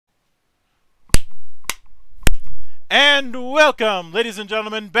And welcome, ladies and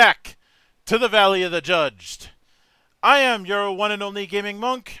gentlemen, back to the Valley of the Judged. I am your one and only gaming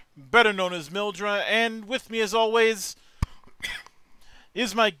monk, better known as Mildra, and with me as always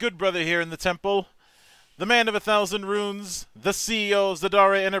is my good brother here in the temple, the man of 1,000 runes, the CEO of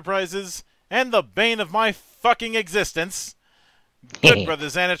Zadara Enterprises, and the bane of my fucking existence, good brother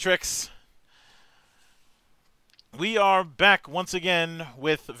Xanatrix. We are back once again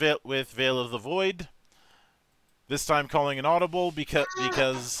with Veil of the Void. This time calling an audible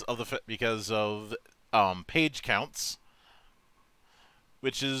because of page counts,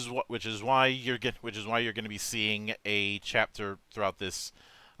 which is why you're going to be seeing a chapter throughout this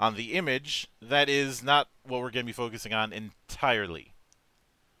on the image. That is not what we're going to be focusing on entirely.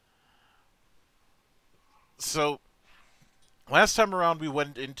 So last time around we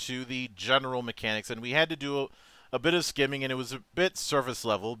went into the general mechanics and we had to do a bit of skimming, and it was a bit surface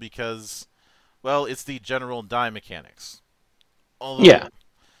level because, well, it's the general die mechanics. Although, yeah,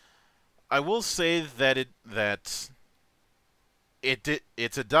 I will say that it's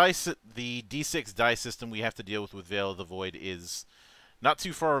a dice. The D6 die system we have to deal with Veil of the Void is not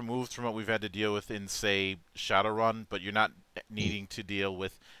too far removed from what we've had to deal with in, say, Shadowrun, but you're not needing to deal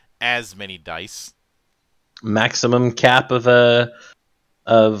with as many dice. maximum cap of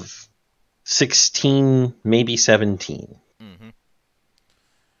 16, maybe 17. Mm-hmm.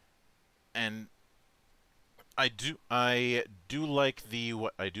 And I do like the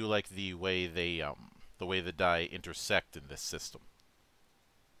way the die intersect in this system.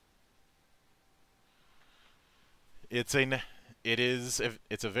 It's a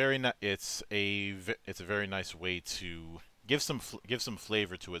very nice way to give some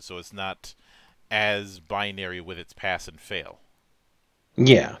flavor to it, so it's not as binary with its pass and fail.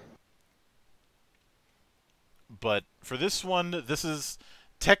 Yeah. But for this one, this is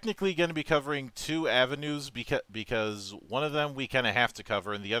technically going to be covering two avenues because one of them we kind of have to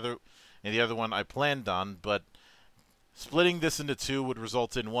cover, and the other one I planned on. But splitting this into two would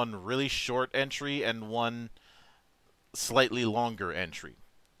result in one really short entry and one slightly longer entry.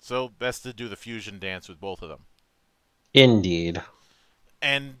 So best to do the fusion dance with both of them. Indeed.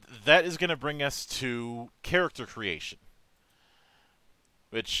 And that is going to bring us to character creation,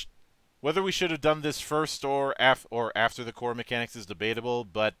 which, whether we should have done this first or after the core mechanics is debatable,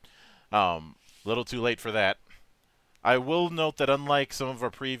 but little too late for that. I will note that unlike some of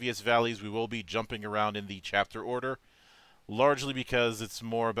our previous valleys, we will be jumping around in the chapter order, largely because this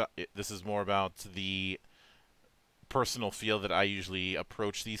is more about the personal feel that I usually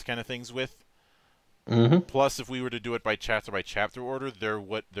approach these kind of things with. Mm-hmm. Plus, if we were to do it by chapter order, there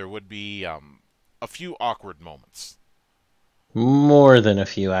would be a few awkward moments. More than a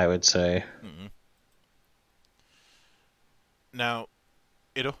few, I would say. Mm-hmm. Now,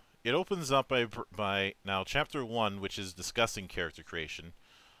 it opens up by now chapter 1, which is discussing character creation,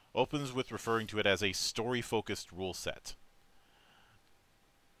 opens with referring to it as a story-focused rule set.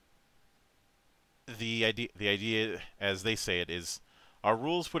 The idea, as they say it, is our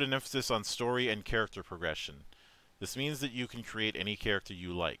rules put an emphasis on story and character progression. This means that you can create any character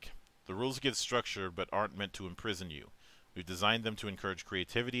you like. The rules give structure, but aren't meant to imprison you. We've designed them to encourage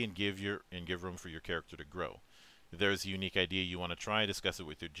creativity and give room for your character to grow. If there is a unique idea you want to try, discuss it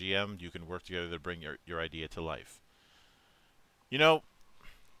with your GM. You can work together to bring your idea to life. You know,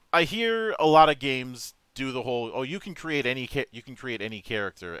 I hear a lot of games do the whole, oh, you can create any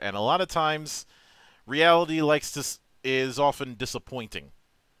character, and a lot of times reality is often disappointing.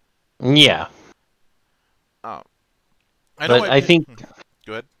 Yeah. I think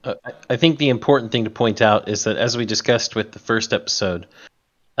Go ahead. I think the important thing to point out is that, as we discussed with the first episode,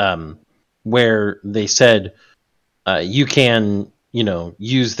 where they said you can,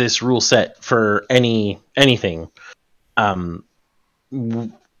 use this rule set for anything. I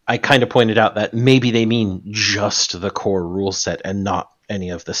kind of pointed out that maybe they mean just the core rule set and not any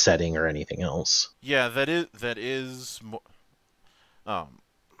of the setting or anything else. Yeah, that is. I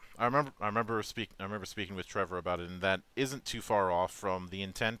remember speaking with Trevor about it, and that isn't too far off from the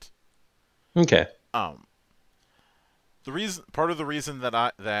intent. Okay. Part of the reason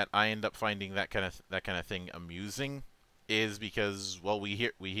that I end up finding that kind of thing amusing is because, well, we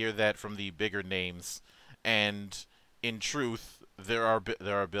hear that from the bigger names, and in truth there are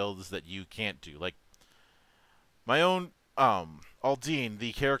builds that you can't do. Like my own Aldine,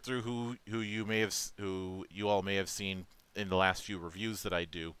 the character who you all may have seen in the last few reviews that I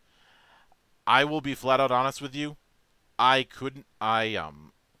do. I will be flat out honest with you. I would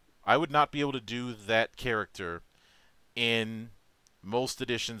not be able to do that character in most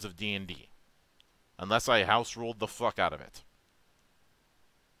editions of D&D unless I house ruled the fuck out of it.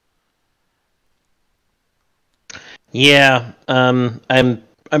 Yeah, I'm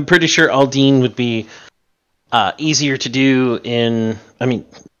pretty sure Aldine would be easier to do in. I mean,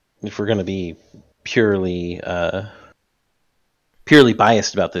 if we're going to be purely purely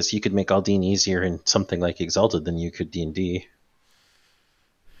biased about this, you could make Aldine easier in something like Exalted than you could D&D.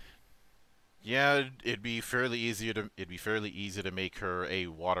 Yeah, it'd be fairly easy to make her a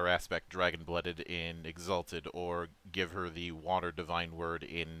water aspect dragon-blooded in Exalted, or give her the water divine word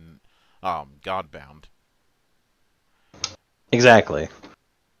in Godbound. Exactly.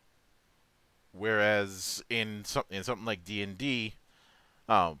 Whereas in something like D&D,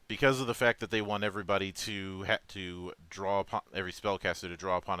 because of the fact that they want everybody to draw upon every spellcaster to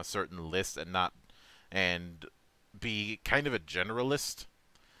draw upon a certain list and be kind of a generalist.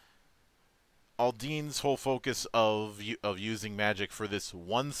 Aldine's whole focus of using magic for this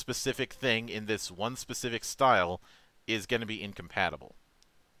one specific thing in this one specific style is going to be incompatible.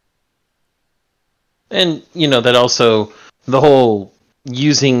 And, that also, the whole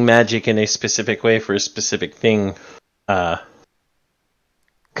using magic in a specific way for a specific thing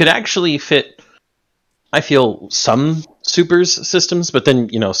could actually fit, I feel, some supers systems, but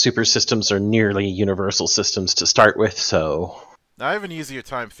then, super systems are nearly universal systems to start with, so... I have an easier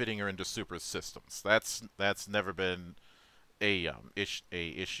time fitting her into super systems. That's never been a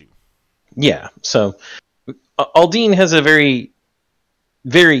issue. Yeah, so Aldine has a very,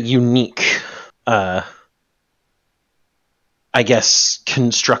 very unique, I guess,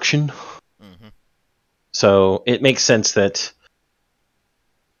 construction. Mm-hmm. So it makes sense that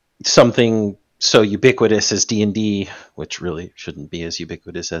something so ubiquitous as D&D, which really shouldn't be as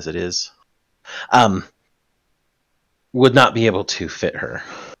ubiquitous as it is, would not be able to fit her.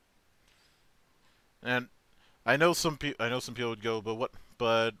 And I know some people would go, but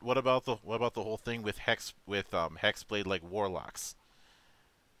what about the whole thing with hexblade like warlocks?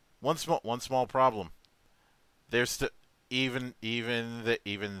 One small problem. There's even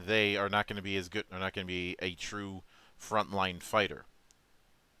they are not going to be as good. Are not going to be a true frontline fighter.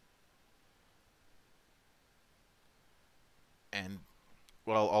 And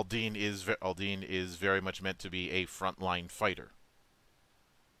well, Aldine is very much meant to be a frontline fighter.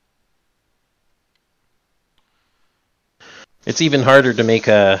 It's even harder to make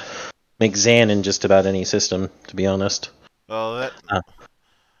Zan in just about any system, to be honest. Well,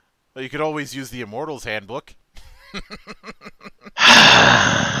 well, you could always use the Immortals Handbook.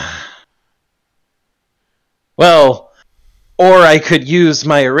 Well, or I could use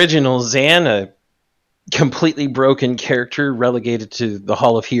my original Zan, a completely broken character relegated to the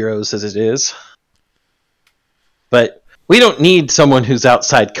Hall of Heroes as it is. But we don't need someone who's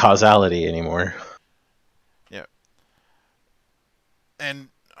outside causality anymore. Yeah. And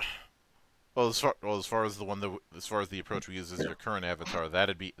as far as the approach we use as your current avatar,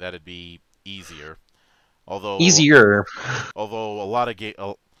 that'd be easier. Although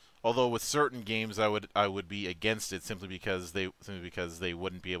although with certain games I would be against it simply because they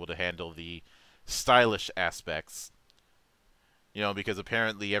wouldn't be able to handle the stylish aspects. Because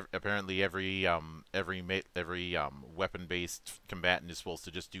apparently every weapon-based combatant is supposed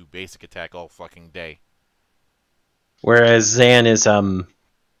to just do basic attack all fucking day. Whereas Zan is Aldine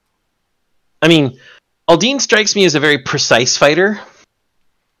strikes me as a very precise fighter.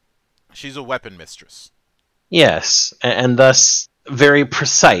 She's a weapon mistress. Yes, and thus very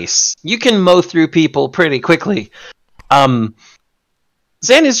precise. You can mow through people pretty quickly. Zan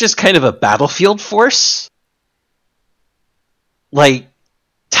is just kind of a battlefield force. Like,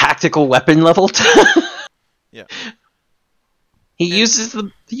 tactical weapon level. Yeah. He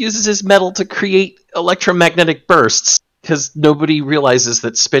uses his metal to create electromagnetic bursts, because nobody realizes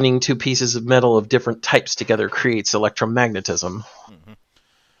that spinning two pieces of metal of different types together creates electromagnetism. Mm-hmm.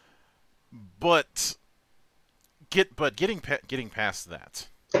 But getting past that,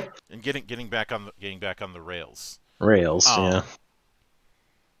 and getting back on the rails. Yeah.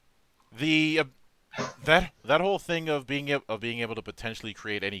 That whole thing of being able to potentially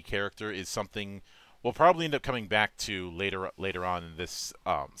create any character is something we'll probably end up coming back to later on in this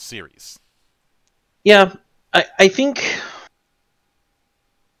series. Yeah, I think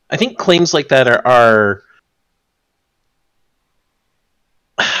claims like that are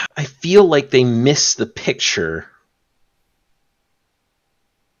I feel like they miss the picture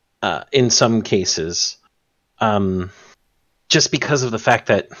in some cases, just because of the fact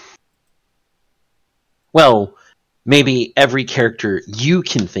that, well, maybe every character you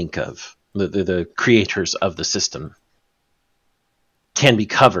can think of, the creators of the system, can be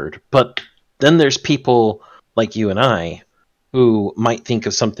covered, but then there's people like you and I who might think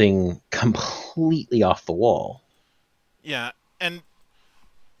of something completely off the wall. Yeah, and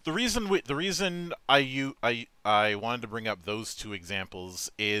the reason I wanted to bring up those two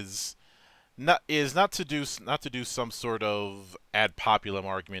examples is not to do some sort of ad populum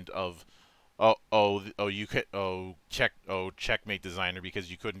argument of checkmate designer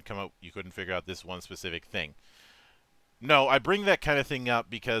because you couldn't figure out this one specific thing. No, I bring that kind of thing up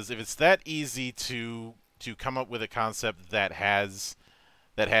because if it's that easy to come up with a concept that has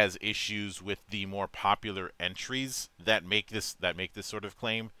issues with the more popular entries that make this sort of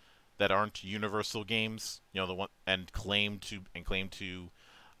claim that aren't universal games, you know, the one and claim to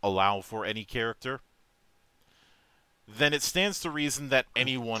allow for any character, then it stands to reason that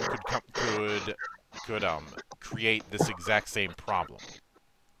anyone could create this exact same problem.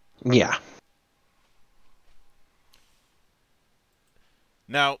 Yeah.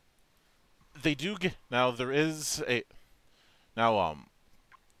 Now, they do get now there is a now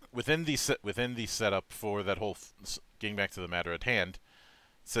within the setup for that whole getting back to the matter at hand,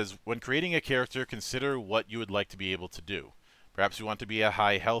 it says when creating a character, consider what you would like to be able to do. Perhaps you want to be a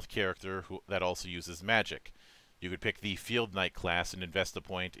high health character that also uses magic. You could pick the Field Knight class and invest a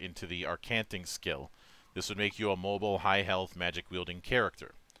point into the Arcanting skill. This would make you a mobile, high health, magic wielding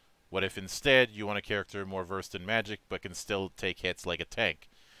character. What if instead you want a character more versed in magic but can still take hits like a tank?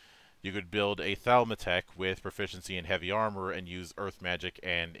 You could build a Thalmatech with proficiency in heavy armor and use earth magic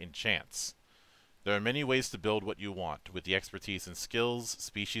and enchants. There are many ways to build what you want. With the expertise in skills,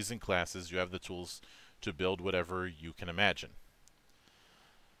 species, and classes, you have the tools to build whatever you can imagine.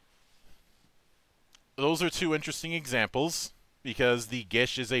 Those are two interesting examples, because the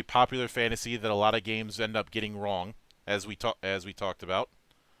Gish is a popular fantasy that a lot of games end up getting wrong, as we talked about.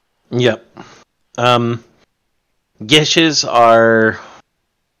 Yep. Gishes are...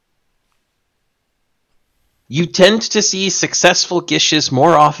 You tend to see successful Gishes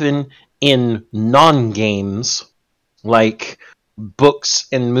more often in non-games, like books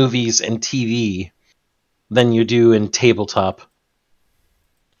and movies and TV, than you do in tabletop.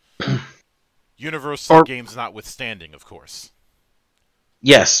 Universal games notwithstanding, of course.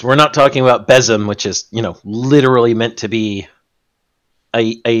 Yes, we're not talking about Besem, which is, literally meant to be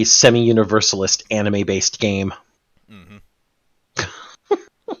a semi-universalist anime-based game. Mm-hmm.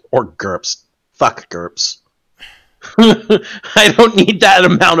 Or GURPS. Fuck GURPS. I don't need that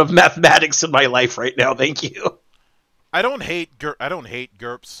amount of mathematics in my life right now, thank you. I don't hate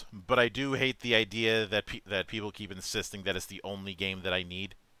GURPS, but I do hate the idea that people keep insisting that it's the only game that I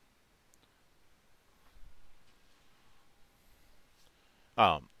need.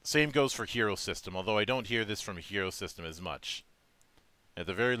 Same goes for Hero System, although I don't hear this from Hero System as much. At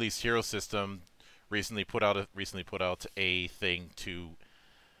the very least, Hero System recently put out a thing to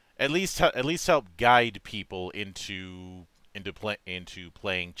at least help guide people into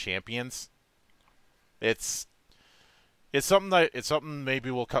playing champions. It's something maybe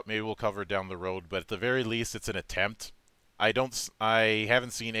we'll cover down the road, but at the very least, it's an attempt. I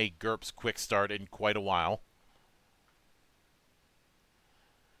haven't seen a GURPS quick start in quite a while.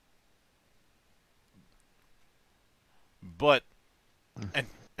 But and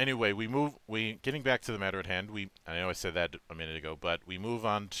anyway, getting back to the matter at hand. I know I said that a minute ago, but we move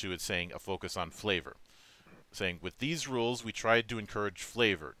on to it saying a focus on flavor. Saying with these rules, we tried to encourage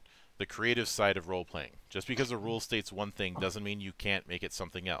flavor, the creative side of role-playing. Just because a rule states one thing doesn't mean you can't make it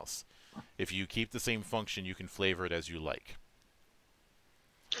something else. If you keep the same function, you can flavor it as you like.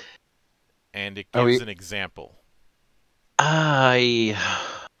 And it gives an example. Okay,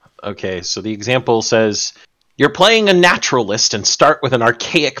 so the example says, you're playing a naturalist and start with an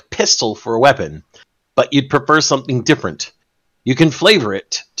archaic pistol for a weapon, but you'd prefer something different. You can flavor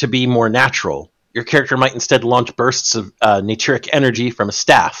it to be more natural. Your character might instead launch bursts of naturic energy from a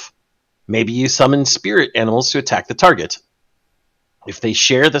staff. Maybe you summon spirit animals to attack the target. If they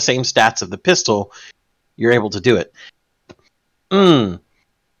share the same stats of the pistol, you're able to do it.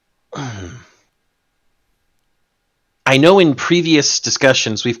 I know in previous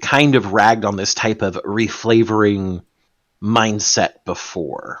discussions we've kind of ragged on this type of reflavoring mindset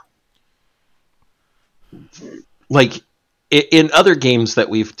before. Like, in other games that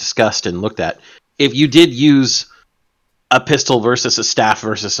we've discussed and looked at, if you did use a pistol versus a staff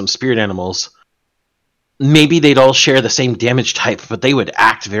versus some spirit animals, maybe they'd all share the same damage type, but they would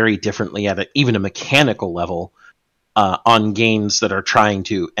act very differently at even a mechanical level on games that are trying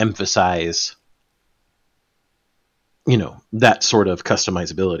to emphasize, that sort of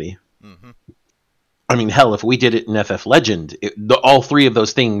customizability. Mm-hmm. I mean, hell, if we did it in FF Legend, all three of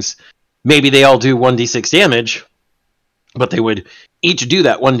those things, maybe they all do 1d6 damage, but they would each do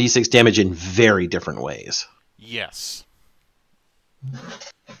that 1d6 damage in very different ways. Yes.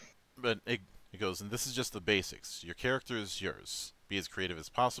 But it goes, and this is just the basics. Your character is yours. Be as creative as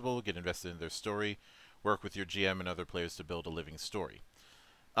possible. Get invested in their story. Work with your GM and other players to build a living story.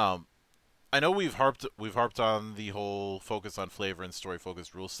 I know we've harped on the whole focus on flavor and story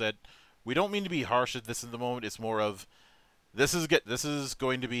focused rule set. We don't mean to be harsh at this in the moment. It's more of this is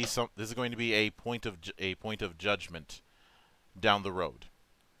going to be a point of judgment down the road.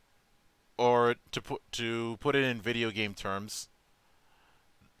 Or to put it in video game terms,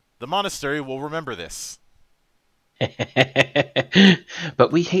 the monastery will remember this.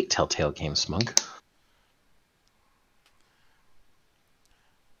 But we hate Telltale games, Smug.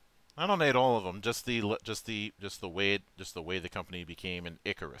 I don't hate all of them. Just the way the company became an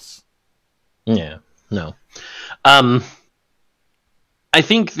Icarus. Yeah. No. I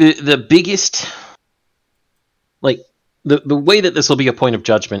think the biggest, like, the way that this will be a point of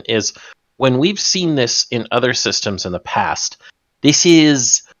judgment is when we've seen this in other systems in the past, this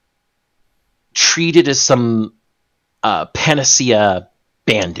is treated as some panacea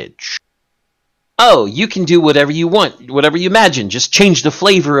bandage. Oh, you can do whatever you want, whatever you imagine. Just change the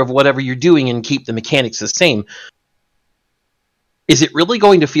flavor of whatever you're doing and keep the mechanics the same. Is it really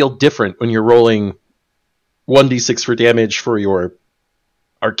going to feel different when you're rolling 1d6 for damage for your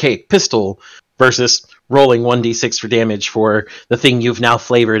archaic pistol versus rolling 1d6 for damage for the thing you've now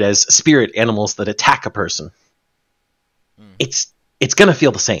flavored as spirit animals that attack a person? It's going to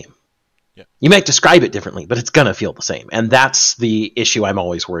feel the same. Yeah. You might describe it differently, but it's going to feel the same. And that's the issue I'm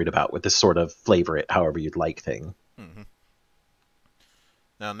always worried about with this sort of flavor it however you'd like thing. Mm-hmm.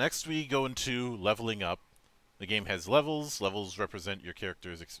 Now, next we go into leveling up. The game has levels. Levels represent your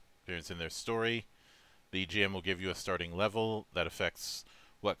character's experience in their story. The GM will give you a starting level that affects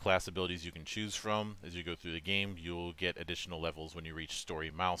what class abilities you can choose from. As you go through the game, you'll get additional levels when you reach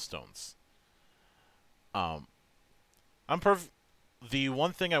story milestones. The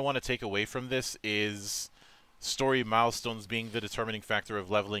one thing I want to take away from this is story milestones being the determining factor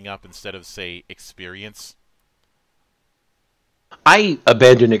of leveling up instead of, say, experience. I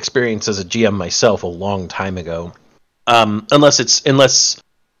abandoned experience as a GM myself a long time ago. Unless it's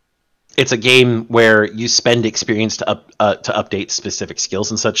a game where you spend experience to update specific skills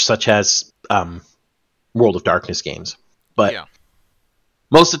and such as World of Darkness games. But yeah.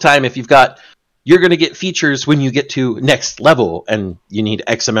 Most of the time, if you're going to get features when you get to next level, and you need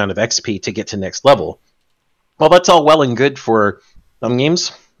X amount of XP to get to next level. Well, that's all well and good for some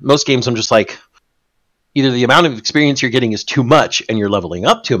games. Most games, I'm just like, either the amount of experience you're getting is too much and you're leveling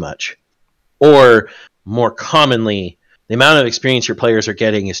up too much, or more commonly, the amount of experience your players are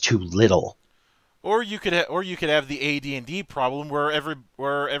getting is too little. Or you could have the AD&D problem where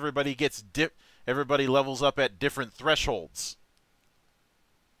everybody everybody levels up at different thresholds.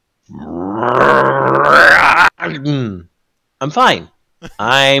 I'm fine.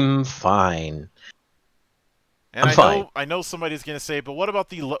 I'm fine. And fine. I know somebody's gonna say, but what about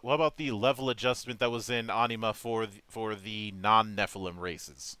the level adjustment that was in Anima for the non-Nephilim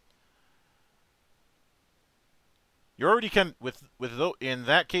races? You already in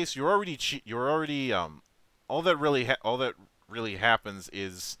that case you're already all that really happens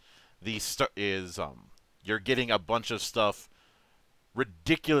is you're getting a bunch of stuff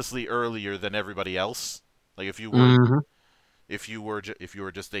ridiculously earlier than everybody else. Like if you were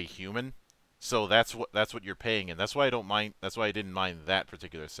just a human. So that's what you're paying, and that's why I didn't mind that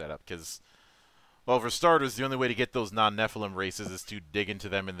particular setup, because, well, for starters, the only way to get those non-Nephilim races is to dig into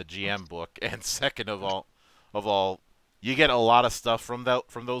them in the GM book, and second of all, you get a lot of stuff from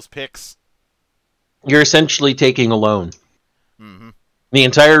those picks. You're essentially taking a loan. Mm-hmm. The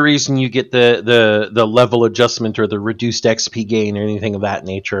entire reason you get the level adjustment or the reduced XP gain or anything of that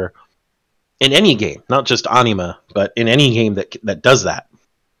nature in any game, not just Anima, but in any game that does that,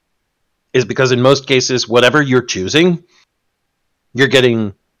 is because in most cases, whatever you're choosing, you're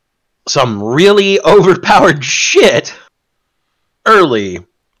getting some really overpowered shit early.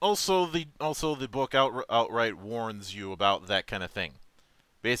 Also, the book outright warns you about that kind of thing.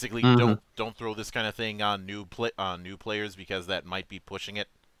 Basically, don't throw this kind of thing on new players because that might be pushing it.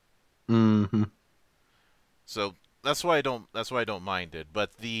 Mm-hmm. So that's why I don't mind it.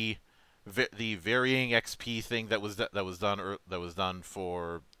 But the varying XP thing that was done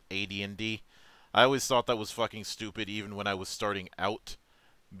for AD&D, I always thought that was fucking stupid, even when I was starting out,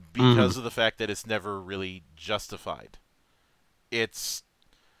 because of the fact that it's never really justified. AD&D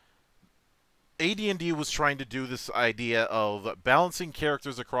was trying to do this idea of balancing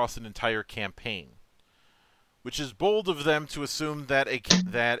characters across an entire campaign, which is bold of them to assume that a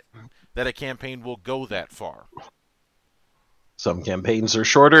campaign will go that far. Some campaigns are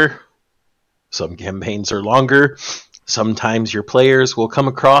shorter, some campaigns are longer. Sometimes your players will come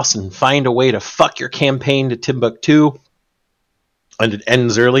across and find a way to fuck your campaign to Timbuktu. And it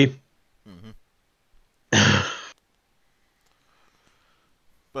ends early. Mm-hmm.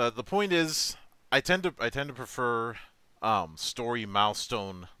 But the point is, I tend to prefer story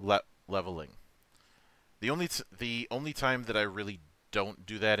milestone leveling. The only time that I really don't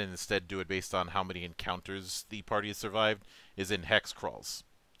do that and instead do it based on how many encounters the party has survived is in hex crawls,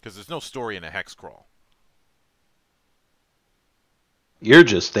 because there's no story in a hex crawl. You're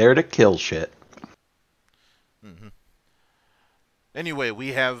just there to kill shit. Mm-hmm. Anyway,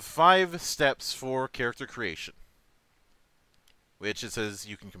 we have 5 steps for character creation, which it says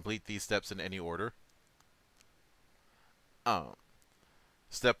you can complete these steps in any order.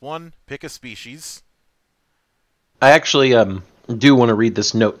 Step 1, pick a species. I actually do want to read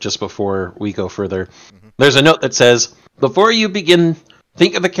this note just before we go further. Mm-hmm. There's a note that says, before you begin,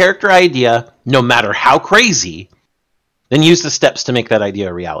 think of a character idea, no matter how crazy, then use the steps to make that idea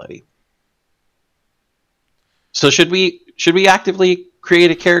a reality. So should we actively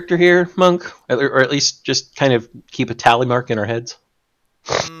create a character here, Monk? Or at least just kind of keep a tally mark in our heads?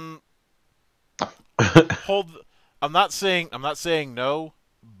 I'm not saying no,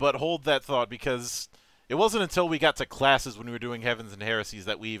 but hold that thought, because it wasn't until we got to classes when we were doing Heavens and Heresies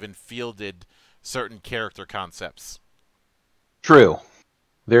that we even fielded certain character concepts. True.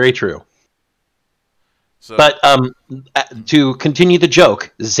 Very true. So, but to continue the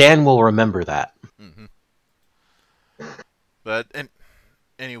joke, Zan will remember that. Mm-hmm. But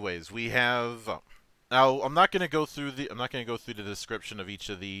anyways, we have now. I'm not going to go through the description of each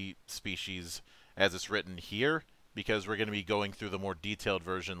of the species as it's written here, because we're going to be going through the more detailed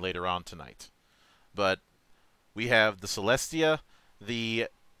version later on tonight. But we have the Celestia, the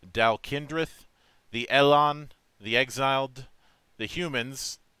Dalkindrith, the Elon, the Exiled, the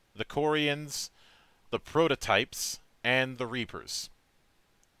Humans, the Corians, the Prototypes, and the Reapers.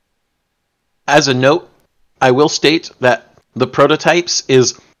 As a note, I will state that the Prototypes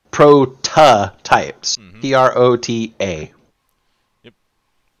is Prototypes. Mm-hmm. Prota. Yep.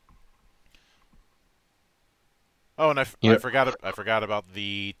 Oh, and I forgot about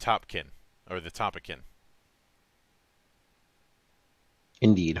the Topkin, or the Topikin.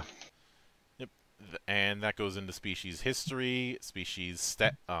 Indeed. Yep, and that goes into species history, species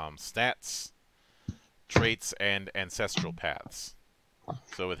stats, traits, and ancestral paths.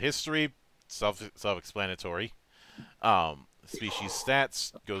 So with history, self-explanatory. Species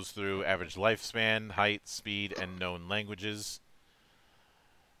stats goes through average lifespan, height, speed, and known languages.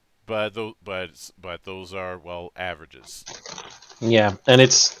 But those are, well, averages. Yeah, and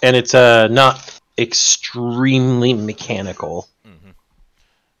it's not extremely mechanical. Mm-hmm.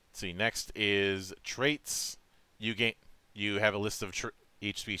 See, next is traits. You have a list of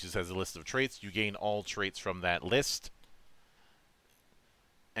each species has a list of traits. You gain all traits from that list.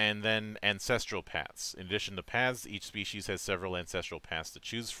 And then ancestral paths. In addition to paths, each species has several ancestral paths to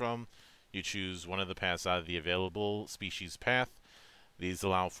choose from. You choose one of the paths out of the available species path. These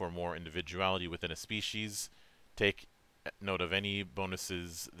allow for more individuality within a species. Take note of any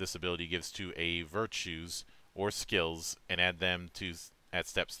bonuses this ability gives to a virtues or skills, and add them at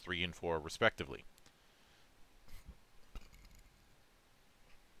steps 3 and 4 respectively.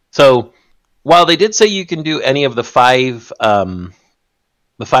 So, while they did say you can do any of the 5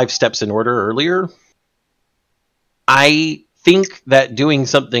 steps in order earlier, I think that doing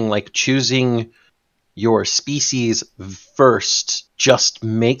something like choosing your species first just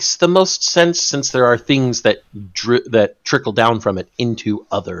makes the most sense, since there are things that trickle down from it into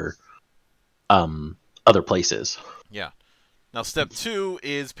other places. Yeah. Now, step 2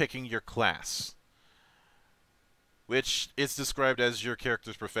 is picking your class, which is described as your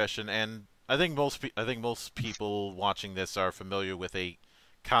character's profession, and I think most people watching this are familiar with a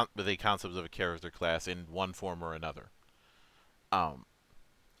concept of a character class in one form or another.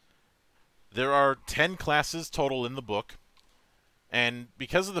 There are 10 classes total in the book, and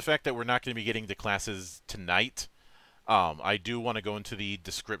because of the fact that we're not going to be getting to classes tonight, I do want to go into the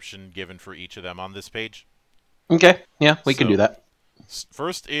description given for each of them on this page. Okay, yeah, we can do that.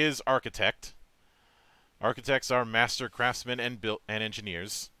 First is Architect. Architects are master craftsmen and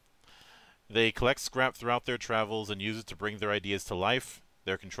engineers. They collect scrap throughout their travels and use it to bring their ideas to life.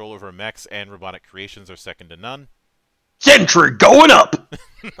 Their control over mechs and robotic creations are second to none. Sentry going up!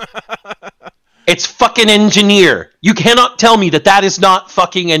 It's fucking engineer. You cannot tell me that is not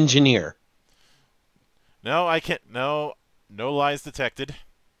fucking engineer. No, I can't. No lies detected.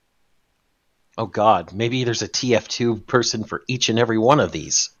 Oh god, maybe there's a TF2 person for each and every one of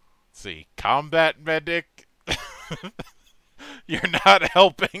these. Let's see, combat medic. You're not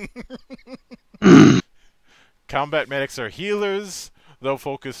helping. Combat medics are healers. Though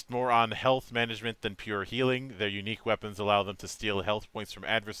focused more on health management than pure healing, their unique weapons allow them to steal health points from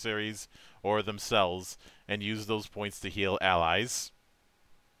adversaries or themselves and use those points to heal allies.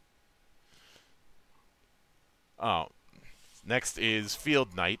 Oh. Next is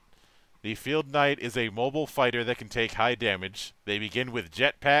Field Knight. The Field Knight is a mobile fighter that can take high damage. They begin with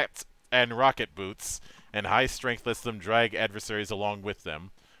jetpacks and rocket boots, and high strength lets them drag adversaries along with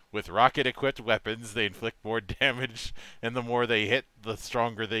them. With rocket-equipped weapons, they inflict more damage, and the more they hit, the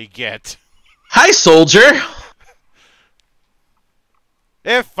stronger they get. Hi, soldier!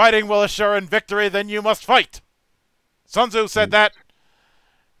 If fighting will assure in victory, then you must fight! Sun Tzu said that.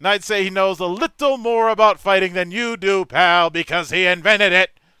 And I'd say he knows a little more about fighting than you do, pal, because he invented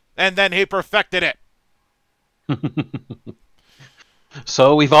it, and then he perfected it.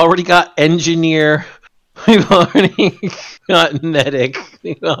 So we've already got engineer, we've already got medic,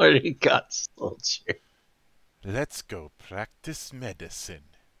 we've already got soldier. Let's go practice medicine.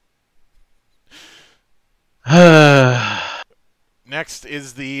 Next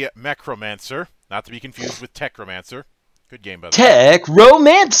is the Mechromancer, not to be confused with Techromancer. Good game, by the way.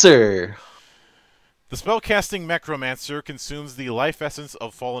 Tech-romancer! The spellcasting Mechromancer consumes the life essence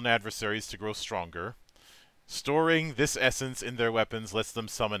of fallen adversaries to grow stronger. Storing this essence in their weapons lets them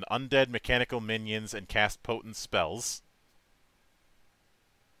summon undead mechanical minions and cast potent spells.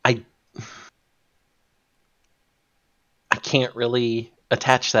 I can't really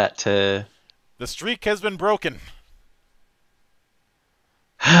attach that to... The streak has been broken.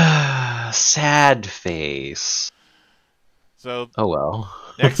 Sad face. So, oh well.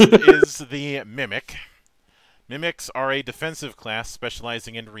 Next is the Mimic. Mimics are a defensive class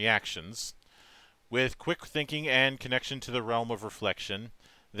specializing in reactions. With quick thinking and connection to the realm of reflection,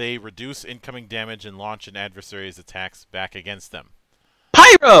 they reduce incoming damage and launch an adversary's attacks back against them.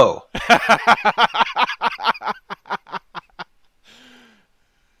 Pyro!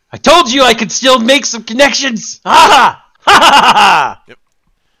 I told you I could still make some connections! Ha ha! Ha ha ha! Yep.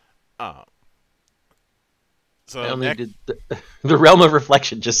 So the realm of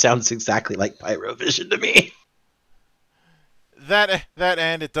reflection just sounds exactly like Pyrovision to me. That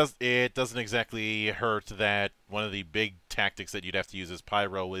and it doesn't exactly hurt that one of the big tactics that you'd have to use as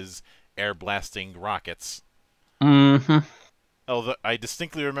Pyro is air blasting rockets. Mm-hmm. Although I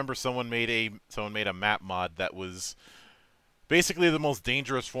distinctly remember someone made a map mod that was basically the most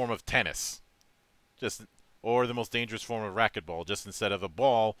dangerous form of tennis, or the most dangerous form of racquetball. Just instead of a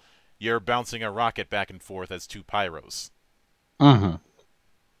ball, you're bouncing a rocket back and forth as two pyros. Mm-hmm.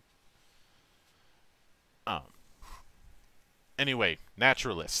 Anyway,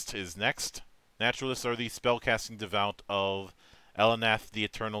 Naturalist is next. Naturalists are the spellcasting devout of Elenath, the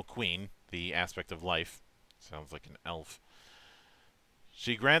Eternal Queen, the aspect of life. Sounds like an elf.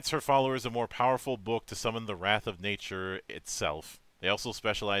 She grants her followers a more powerful book to summon the wrath of nature itself. They also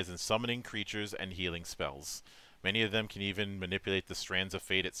specialize in summoning creatures and healing spells. Many of them can even manipulate the strands of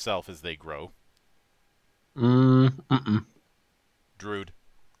fate itself as they grow. Druid.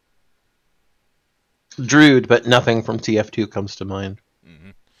 Druid, but nothing from TF2 comes to mind.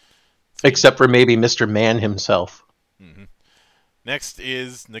 Mm-hmm. Except for maybe Mr. Man himself. Mm-hmm. Next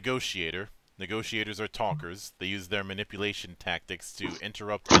is Negotiator. Negotiators are talkers. They use their manipulation tactics to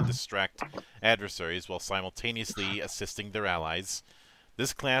interrupt and distract adversaries while simultaneously assisting their allies.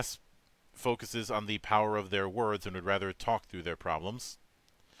 This class focuses on the power of their words and would rather talk through their problems.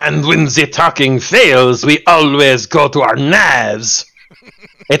 And when the talking fails, we always go to our knives.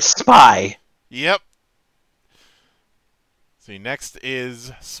 It's spy. Yep. See, next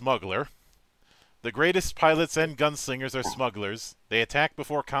is Smuggler. The greatest pilots and gunslingers are smugglers. They attack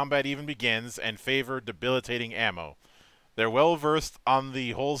before combat even begins and favor debilitating ammo. They're well versed on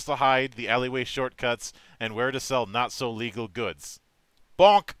the holes to hide, the alleyway shortcuts, and where to sell not-so-legal goods.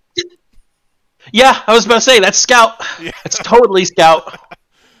 Bonk! Yeah, I was about to say, that's Scout. Yeah. It's totally Scout.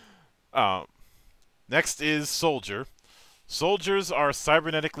 Next is Soldier. Soldiers are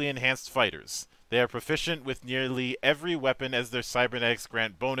cybernetically enhanced fighters. They are proficient with nearly every weapon as their cybernetics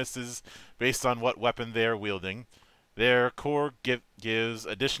grant bonuses based on what weapon they are wielding. Their core gives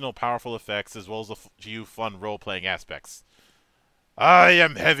additional powerful effects as well as a few fun role-playing aspects. I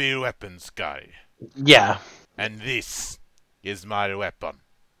am heavy weapons guy. Yeah. And this is my weapon.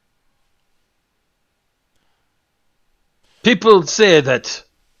 People say that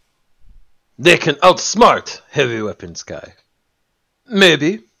they can outsmart heavy weapons guy.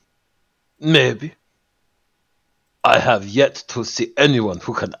 Maybe. Maybe. I have yet to see anyone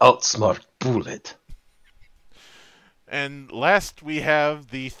who can outsmart Bullet. And last we have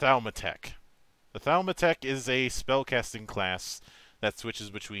the Thaumatek. The Thaumatek is a spellcasting class that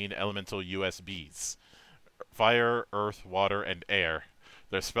switches between elemental USBs. Fire, earth, water, and air.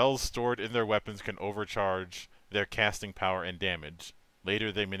 Their spells stored in their weapons can overcharge their casting power and damage.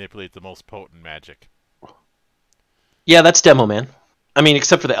 Later, they manipulate the most potent magic. Yeah, that's Demo Man. I mean,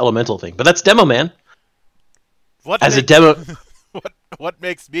 except for the elemental thing, but that's Demo Man. A demo. What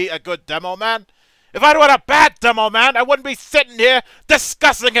makes me a good demo man? If I were a bad demo man, I wouldn't be sitting here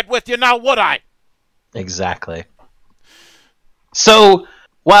discussing it with you now, would I? Exactly. So,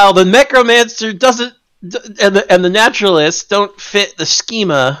 while the Necromancer doesn't, and the Naturalist don't fit the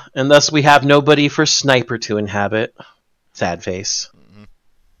schema, and thus we have nobody for Sniper to inhabit. Sad face. Mm-hmm.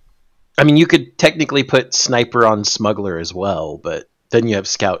 I mean, you could technically put Sniper on Smuggler as well, but then you have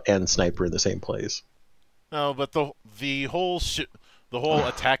Scout and Sniper in the same place. No, but the whole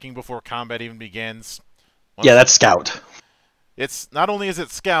attacking before combat even begins. Yeah, that's Scout. It's not only is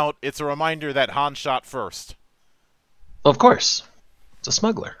it Scout, it's a reminder that Han shot first. Well, of course, it's a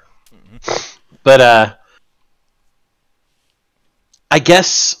Smuggler. Mm-hmm. But I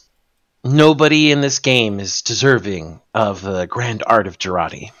guess nobody in this game is deserving of the grand art of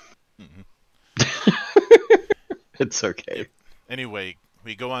Girardi. Mm-hmm. It's okay. Anyway,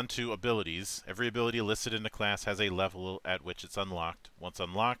 we go on to abilities. Every ability listed in the class has a level at which it's unlocked. Once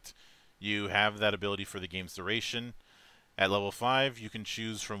unlocked, you have that ability for the game's duration. At level 5, you can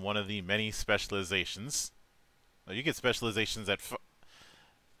choose from one of the many specializations. Oh, you get specializations at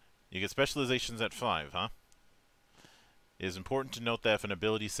 5, huh? It is important to note that if an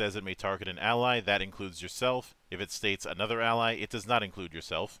ability says it may target an ally, that includes yourself. If it states another ally, it does not include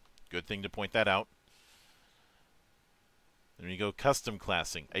yourself. Good thing to point that out. Then we go custom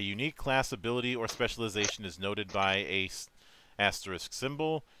classing. A unique class ability or specialization is noted by a asterisk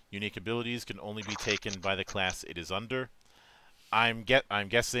symbol. Unique abilities can only be taken by the class it is under. I'm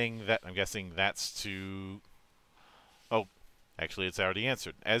guessing that's to. Oh, actually, it's already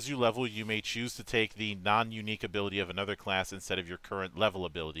answered. As you level, you may choose to take the non-unique ability of another class instead of your current level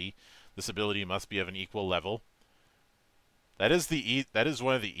ability. This ability must be of an equal level. That is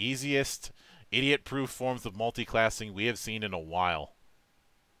one of the easiest idiot-proof forms of multi-classing we have seen in a while.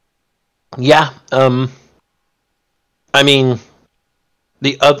 Yeah, I mean,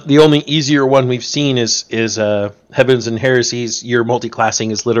 the only easier one we've seen is Heavens and Heresies. Your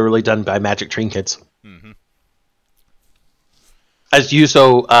multi-classing is literally done by magic trinkets. Mm-hmm. As you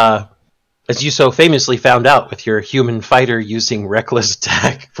so famously found out with your human fighter using reckless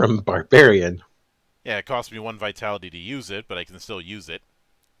attack from Barbarian. Yeah, it cost me 1 vitality to use it, but I can still use it.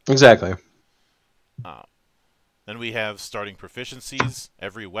 Exactly. Then we have starting proficiencies.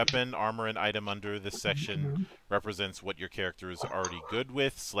 Every weapon, armor, and item under this section represents what your character is already good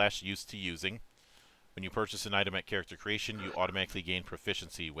with / used to using. When you purchase an item at character creation, you automatically gain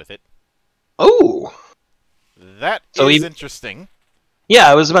proficiency with it. Oh! That is interesting. Yeah,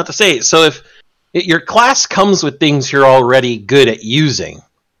 I was about to say, so if your class comes with things you're already good at using,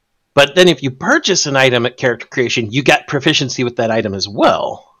 but then if you purchase an item at character creation, you get proficiency with that item as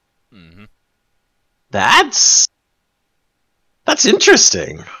well. Mm-hmm. That's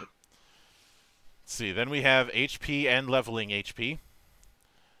interesting. Let's see, then we have HP and leveling HP.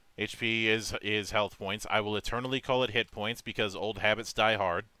 HP is health points. I will eternally call it hit points because old habits die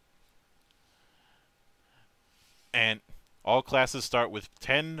hard. And all classes start with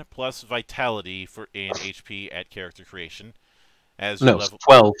 10 plus vitality in HP at character creation. No,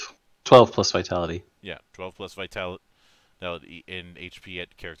 12. 12 plus vitality. Yeah, 12 plus vitality in HP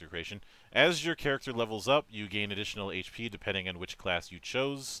at character creation. As your character levels up, you gain additional HP depending on which class you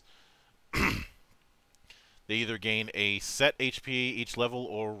chose. They either gain a set HP each level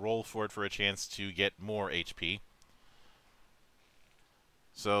or roll for it for a chance to get more HP.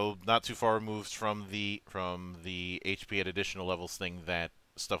 So not too far removed from the HP at additional levels thing that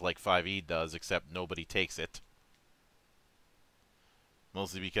stuff like 5e does, except nobody takes it.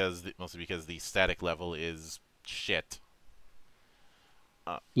 Mostly because the static level is shit.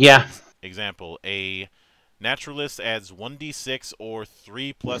 Yeah. Example: a naturalist adds 1d6 or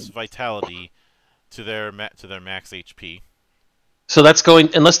 3 plus vitality to their max HP. So that's going,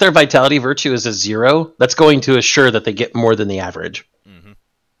 unless their vitality virtue is a 0, that's going to assure that they get more than the average. Mm-hmm.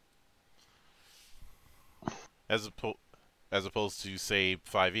 As opposed to, say,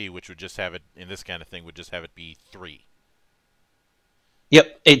 5e, which would just have it, in this kind of thing, would just have it be 3.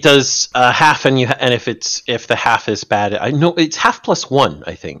 Yep, it does half, and if the half is bad, I know it's half plus 1,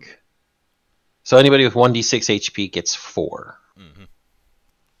 I think. So anybody with 1d6 HP gets 4. Mm-hmm.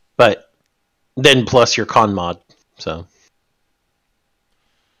 But then plus your con mod, so.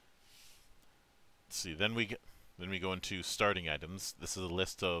 Let's see, then we go into starting items. This is a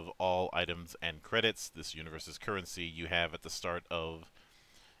list of all items and credits. This universe's currency you have at the start of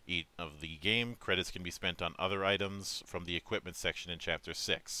of the game. Credits can be spent on other items from the equipment section in Chapter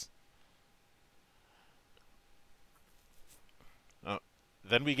 6.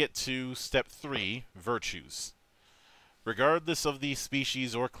 Then we get to Step 3, Virtues. Regardless of the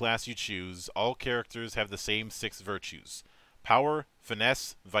species or class you choose, all characters have the same 6 virtues: power,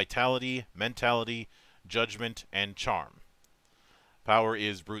 finesse, vitality, mentality, judgment, and charm. Power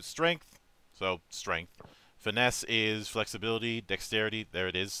is brute strength, so strength. Finesse is flexibility, dexterity, there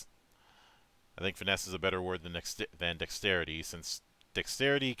it is. I think finesse is a better word than dexterity, since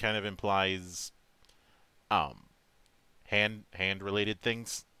dexterity kind of implies hand-related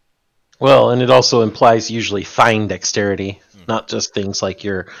things. Well, and it also implies usually fine dexterity, not just things like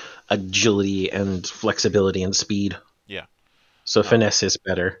your agility and flexibility and speed. Yeah. So finesse is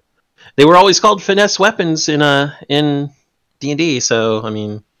better. They were always called finesse weapons in D&D, so I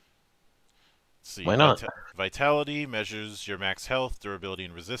mean, Let's see, why not? Vitality measures your max health, durability,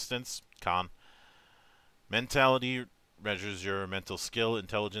 and resistance. Con. Mentality measures your mental skill,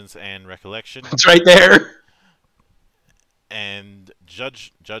 intelligence, and recollection. It's right there. And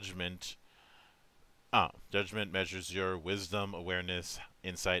judgment measures your wisdom, awareness,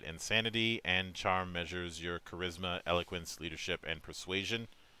 insight, and sanity, and charm measures your charisma, eloquence, leadership, and persuasion.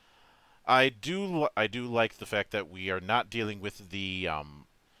 I do like the fact that we are not dealing with the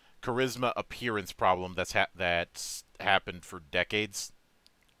charisma appearance problem that's happened for decades.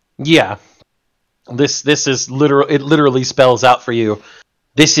 Yeah, this is literal. It literally spells out for you.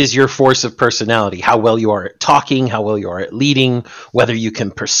 This is your force of personality, how well you are at talking, how well you are at leading, whether you can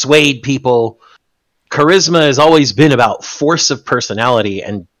persuade people. Charisma has always been about force of personality,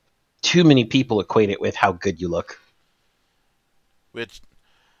 and too many people equate it with how good you look. Which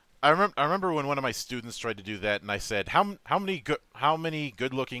I remember when one of my students tried to do that, and I said, "How many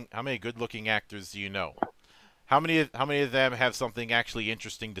good looking actors do you know? How many of them have something actually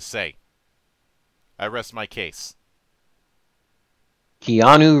interesting to say?" I rest my case.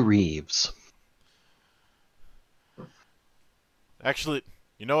 Keanu Reeves. Actually,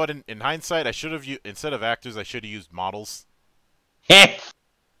 you know what? In hindsight, I should have instead of actors, I should have used models.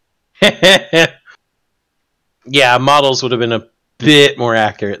 Yeah, models would have been a bit more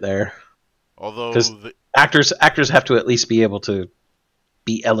accurate there. Although actors have to at least be able to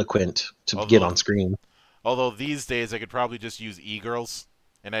be eloquent to get on screen. Although these days I could probably just use e-girls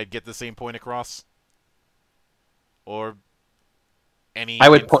and I'd get the same point across. Or any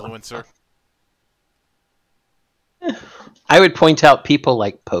influencer. I would point out people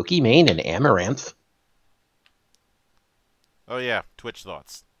like Pokimane and Amaranth. Oh yeah, Twitch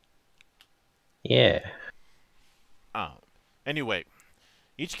thoughts. Yeah. Anyway,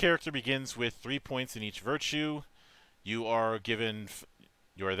 each character begins with 3 points in each virtue. You are then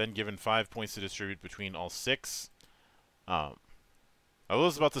given 5 points to distribute between all 6. I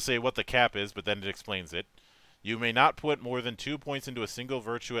was about to say what the cap is, but then it explains it. You may not put more than 2 points into a single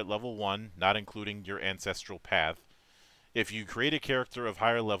virtue at level 1, not including your ancestral path. If you create a character of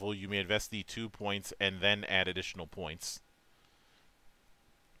higher level, you may invest the 2 points and then add additional points.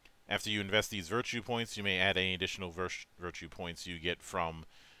 After you invest these virtue points, you may add any additional virtue points you get from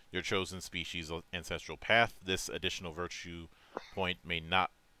your chosen species' ancestral path. This additional virtue point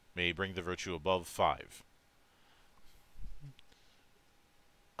may bring the virtue above 5.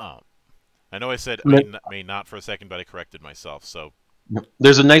 I know I said may not for a second, but I corrected myself. So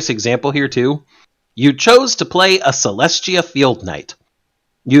there's a nice example here too. You chose to play a Celestia Field Knight.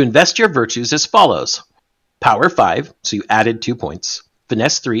 You invest your virtues as follows: Power 5, so you added 2 points.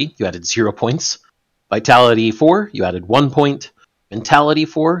 Finesse 3, you added 0 points. Vitality 4, you added 1 point. Mentality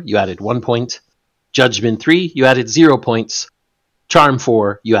 4, you added 1 point. Judgment 3, you added 0 points. Charm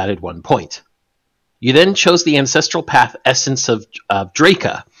 4, you added 1 point. You then chose the Ancestral Path Essence of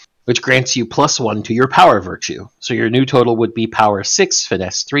Draca, which grants you +1 to your power virtue. So your new total would be Power 6,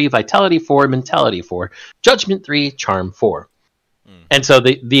 Finesse 3, Vitality 4, Mentality 4, Judgment 3, Charm 4. And so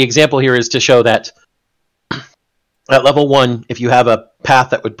the example here is to show that at level 1, if you have a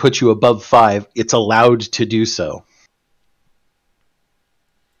path that would put you above 5, it's allowed to do so.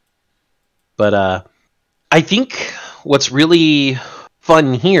 But I think what's really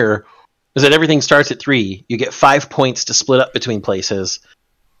fun here is that everything starts at 3. You get 5 points to split up between places.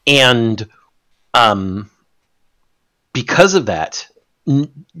 And because of that,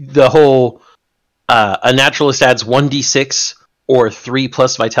 the whole a naturalist adds 1d6 or 3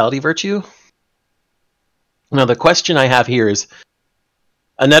 plus vitality virtue. Now the question I have here is,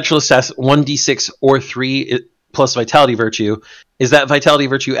 a naturalist has 1d6 or 3 plus vitality virtue. Is that vitality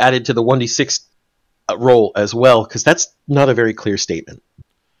virtue added to the 1d6 roll as well? Because that's not a very clear statement.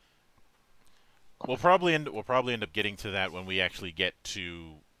 We'll probably end up getting to that when we actually get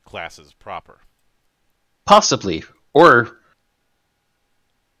to classes proper. Possibly. Or,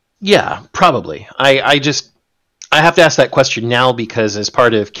 yeah, probably. I have to ask that question now because as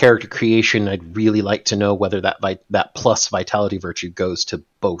part of character creation, I'd really like to know whether that plus vitality virtue goes to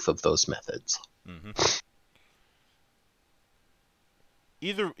both of those methods. Mm-hmm.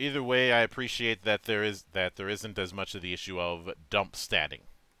 Either way, I appreciate that there isn't as much of the issue of dump statting.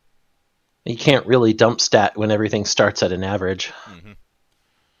 You can't really dump stat when everything starts at an average. Mm-hmm.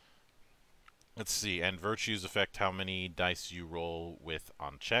 Let's see, and virtues affect how many dice you roll with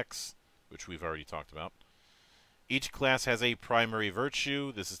on checks, which we've already talked about. Each class has a primary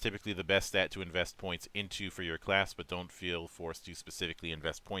virtue. This is typically the best stat to invest points into for your class, but don't feel forced to specifically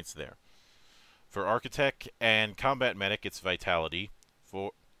invest points there. For Architect and Combat Medic, it's Vitality.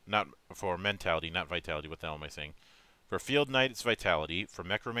 For Mentality, not Vitality. What the hell am I saying? For Field Knight, it's Vitality. For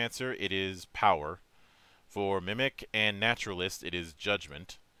Necromancer, it is Power. For Mimic and Naturalist, it is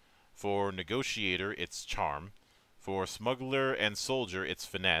Judgment. For Negotiator, it's Charm. For Smuggler and Soldier, it's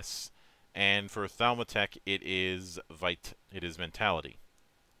Finesse. And for Thaumatek, it is Mentality.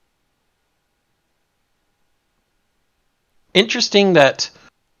 Interesting that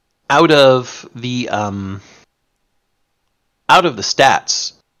out of the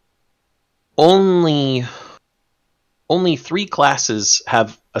stats, only 3 classes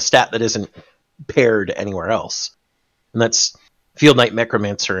have a stat that isn't paired anywhere else, and that's Field Knight,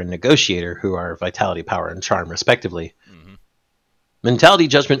 Necromancer, and Negotiator, who are Vitality, Power, and Charm, respectively. Mm-hmm. Mentality,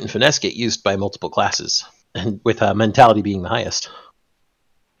 Judgment, and Finesse get used by multiple classes, and with Mentality being the highest.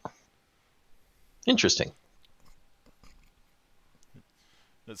 Interesting.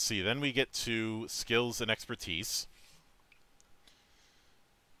 Let's see, then we get to Skills and Expertise.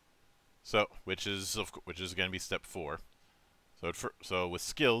 So, which is going to be step 4. So with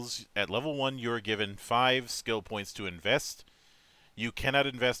skills, at level 1, you are given 5 skill points to invest. You cannot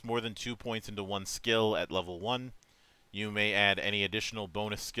invest more than 2 points into one skill at level 1. You may add any additional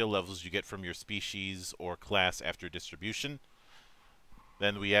bonus skill levels you get from your species or class after distribution.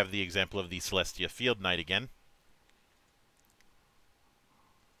 Then we have the example of the Celestia Field Knight again.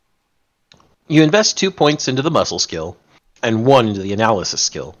 You invest 2 points into the muscle skill, and 1 into the analysis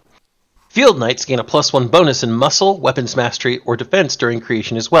skill. Field Knights gain a +1 bonus in muscle, weapons mastery, or defense during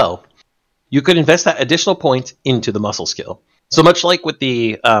creation as well. You could invest that additional point into the muscle skill. So much like with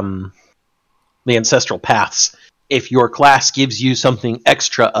the ancestral paths, if your class gives you something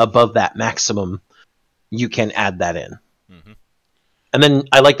extra above that maximum, you can add that in. Mm-hmm. And then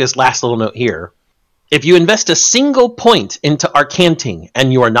I like this last little note here. If you invest a single point into Arcanting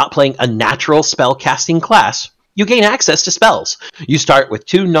and you are not playing a natural spell-casting class, you gain access to spells. You start with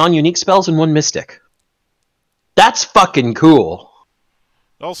 2 non-unique spells and 1 mystic. That's fucking cool.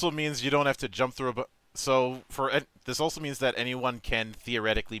 It also means you don't have to jump through this also means that anyone can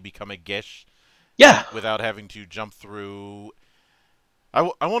theoretically become a Gish. Yeah. Without having to jump through. I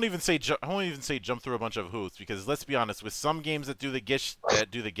won't even say jump through a bunch of hoops, because let's be honest, with some games that do the Gish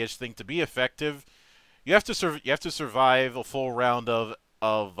thing to be effective, you have to survive a full round of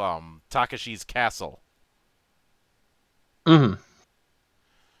Takashi's Castle. Mm-hmm.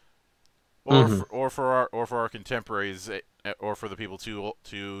 Or for our contemporaries, or for the people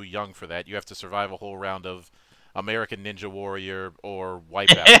too young for that, you have to survive a whole round of American Ninja Warrior or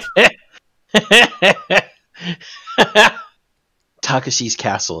Wipeout. Takashi's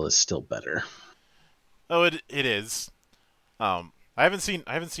Castle is still better. Oh, it is. I haven't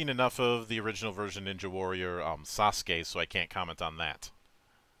seen enough of the original version Ninja Warrior Sasuke, so I can't comment on that.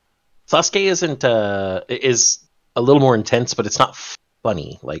 Sasuke is a little more intense, but it's not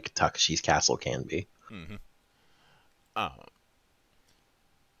funny like Takashi's Castle can be. Mm-hmm.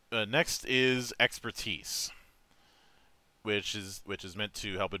 Next is Expertise, which is meant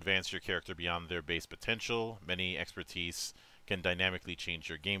to help advance your character beyond their base potential. Many Expertise can dynamically change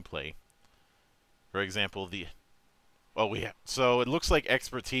your gameplay. For example, so it looks like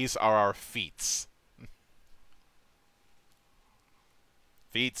Expertise are our feats.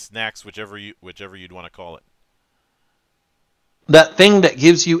 Feats, knacks, whichever you'd want to call it. That thing that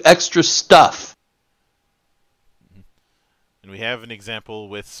gives you extra stuff. And we have an example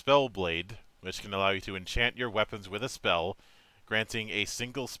with Spellblade, which can allow you to enchant your weapons with a spell, granting a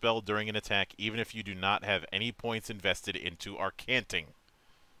single spell during an attack even if you do not have any points invested into Arcanting.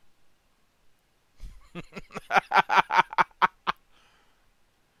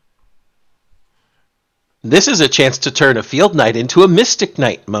 This is a chance to turn a Field Knight into a Mystic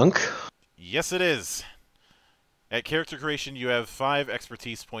Knight, Monk. Yes, it is. At character creation, you have 5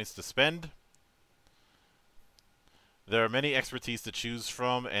 expertise points to spend. There are many expertise to choose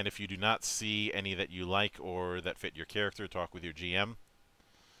from, and if you do not see any that you like or that fit your character, talk with your GM.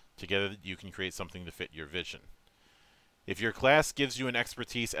 Together, you can create something to fit your vision. If your class gives you an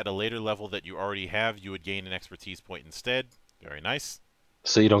expertise at a later level that you already have, you would gain an expertise point instead. Very nice.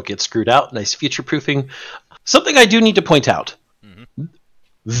 So you don't get screwed out. Nice future-proofing. Something I do need to point out. Mm-hmm.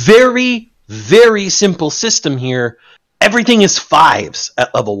 Very, very simple system here. Everything is 5s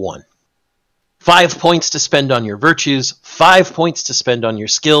at level 1. 5 points to spend on your virtues, 5 points to spend on your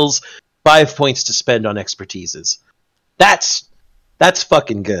skills, 5 points to spend on expertises. That's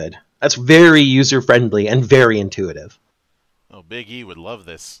fucking good. That's very user-friendly and very intuitive. Oh, Big E would love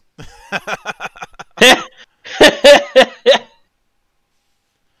this.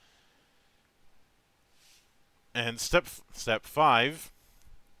 And step 5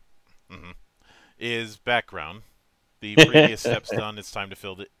 is background. The previous step's done. It's time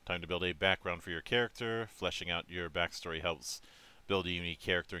to build a background for your character. Fleshing out your backstory helps build a unique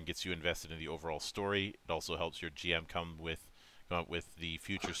character and gets you invested in the overall story. It also helps your GM come up with the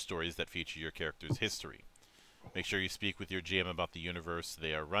future stories that feature your character's history. Make sure you speak with your GM about the universe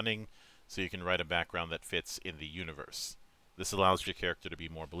they are running, so you can write a background that fits in the universe. This allows your character to be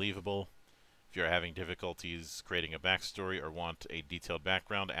more believable. If you're having difficulties creating a backstory or want a detailed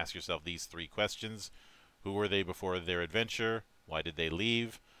background, ask yourself these 3 questions. Who were they before their adventure? Why did they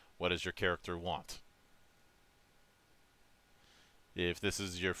leave? What does your character want? If this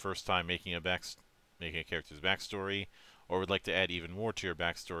is your first time making a character's backstory, or would like to add even more to your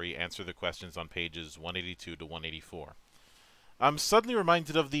backstory, answer the questions on pages 182 to 184. I'm suddenly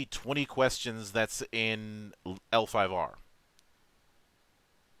reminded of the 20 questions that's in L5R.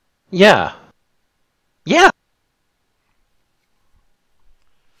 Yeah. Yeah.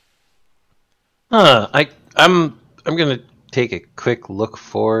 I'm gonna take a quick look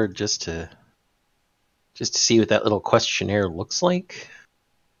forward just to see what that little questionnaire looks like.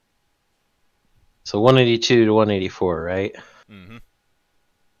 So 182 to 184, right? Mm-hmm.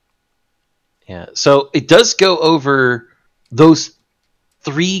 Yeah. So it does go over those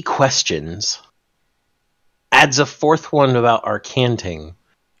 3 questions. Adds a 4th one about arcanting,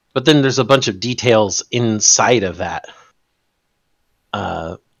 but then there's a bunch of details inside of that.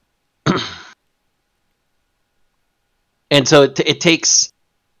 And so it takes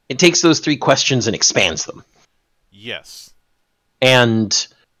those 3 questions and expands them. Yes. And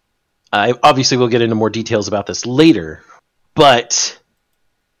obviously we'll get into more details about this later, but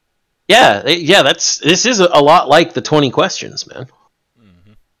yeah, this is a lot like the 20 questions, man.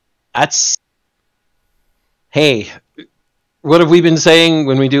 Mm-hmm. Hey, what have we been saying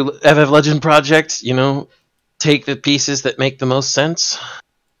when we do FF Legend Project? You know, take the pieces that make the most sense.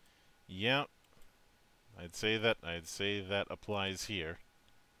 Yeah. I'd say that applies here.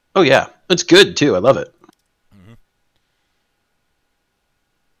 Oh yeah, it's good too. I love it. Mm-hmm.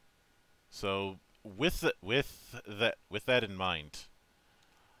 So with that in mind,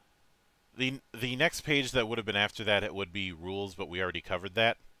 the next page that would have been after that, it would be rules, but we already covered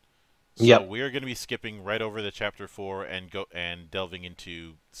that. So we are going to be skipping right over the chapter 4 and delving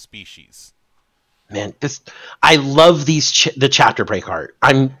into species. Man, I love the chapter break art.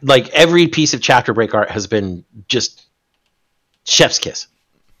 I'm like, every piece of chapter break art has been just chef's kiss.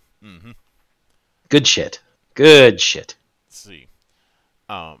 Mm-hmm. Good shit. Good shit. Let's see.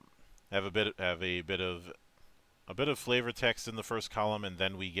 Have a bit of flavor text in the first column, and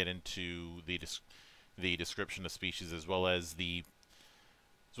then we get into the description of species as well as the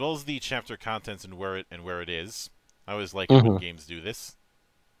chapter contents and where it is. I always like it when games do this.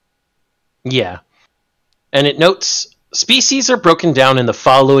 Yeah. And it notes species are broken down in the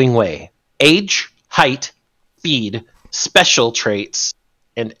following way: age, height, speed, special traits,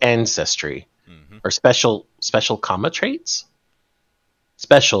 and ancestry. Or special comma traits?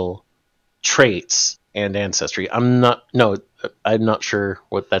 Special traits and ancestry. I'm not sure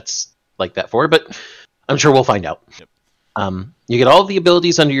what that's like that for, but I'm sure we'll find out. Yep. You get all the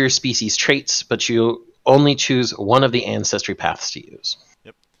abilities under your species traits, but you only choose one of the ancestry paths to use.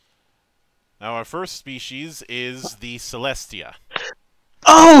 Yep. Now our first species is the Celestia.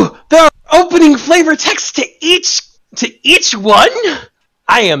 Oh, there are opening flavor text to each one?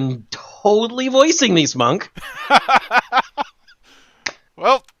 I am totally voicing these, Monk.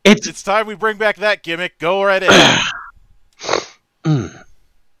 Well, it's time we bring back that gimmick. Go right ahead.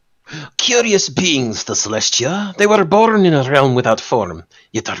 Curious beings, the Celestia. They were born in a realm without form,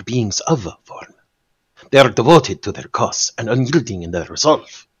 yet are beings of form. They are devoted to their cause and unyielding in their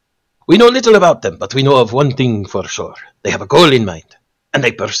resolve. We know little about them, but we know of one thing for sure. They have a goal in mind, and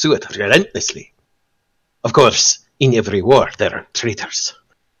they pursue it relentlessly. Of course, in every war there are traitors.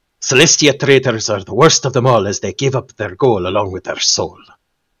 Celestia traitors are the worst of them all, as they give up their goal along with their soul.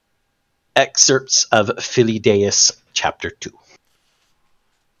 Excerpts of Philedeus, Chapter 2.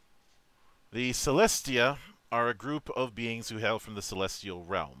 The Celestia are a group of beings who hail from the celestial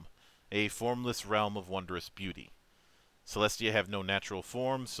realm, a formless realm of wondrous beauty. Celestia have no natural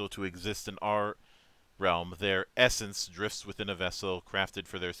form, so to exist in our realm, their essence drifts within a vessel crafted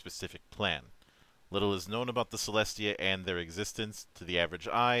for their specific plan. Little is known about the Celestia and their existence. To the average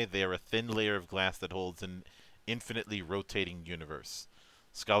eye, they are a thin layer of glass that holds an infinitely rotating universe.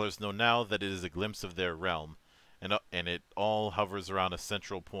 Scholars know now that it is a glimpse of their realm, and it all hovers around a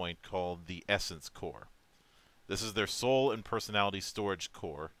central point called the Essence Core. This is their soul and personality storage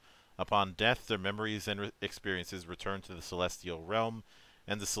core. Upon death, their memories and experiences return to the celestial realm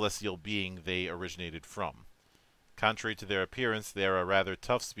and the celestial being they originated from. Contrary to their appearance, they are a rather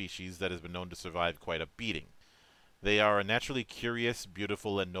tough species that has been known to survive quite a beating. They are a naturally curious,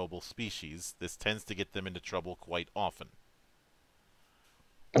 beautiful, and noble species. This tends to get them into trouble quite often.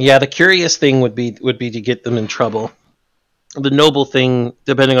 Yeah, the curious thing would be to get them in trouble. The noble thing,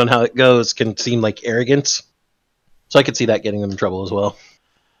 depending on how it goes, can seem like arrogance. So I could see that getting them in trouble as well.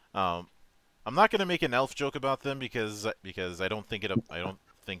 I'm not going to make an elf joke about them because I don't think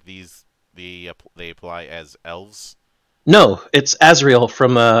they apply as elves. No, it's Azrael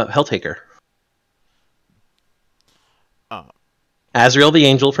from Helltaker. Azrael the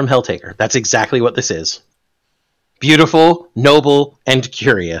angel from Helltaker. That's exactly what this is. Beautiful, noble, and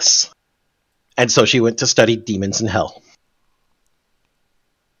curious. And so she went to study demons in hell.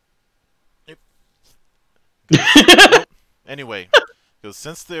 Anyway, because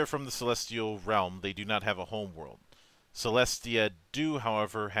since they're from the celestial realm, they do not have a home world. Celestia do,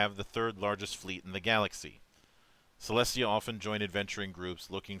 however, have the third largest fleet in the galaxy. Celestia often join adventuring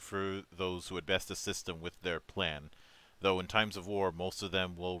groups looking for those who would best assist them with their plan, though in times of war, most of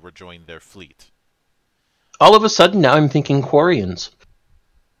them will rejoin their fleet. All of a sudden, now I'm thinking Quarians.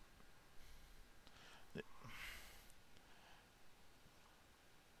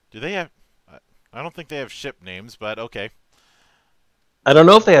 Do they have... I don't think they have ship names, but okay. I don't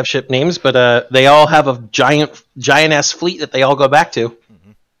know if they have ship names, but they all have a giant-ass fleet that they all go back to.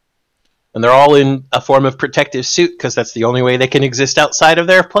 Mm-hmm. And they're all in a form of protective suit, because that's the only way they can exist outside of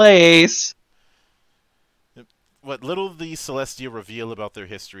their place. What little the Celestia reveal about their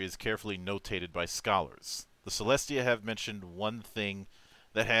history is carefully notated by scholars. The Celestia have mentioned one thing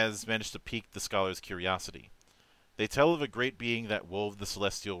that has managed to pique the scholars' curiosity. They tell of a great being that wove the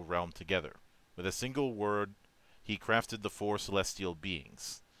celestial realm together. With a single word, he crafted the 4 celestial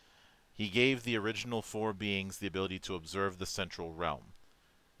beings. He gave the original 4 beings the ability to observe the central realm.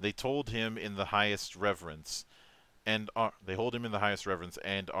 They hold him in the highest reverence, and are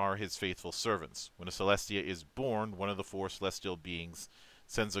his faithful servants. When a Celestia is born, one of the 4 celestial beings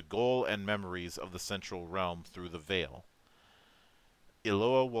sends a goal and memories of the central realm through the veil.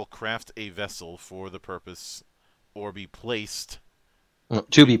 Iloa will craft a vessel for the purpose, or be placed.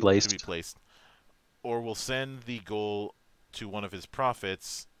 To be placed. Or will send the goal to one of his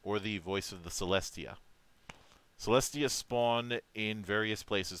prophets, or the voice of the Celestia. Celestia spawn in various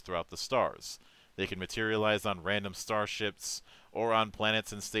places throughout the stars. They can materialize on random starships, or on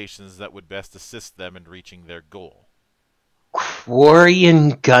planets and stations that would best assist them in reaching their goal.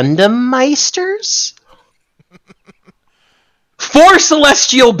 Quarian Gundam Meisters? 4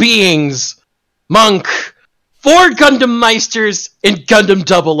 celestial beings! Monk! 4 Gundam Meisters in Gundam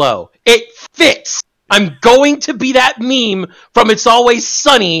 00. It fits! I'm going to be that meme from It's Always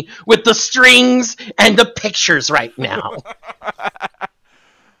Sunny with the strings and the pictures right now.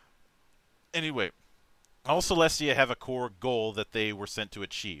 Anyway, all Celestia have a core goal that they were sent to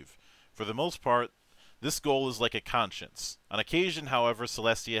achieve. For the most part, this goal is like a conscience. On occasion, however,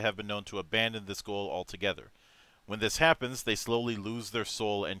 Celestia have been known to abandon this goal altogether. When this happens, they slowly lose their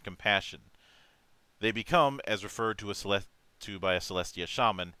soul and compassion. They become, as referred to by a Celestia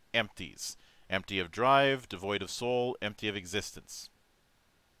shaman, empties. Empty of drive, devoid of soul, empty of existence.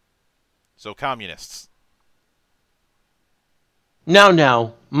 So, communists.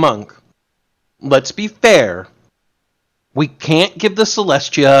 Now, Monk. Let's be fair. We can't give the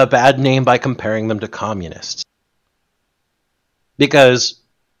Celestia a bad name by comparing them to communists. Because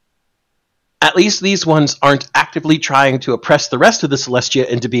at least these ones aren't actively trying to oppress the rest of the Celestia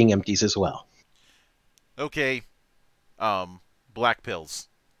into being empties as well. Okay. Black pills.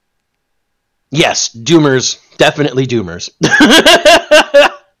 Yes, doomers. Definitely doomers.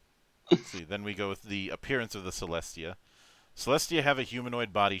 Let's see, then we go with the appearance of the Celestia. Celestia have a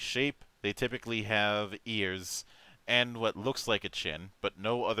humanoid body shape. They typically have ears and what looks like a chin, but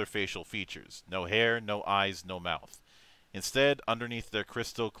no other facial features. No hair, no eyes, no mouth. Instead, underneath their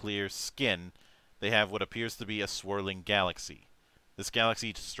crystal clear skin, they have what appears to be a swirling galaxy. This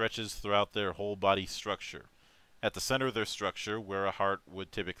galaxy stretches throughout their whole body structure. At the center of their structure, where a heart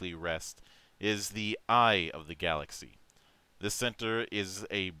would typically rest, is the eye of the galaxy. This center is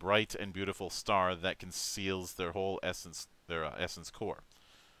a bright and beautiful star that conceals their whole essence, their essence core.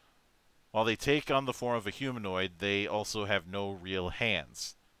 While they take on the form of a humanoid, they also have no real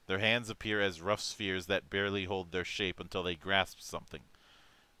hands. Their hands appear as rough spheres that barely hold their shape until they grasp something.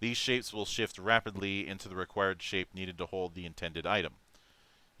 These shapes will shift rapidly into the required shape needed to hold the intended item.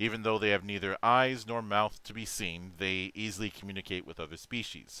 Even though they have neither eyes nor mouth to be seen, they easily communicate with other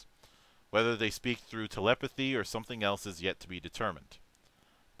species. Whether they speak through telepathy or something else is yet to be determined.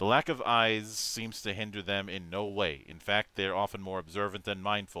 The lack of eyes seems to hinder them in no way. In fact, they are often more observant and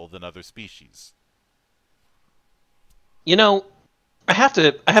mindful than other species. You know, I have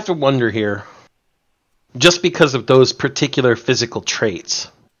to wonder here, just because of those particular physical traits,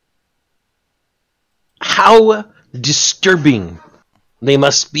 how disturbing they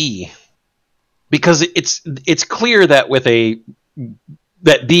must be. Because it's clear that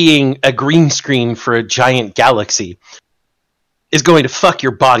that being a green screen for a giant galaxy is going to fuck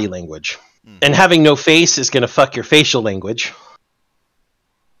your body language. And having no face is going to fuck your facial language.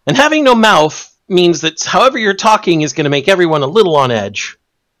 And having no mouth means that however you're talking is going to make everyone a little on edge.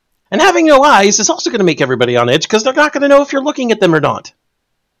 And having no eyes is also going to make everybody on edge because they're not going to know if you're looking at them or not.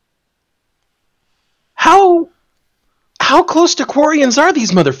 How close to Quarians are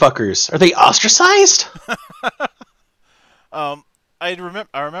these motherfuckers? Are they ostracized? I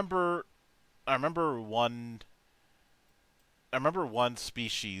remember one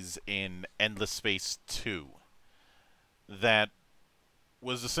species in Endless Space 2 that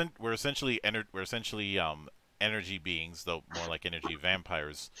were essentially energy beings, though more like energy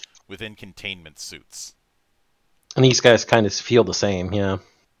vampires, within containment suits. And these guys kind of feel the same, yeah.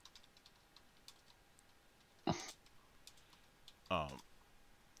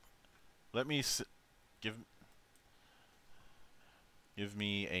 Let me give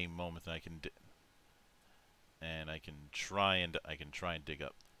me a moment, and I can try and dig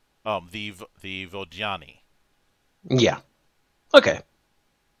up the Vodiani. Yeah. Okay.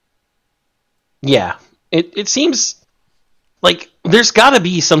 Yeah. It seems like there's got to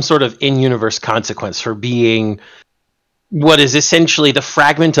be some sort of in-universe consequence for being what is essentially the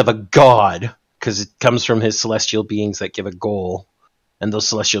fragment of a god, because it comes from his celestial beings that give a goal, and those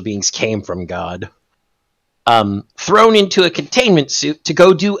celestial beings came from God. Thrown into a containment suit to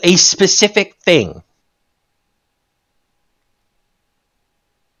go do a specific thing.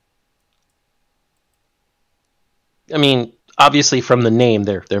 I mean, obviously from the name,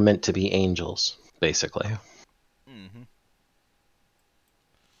 they're meant to be angels, basically. Mm-hmm.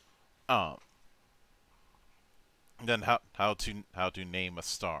 Then how to name a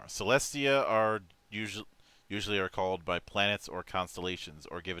star? Celestia are usually are called by planets or constellations,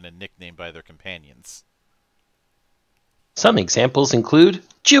 or given a nickname by their companions. Some examples include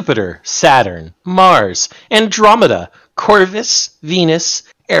Jupiter, Saturn, Mars, Andromeda, Corvus, Venus,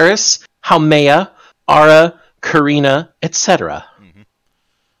 Eris, Haumea, Ara, Carina, etc. Mm-hmm.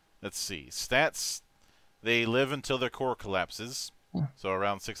 Let's see. Stats. They live until their core collapses, so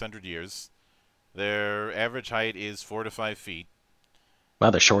around 600 years. Their average height is 4 to 5 feet.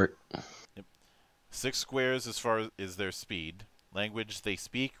 Wow, they're short. Yep. 6 squares as far as their speed. Language, they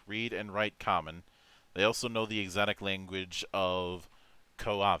speak, read, and write Common. They also know the exotic language of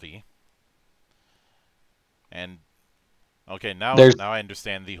Koavi. And okay, now I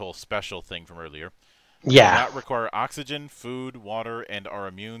understand the whole special thing from earlier. Yeah. They do not require oxygen, food, water, and are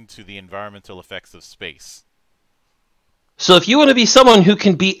immune to the environmental effects of space. So if you want to be someone who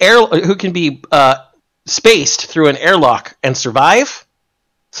can be spaced through an airlock and survive,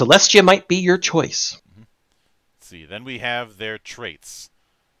 Celestia might be your choice. Mm-hmm. Let's see. Then we have their traits.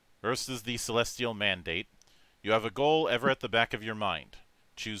 First is the Celestial Mandate. You have a goal ever at the back of your mind.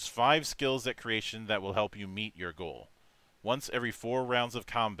 Choose 5 skills at creation that will help you meet your goal. Once every 4 rounds of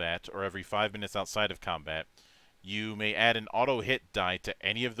combat, or every 5 minutes outside of combat, you may add an auto-hit die to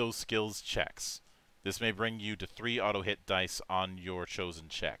any of those skills checks. This may bring you to 3 auto-hit dice on your chosen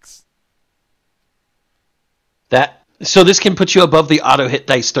checks. So this can put you above the auto-hit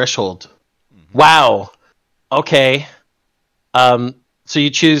dice threshold. Mm-hmm. Wow. Okay. So you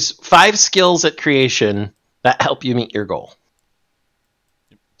choose 5 skills at creation that help you meet your goal.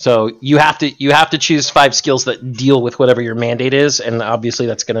 So you have to choose 5 skills that deal with whatever your mandate is, and obviously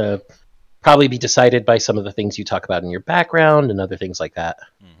that's going to probably be decided by some of the things you talk about in your background and other things like that.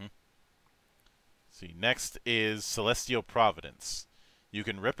 Mm-hmm. See, next is Celestial Providence. You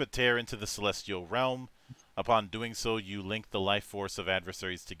can rip a tear into the celestial realm. Upon doing so, you link the life force of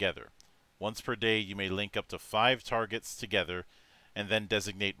adversaries together. Once per day, you may link up to 5 targets together, and then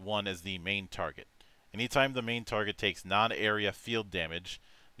designate one as the main target. Anytime the main target takes non-area field damage,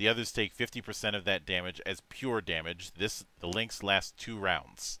 The others take 50% of that damage as pure damage. The links last 2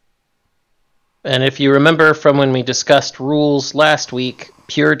 rounds. And if you remember from when we discussed rules last week,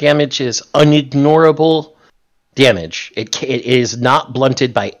 pure damage is unignorable damage. It is not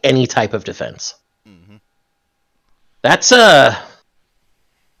blunted by any type of defense. Mm-hmm. That's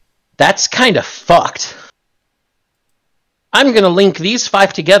kind of fucked. I'm going to link these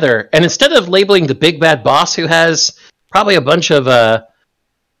 5 together, and instead of labeling the big bad boss who has probably a bunch of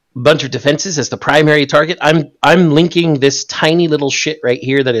defenses as the primary target, I'm linking this tiny little shit right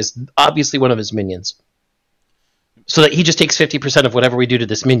here that is obviously one of his minions. So that he just takes 50% of whatever we do to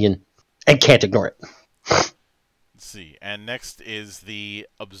this minion and can't ignore it. Let's see. And next is the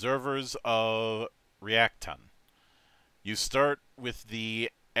Observers of Reacton. You start with the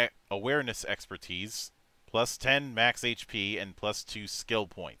Awareness Expertise, plus 10 max HP and plus 2 skill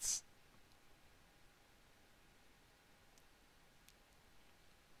points.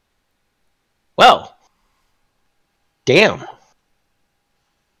 Well, damn. Let's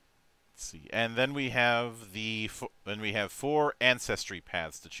see. And then we have 4 ancestry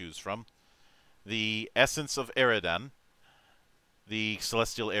paths to choose from. The Essence of Eridan. The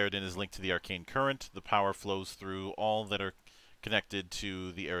Celestial Eridan is linked to the Arcane Current. The power flows through all that are connected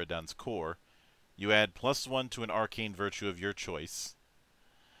to the Eridan's core. You add +1 to an arcane virtue of your choice.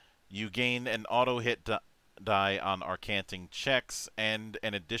 You gain an auto-hit die on arcanting checks and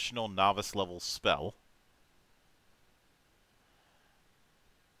an additional novice-level spell.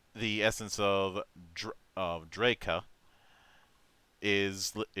 The Essence of Draka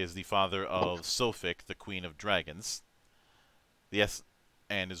is the father of Sophic, the Queen of Dragons.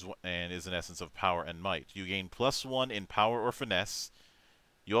 And is an essence of power and might. You gain +1 in power or finesse.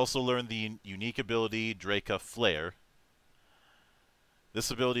 You also learn the unique ability Draka Flare. This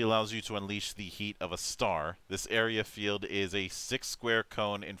ability allows you to unleash the heat of a star. This area field is a 6-square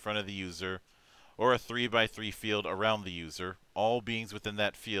cone in front of the user, or a 3x3 field around the user. All beings within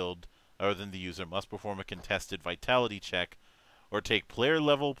that field, other than the user, must perform a contested vitality check, or take player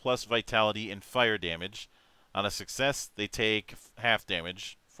level plus vitality in fire damage. On a success, they take half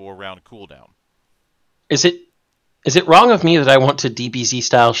damage, 4-round cooldown. Is it wrong of me that I want to DBZ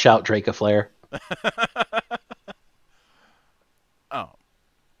style shout Draka Flare? Oh.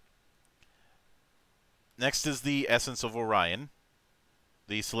 Next is the Essence of Orion.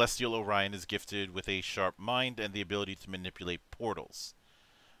 The Celestial Orion is gifted with a sharp mind and the ability to manipulate portals.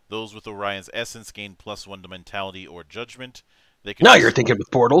 Those with Orion's essence gain +1 to mentality or judgment. You're thinking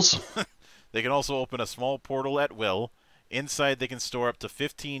with portals. They can also open a small portal at will. Inside, they can store up to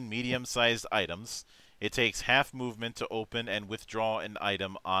 15 medium-sized items. It takes half movement to open and withdraw an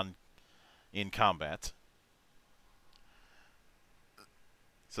item in combat.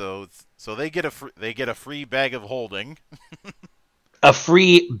 So they get a free bag of holding. A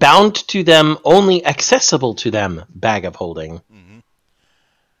free, bound to them, only accessible to them bag of holding. Mm-hmm.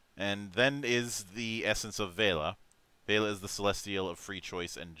 And then is the Essence of Vela. Vela is the Celestial of Free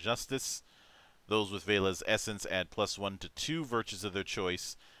Choice and Justice. Those with Vela's essence add +1 to 2 virtues of their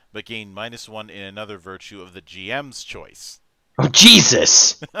choice, but gain -1 in another virtue of the GM's choice. Oh,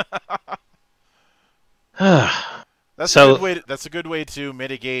 Jesus! That's a good way to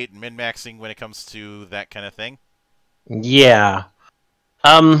mitigate min-maxing when it comes to that kind of thing. Yeah.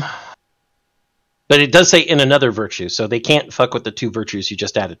 But it does say in another virtue, so they can't fuck with the 2 virtues you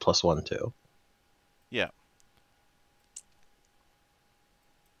just added +1 to. Yeah.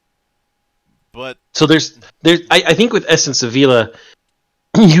 But so I think with Essence of Vela,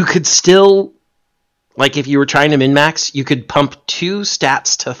 you could still, like if you were trying to min-max, you could pump 2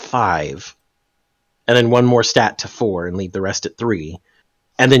 stats to 5, and then 1 more stat to 4, and leave the rest at 3,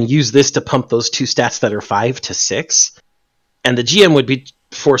 and then use this to pump those 2 stats that are 5 to 6, and the GM would be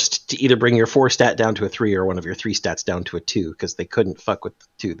forced to either bring your 4 stat down to a 3 or one of your 3 stats down to a 2, because they couldn't fuck with the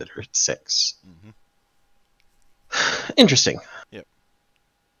 2 that are at 6. Mm-hmm. Interesting. Yep.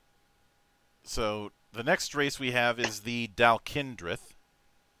 So, the next race we have is the Dalkindrith.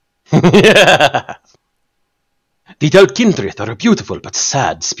 The Dalkindrith are a beautiful but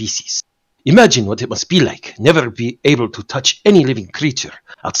sad species. Imagine what it must be like, never be able to touch any living creature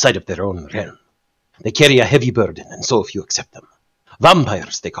outside of their own realm. They carry a heavy burden, and so few accept them.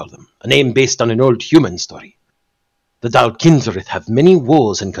 Vampires, they call them, a name based on an old human story. The Dalkindrith have many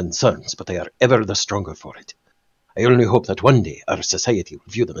woes and concerns, but they are ever the stronger for it. I only hope that one day our society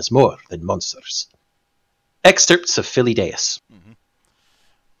will view them as more than monsters. Excerpts of Philedeus.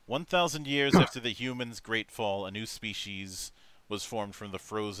 1,000 years after the humans' great fall, a new species was formed from the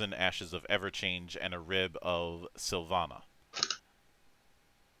frozen ashes of Everchange and a rib of Sylvana.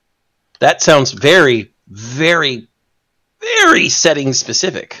 That sounds very, very very setting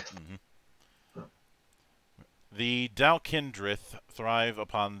specific. The Dalkindrith thrive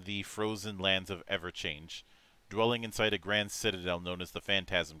upon the frozen lands of Everchange, dwelling inside a grand citadel known as the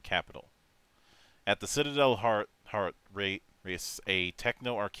Phantasm Capital. At the Citadel heart rests a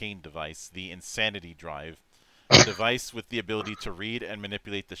techno-arcane device, the Insanity Drive, a device with the ability to read and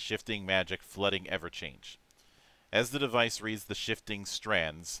manipulate the shifting magic flooding Everchange. As the device reads the shifting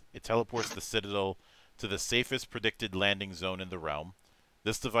strands, it teleports the Citadel to the safest predicted landing zone in the realm.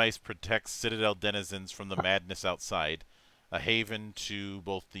 This device protects Citadel denizens from the madness outside, a haven to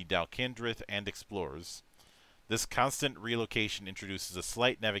both the Dalkindrith and explorers. This constant relocation introduces a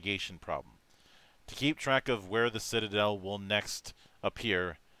slight navigation problem. To keep track of where the Citadel will next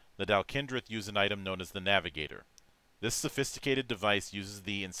appear, the Dalkindrith use an item known as the Navigator. This sophisticated device uses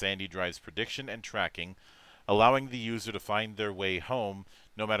the Insanity Drive's prediction and tracking, allowing the user to find their way home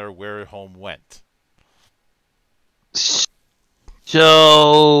no matter where home went. So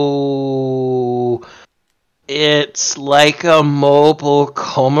it's like a mobile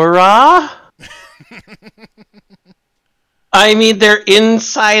camera? I mean, they're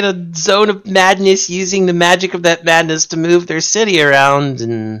inside a zone of madness using the magic of that madness to move their city around,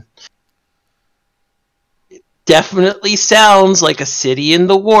 and it definitely sounds like a city in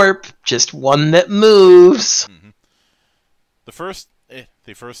the warp, just one that moves. The first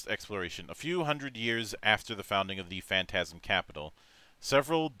exploration. A few hundred years after the founding of the Phantasm Capital,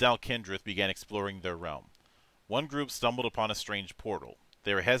 several Dalkindrith began exploring their realm. One group stumbled upon a strange portal.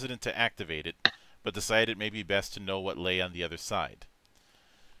 They were hesitant to activate it, but decided it may be best to know what lay on the other side.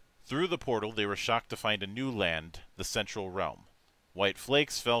 Through the portal, they were shocked to find a new land, the Central Realm. White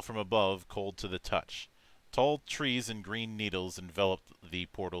flakes fell from above, cold to the touch. Tall trees and green needles enveloped the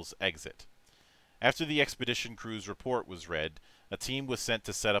portal's exit. After the expedition crew's report was read, a team was sent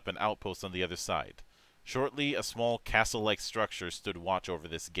to set up an outpost on the other side. Shortly, a small castle-like structure stood watch over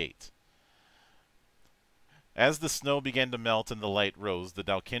this gate. As the snow began to melt and the light rose, the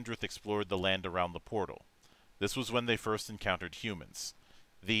Dalkindrith explored the land around the portal. This was when they first encountered humans.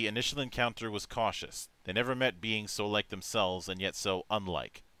 The initial encounter was cautious. They never met beings so like themselves and yet so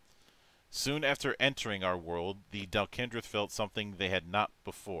unlike. Soon after entering our world, the Dalkindrith felt something they had not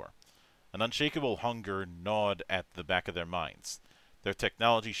before. An unshakable hunger gnawed at the back of their minds. Their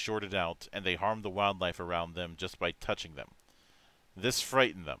technology shorted out, and they harmed the wildlife around them just by touching them. This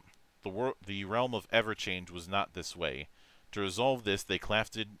frightened them. The realm of Everchange was not this way. To resolve this, they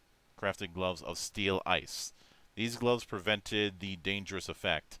crafted gloves of steel ice. These gloves prevented the dangerous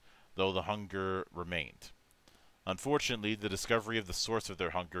effect, though the hunger remained. Unfortunately, the discovery of the source of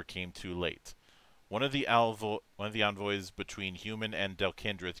their hunger came too late. One of the envoys between human and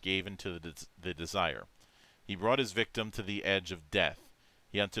Dalkindrith gave in to the desire. He brought his victim to the edge of death.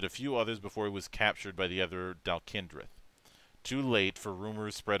 He hunted a few others before he was captured by the other Dalkindrith. Too late, for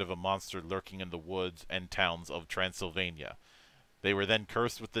rumors spread of a monster lurking in the woods and towns of Transylvania. They were then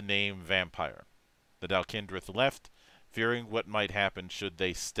cursed with the name Vampire. The Dalkindrith left, fearing what might happen should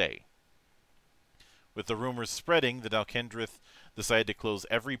they stay. With the rumors spreading, the Dalkindrith decided to close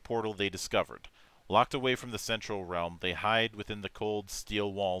every portal they discovered. Locked away from the Central Realm, they hide within the cold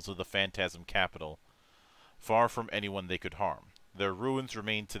steel walls of the Phantasm Capital, far from anyone they could harm. Their ruins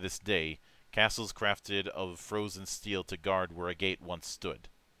remain to this day, castles crafted of frozen steel to guard where a gate once stood.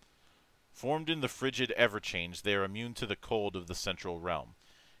 Formed in the frigid Everchange, they are immune to the cold of the Central Realm.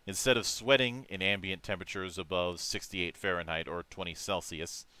 Instead of sweating in ambient temperatures above 68 Fahrenheit or 20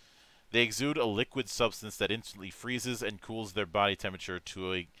 Celsius, they exude a liquid substance that instantly freezes and cools their body temperature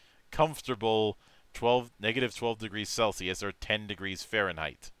to a comfortable negative 12 degrees Celsius or 10 degrees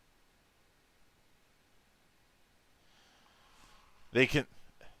Fahrenheit. They can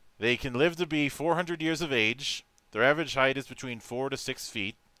live to be 400 years of age. Their average height is between 4 to 6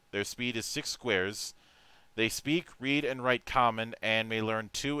 feet. Their speed is 6 squares. They speak, read, and write Common and may learn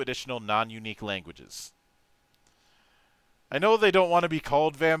 2 additional non-unique languages. I know they don't want to be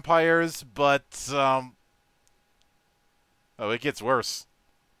called vampires, but oh, it gets worse.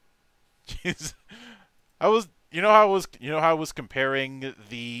 Jeez. You know how I was comparing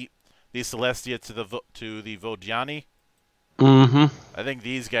the Celestia to the Vodiani? Mm-hmm. I think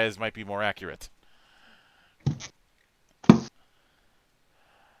these guys might be more accurate.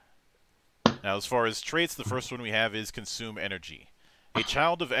 Now, as far as traits, the first one we have is Consume Energy. A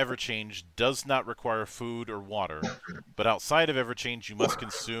child of Everchange does not require food or water, but outside of Everchange you must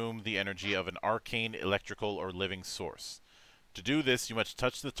consume the energy of an arcane, electrical, or living source. To do this, you must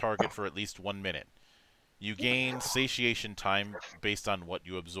touch the target for at least 1 minute. You gain satiation time based on what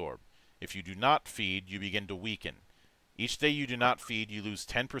you absorb. If you do not feed, you begin to weaken. Each day you do not feed, you lose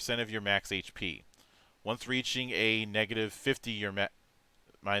 10% of your max HP. Once reaching a negative 50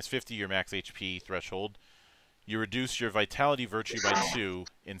 minus 50 your max HP threshold, you reduce your vitality virtue by 2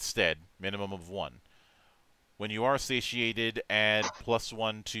 instead, minimum of 1. When you are satiated, add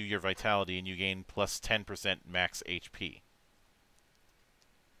 +1 to your vitality and you gain plus 10% max HP.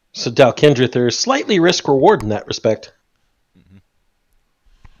 So Dalkindra, there's slightly risk-reward in that respect. Mm-hmm.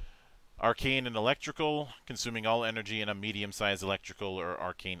 Arcane and electrical, consuming all energy in a medium-sized electrical or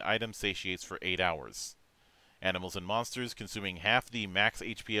arcane item, satiates for 8 hours. Animals and monsters, consuming half the max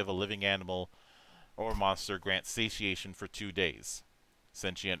HP of a living animal or monster, grants satiation for 2 days.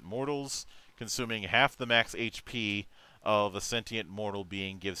 Sentient mortals, consuming half the max HP of a sentient mortal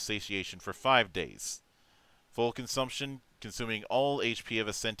being, gives satiation for 5 days. Full consumption, consuming all HP of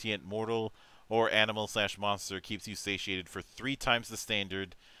a sentient mortal or animal/monster, keeps you satiated for 3 times the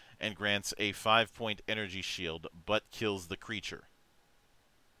standard and grants a 5-point energy shield, but kills the creature.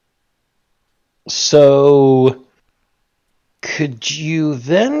 So, could you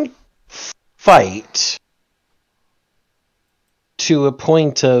then fight to a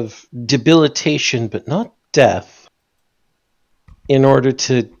point of debilitation, but not death, in order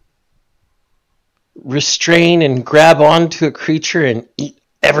to restrain and grab onto a creature and eat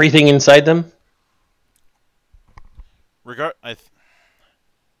everything inside them?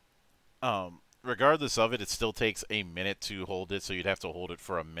 Regardless of it, it still takes a minute to hold it, so you'd have to hold it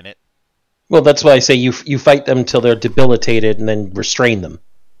for a minute. Well, that's why I say you fight them till they're debilitated and then restrain them.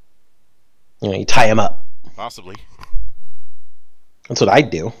 You tie them up. Possibly. That's what I'd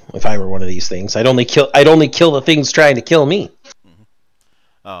do if I were one of these things. I'd only kill the things trying to kill me.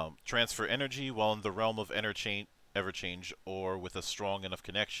 Mm-hmm. Transfer energy while in the realm of Everchange or with a strong enough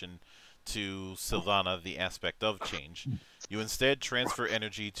connection to Sylvana, the aspect of change. You instead transfer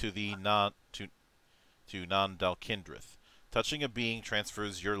energy to the non-Dalkindrith. Touching a being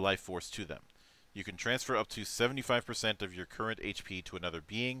transfers your life force to them. You can transfer up to 75% of your current HP to another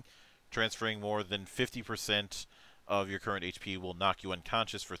being. Transferring more than 50% of your current HP will knock you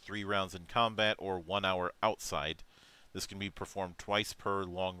unconscious for 3 rounds in combat or 1 hour outside. This can be performed twice per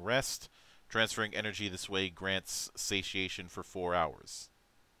long rest. Transferring energy this way grants satiation for 4 hours.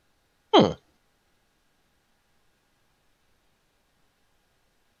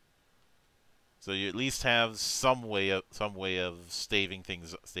 So you at least have some way of staving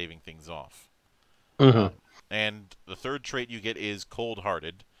things off. Mm-hmm. And the third trait you get is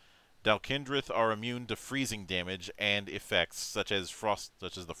Cold-Hearted. Dalkindrith are immune to freezing damage and effects such as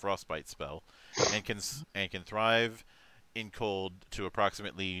the frostbite spell, and can thrive in cold to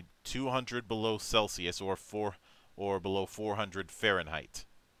approximately 200 below Celsius or below 400 Fahrenheit.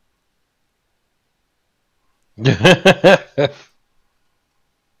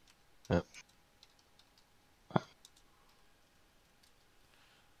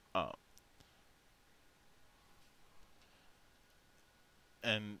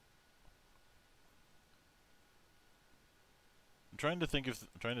 And I'm trying to think if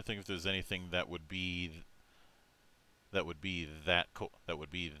there's anything that would be that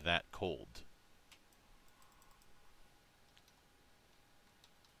cold.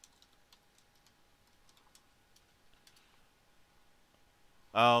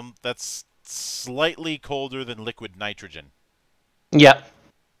 That's slightly colder than liquid nitrogen. Yeah.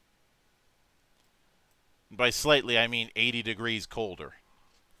 By slightly, I mean 80 degrees colder.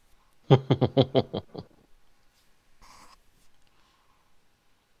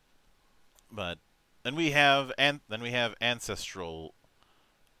 But then we have ancestral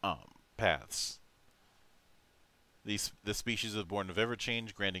paths. This species is born of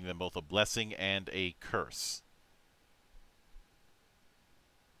Everchange, granting them both a blessing and a curse.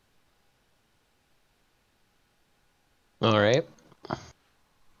 All right.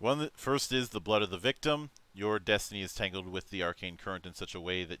 First is the blood of the victim. Your destiny is tangled with the arcane current in such a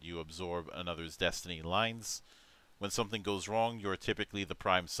way that you absorb another's destiny lines. When something goes wrong, you're typically the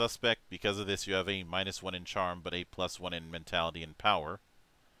prime suspect. Because of this, you have a -1 in charm, but a +1 in mentality and power.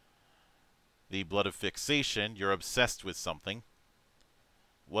 The blood of fixation, you're obsessed with something.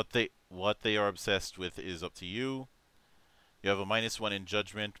 What they are obsessed with is up to you. You have a -1 in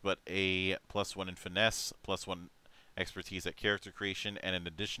judgment, but a +1 in finesse, +1 expertise at character creation, and an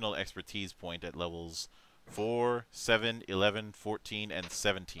additional expertise point at levels 4, 7, 11, 14, and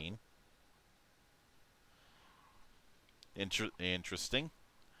 17. Interesting.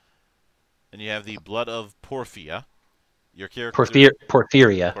 Then you have the blood of Porphia. Your character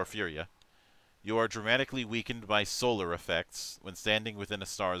Porphyria. You are dramatically weakened by solar effects. When standing within a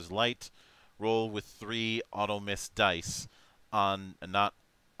star's light, roll with 3 auto-miss dice on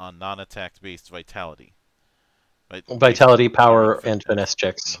non-attack based vitality. Vitality, power, and finesse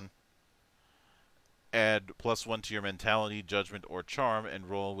checks. Mm-hmm. add +1 to your mentality, judgment, or charm, and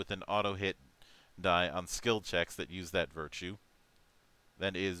roll with an auto-hit die on skill checks that use that virtue.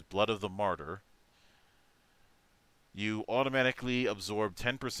 Then is Blood of the Martyr. You automatically absorb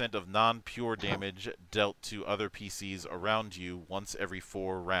 10% of non-pure damage dealt to other PCs around you once every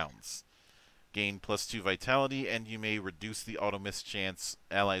 4 rounds. Gain +2 vitality, and you may reduce the auto-miss chance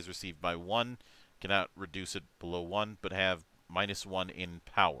allies receive by 1. Cannot reduce it below 1, but have -1 in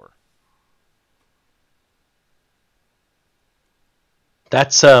power.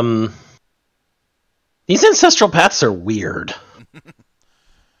 That's, these ancestral paths are weird.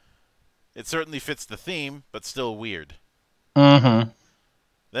 It certainly fits the theme, but still weird. Mm-hmm.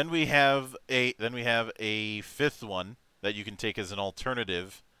 Then we have a fifth one that you can take as an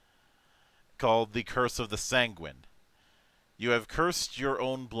alternative, called the Curse of the Sanguine. You have cursed your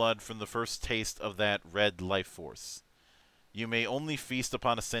own blood from the first taste of that red life force. You may only feast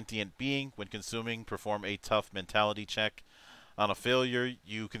upon a sentient being. When consuming, perform a tough mentality check. On a failure,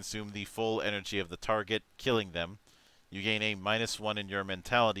 you consume the full energy of the target, killing them. You gain a -1 in your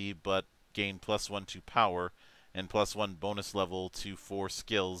mentality, but gain +1 to power, and +1 bonus level to 4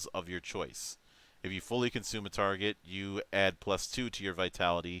 skills of your choice. If you fully consume a target, you add +2 to your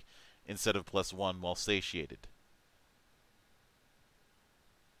vitality, instead of +1 while satiated.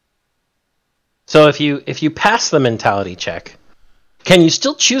 So if you pass the mentality check, can you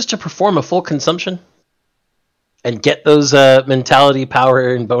still choose to perform a full consumption and get those mentality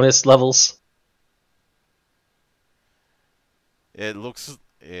power and bonus levels? It looks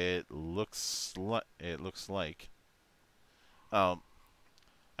like. I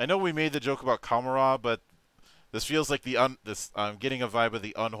know we made the joke about Kamara, but this feels like I'm getting a vibe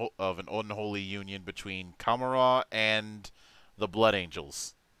of an unholy union between Kamara and the Blood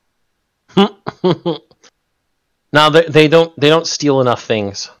Angels. Now they don't steal enough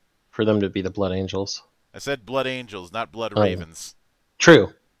things for them to be the Blood Angels. I said Blood Angels, not Blood Ravens.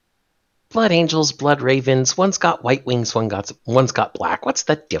 True. Blood Angels, Blood Ravens. One's got white wings, one's got black. What's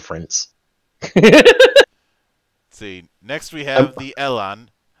the difference? See, next we have the Elan,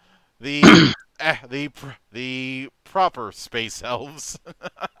 the proper space elves.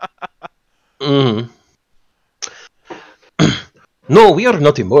 Mm. No, we are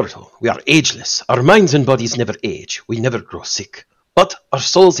not immortal. We are ageless. Our minds and bodies never age. We never grow sick. But our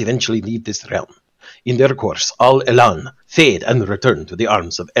souls eventually leave this realm. In their course, all Elan fade and return to the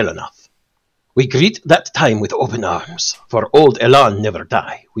arms of Elanath. We greet that time with open arms, for old Elan never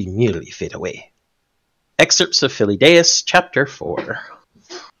die. We merely fade away. Excerpts of Philedeus, Chapter 4.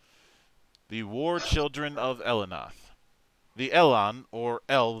 The War Children of Elanath. The Elan, or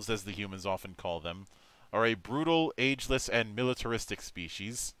elves as the humans often call them, are a brutal, ageless, and militaristic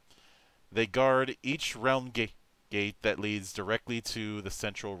species. They guard each realm gate that leads directly to the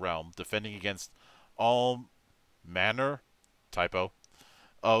central realm, defending against all manner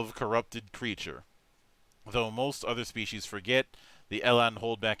of corrupted creature. Though most other species forget, the Elan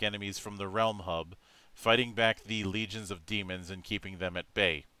hold back enemies from the realm hub, fighting back the legions of demons and keeping them at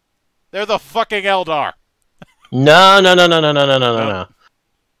bay. They're the fucking Eldar! No. No,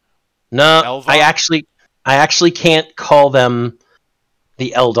 Elvar? I actually can't call them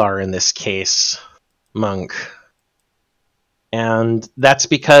the Eldar in this case, Monk. And that's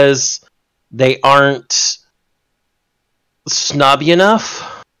because they aren't snobby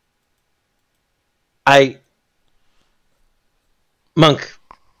enough. Monk,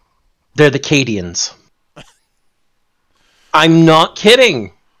 they're the Cadians. I'm not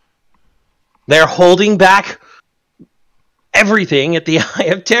kidding. They're holding back everything at the Eye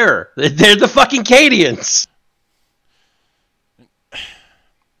of Terror. They're the fucking Cadians.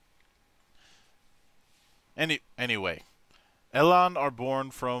 Anyway, Elan are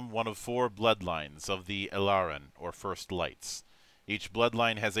born from one of 4 bloodlines of the Elaran, or First Lights. Each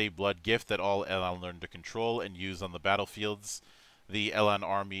bloodline has a blood gift that all Elan learn to control and use on the battlefields. The Elan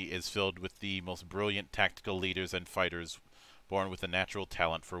army is filled with the most brilliant tactical leaders and fighters born with a natural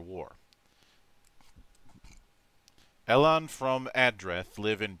talent for war. Elan from Adreth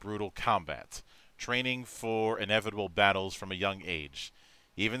live in brutal combat, training for inevitable battles from a young age.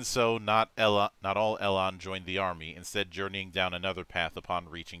 Even so, not all Elan joined the army, instead journeying down another path upon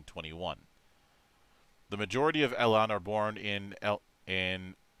reaching 21. The majority of Elan are born in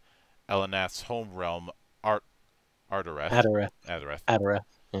Elanath's home realm, Adareth. Adareth,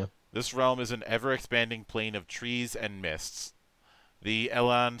 yeah. This realm is an ever-expanding plain of trees and mists. The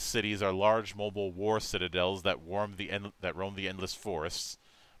Elan cities are large mobile war citadels that roam the endless forests.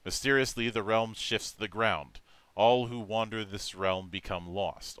 Mysteriously, the realm shifts the ground. All who wander this realm become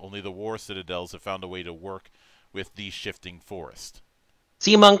lost. Only the war citadels have found a way to work with the shifting forest.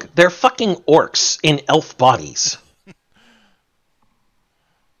 See, Monk, they're fucking orcs in elf bodies.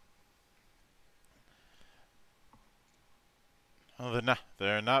 Well, they're not.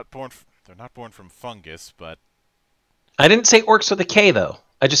 They're not born. They're not born from fungus, but I didn't say orcs with a K, though.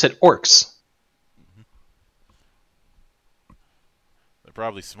 I just said orcs. they're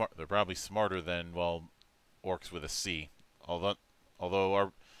probably smart. They're probably smarter than, well, orcs with a C.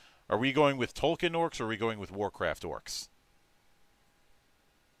 Although are we going with Tolkien orcs or are we going with Warcraft orcs?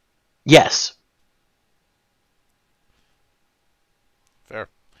 Yes. Fair.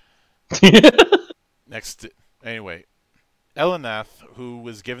 Next, anyway, Elanath, who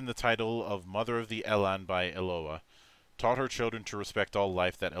was given the title of Mother of the Elan by Eloa, taught her children to respect all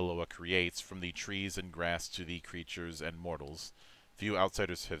life that Eloa creates, from the trees and grass to the creatures and mortals. Few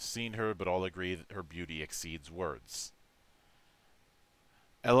outsiders have seen her, but all agree that her beauty exceeds words.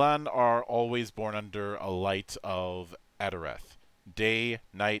 Elan are always born under a light of Adareth. Day,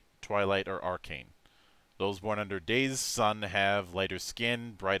 night, twilight, or arcane. Those born under day's sun have lighter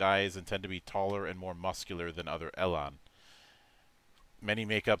skin, bright eyes, and tend to be taller and more muscular than other Elan. Many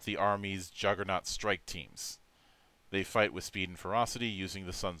make up the army's juggernaut strike teams. They fight with speed and ferocity, using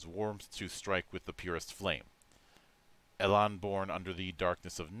the sun's warmth to strike with the purest flame. Elan born under the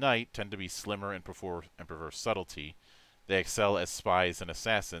darkness of night tend to be slimmer and prefer subtlety. They excel as spies and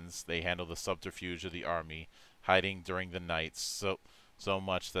assassins. They handle the subterfuge of the army, hiding during the night so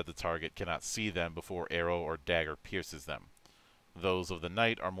much that the target cannot see them before arrow or dagger pierces them. Those of the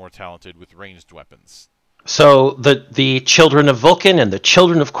night are more talented with ranged weapons. So the children of Vulcan and the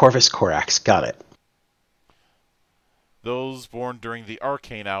children of Corvus Corax. Got it. Those born during the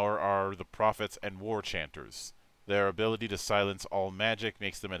arcane hour are the prophets and war chanters. Their ability to silence all magic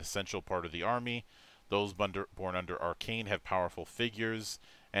makes them an essential part of the army. Those born under arcane have powerful figures,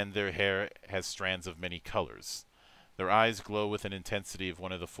 and their hair has strands of many colors. Their eyes glow with an intensity of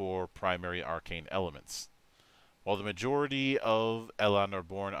one of the 4 primary arcane elements. While the majority of Elan are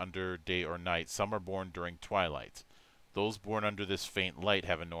born under day or night, some are born during twilight. Those born under this faint light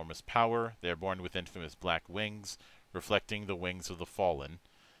have enormous power. They are born with infamous black wings, reflecting the wings of the fallen.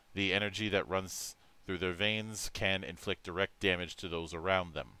 The energy that runs through their veins can inflict direct damage to those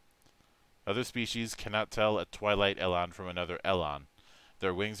around them. Other species cannot tell a twilight Elan from another Elan.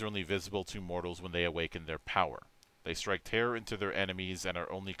 Their wings are only visible to mortals when they awaken their power. They strike terror into their enemies and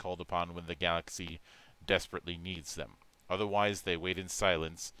are only called upon when the galaxy desperately needs them. Otherwise, they wait in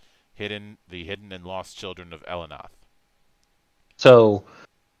silence, the hidden and lost children of Elanath. So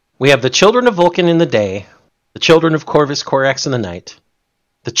we have the children of Vulcan in the day, the children of Corvus Corax in the night,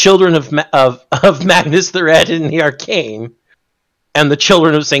 the children of Magnus the Red in the arcane, and the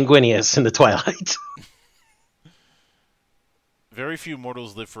children of Sanguinius in the twilight. Very few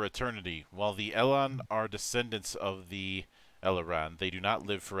mortals live for eternity. While the Elan are descendants of the Eleran, they do not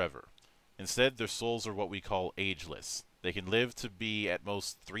live forever. Instead, their souls are what we call ageless. They can live to be at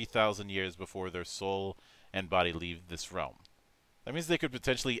most 3,000 years before their soul and body leave this realm. That means they could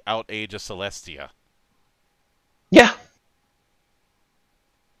potentially outage a Celestia. Yeah.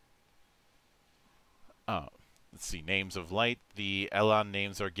 Let's see, names of light. The Elan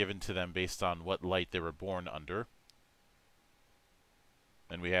names are given to them based on what light they were born under.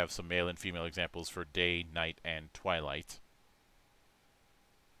 And we have some male and female examples for day, night, and twilight.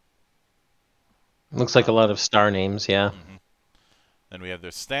 Looks like a lot of star names, yeah. Mm-hmm. Then we have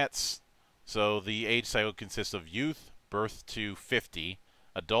their stats. So the age cycle consists of youth, birth to 50,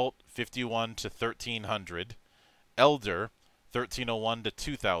 adult, 51 to 1300, elder, 1301 to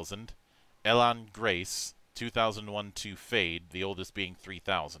 2000, Elan Grace, 2001 to Fade, the oldest being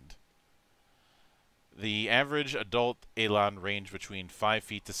 3000. The average adult Elan range between 5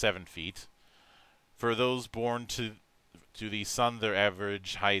 feet to 7 feet. For those born to the sun, their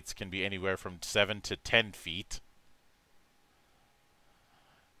average heights can be anywhere from 7 to 10 feet.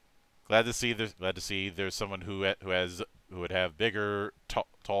 Glad to see there's someone who would have bigger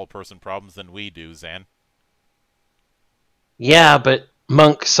tall person problems than we do, Zan. Yeah, but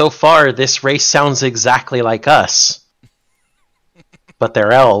Monk, so far this race sounds exactly like us. But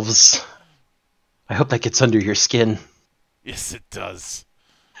they're elves. I hope that gets under your skin. Yes, it does.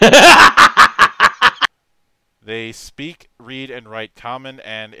 They speak, read, and write Common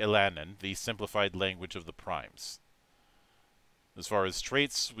and Ilanan, the simplified language of the primes. As far as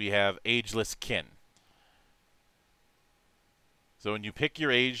traits, we have ageless kin. So when you pick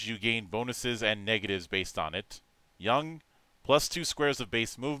your age, you gain bonuses and negatives based on it. Young, +2 squares of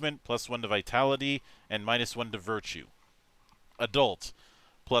base movement, +1 to vitality, and -1 to virtue. Adult,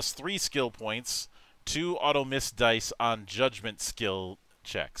 +3 skill points, 2 auto miss dice on judgment skill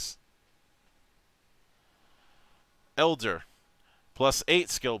checks. Elder, Plus 8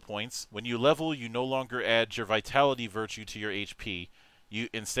 skill points. When you level, you no longer add your vitality virtue to your HP. You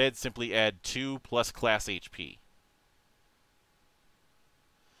instead simply add 2 plus class HP.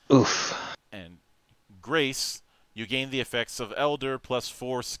 Oof. And Grace, you gain the effects of Elder plus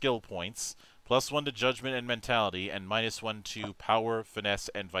 4 skill points, plus 1 to Judgment and Mentality, and minus 1 to Power, Finesse,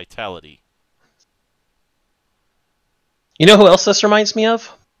 and Vitality. You know who else this reminds me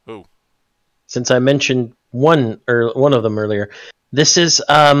of? Who? Since I mentioned one of them earlier. This is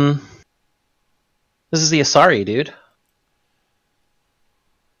the Asari, dude.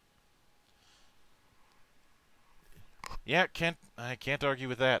 Yeah, I can't argue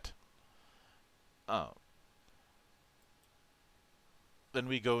with that. Then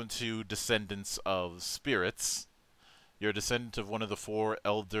we go into Descendants of Spirits. You're a descendant of one of the 4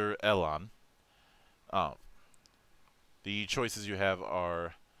 Elder Elon. The choices you have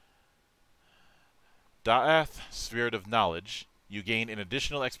are Da'ath, Spirit of Knowledge. You gain an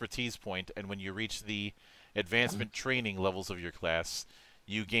additional expertise point, and when you reach the advancement training levels of your class,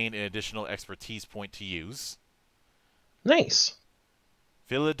 you gain an additional expertise point to use. Nice.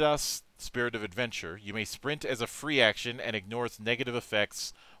 Philedas, Spirit of Adventure. You may sprint as a free action and ignore its negative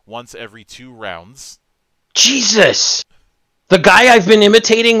effects once every 2 rounds. Jesus! The guy I've been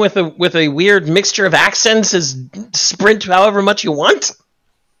imitating with a weird mixture of accents is sprint however much you want?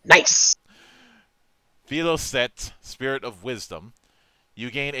 Nice! Philoset, Spirit of Wisdom.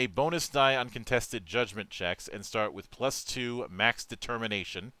 You gain a bonus die on contested judgment checks and start with plus 2 max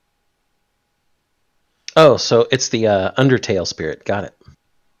determination. Oh, so it's the Undertale spirit. Got it.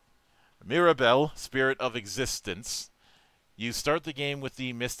 Mirabelle, Spirit of Existence. You start the game with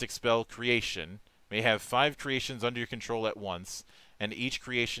the Mystic Spell Creation. May have 5 creations under your control at once, and each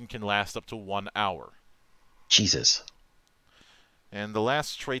creation can last up to 1 hour. Jesus. And the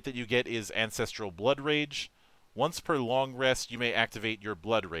last trait that you get is Ancestral Blood Rage. Once per long rest, you may activate your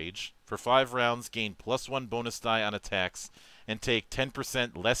Blood Rage. For 5 rounds, gain plus 1 bonus die on attacks, and take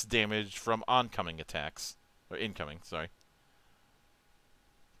 10% less damage from oncoming attacks. Or incoming, sorry.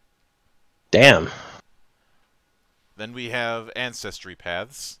 Damn. Then we have Ancestry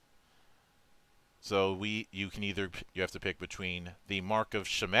Paths. So you have to pick between the Mark of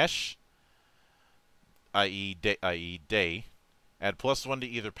Shemesh, i.e. Day. Add plus 1 to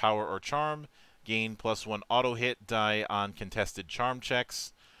either Power or Charm. Gain plus 1 auto hit die on contested charm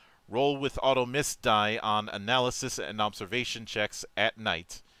checks. Roll with auto miss die on analysis and observation checks at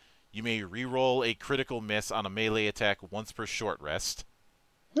night. You may re-roll a critical miss on a melee attack once per short rest.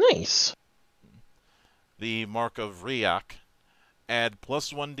 Nice. The Mark of Riak. Add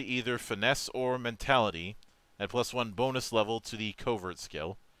plus 1 to either Finesse or Mentality. Add plus 1 bonus level to the Covert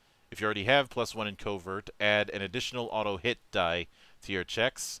skill. If you already have plus 1 in Covert, add an additional auto hit die to your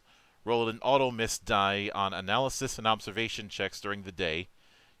checks. Roll an auto miss die on analysis and observation checks during the day.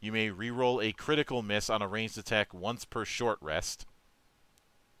 You may re-roll a critical miss on a ranged attack once per short rest.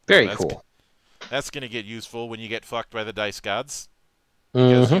 Very cool. That's going to get useful when you get fucked by the dice gods.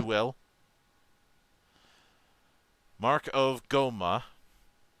 Because you will. Mark of Goma.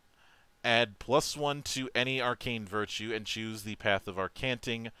 Add plus 1 to any arcane virtue and choose the path of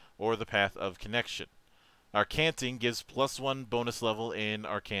Arcanting or the path of Connection. Arcanting gives plus 1 bonus level in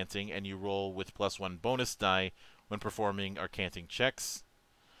Arcanting, and you roll with plus 1 bonus die when performing Arcanting checks.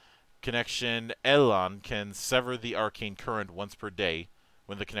 Connection Elon can sever the arcane current once per day.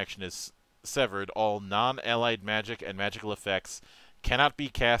 When the connection is severed, all non-allied magic and magical effects cannot be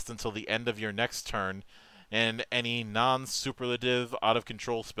cast until the end of your next turn, and any non-superlative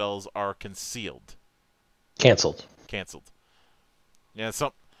out-of-control spells are concealed. Cancelled. Yeah,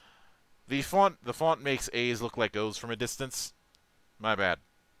 so the font makes A's look like O's from a distance. My bad.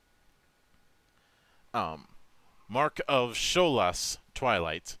 Mark of Sholas,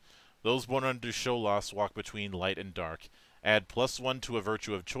 Twilight. Those born under Sholas walk between light and dark. Add plus 1 to a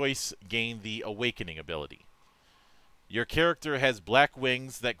virtue of choice. Gain the Awakening ability. Your character has black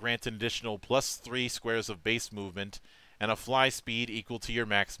wings that grant an additional plus 3 squares of base movement and a fly speed equal to your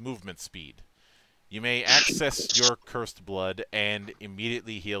max movement speed. You may access your Cursed Blood and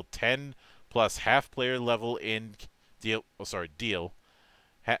immediately heal 10 plus half player level in deal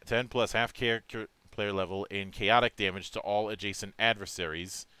 10 plus half character player level in chaotic damage to all adjacent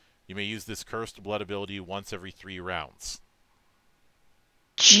adversaries. You may use this Cursed Blood ability once every 3 rounds.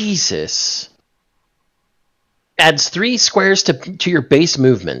 Jesus. Adds 3 squares to your base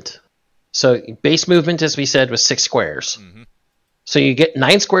movement. So base movement, as we said, was 6 squares. So you get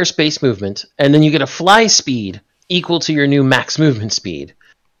 9 squares base movement, and then you get a fly speed equal to your new max movement speed.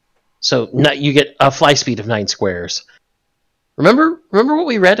 So you get a fly speed of 9 squares. Remember what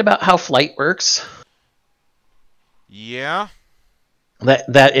we read about how flight works? Yeah.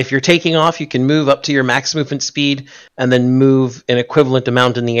 That if you're taking off, you can move up to your max movement speed and then move an equivalent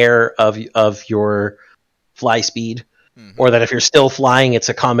amount in the air of your fly speed. Mm-hmm. Or that if you're still flying, it's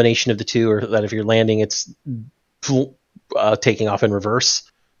a combination of the two, or that if you're landing, it's taking off in reverse.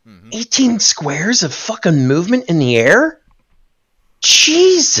 18 squares of fucking movement in the air?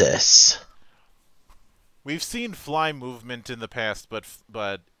 Jesus! We've seen fly movement in the past,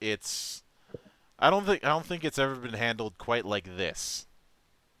 but it's I don't think it's ever been handled quite like this.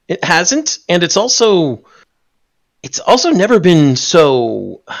 It hasn't, and it's also never been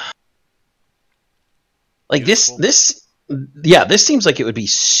so like useful. this seems like it would be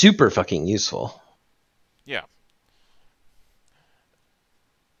super fucking useful. Yeah.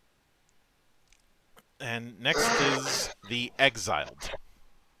 And next is the Exiled.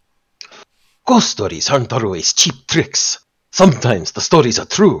 Ghost stories aren't always cheap tricks. Sometimes the stories are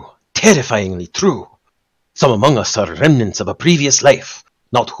true, terrifyingly true. Some among us are remnants of a previous life,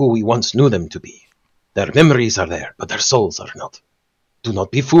 not who we once knew them to be. Their memories are there, but their souls are not. Do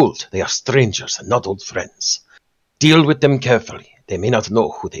not be fooled, they are strangers and not old friends. Deal with them carefully, they may not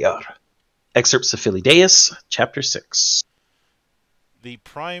know who they are. Excerpts of Philadeus, Chapter 6. The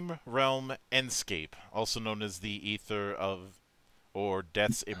Prime Realm Endscape, also known as the Ether of, or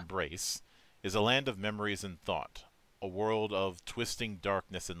Death's Embrace, is a land of memories and thought, a world of twisting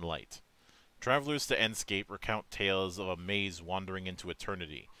darkness and light. Travelers to Endscape recount tales of a maze wandering into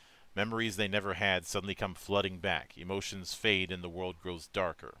eternity. Memories they never had suddenly come flooding back, emotions fade and the world grows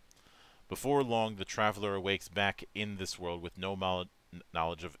darker. Before long, the traveler awakes back in this world with no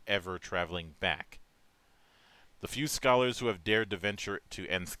knowledge of ever traveling back. The few scholars who have dared to venture to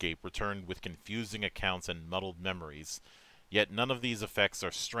Endscape returned with confusing accounts and muddled memories, yet none of these effects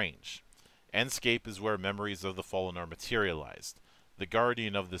are strange. Endscape is where memories of the fallen are materialized. The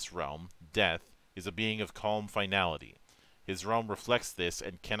guardian of this realm, Death, is a being of calm finality. His realm reflects this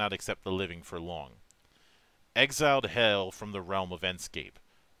and cannot accept the living for long. Exiled hail from the realm of Endscape.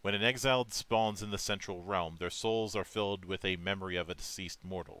 When an exiled spawns in the central realm, their souls are filled with a memory of a deceased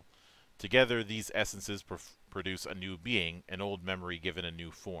mortal. Together, these essences produce a new being, an old memory given a new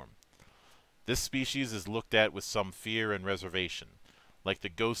form. This species is looked at with some fear and reservation. Like the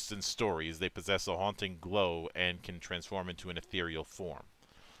ghosts in stories, they possess a haunting glow and can transform into an ethereal form.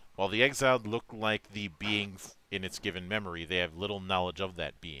 While the exiled look like the being in its given memory, they have little knowledge of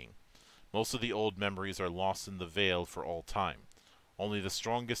that being. Most of the old memories are lost in the veil for all time. Only the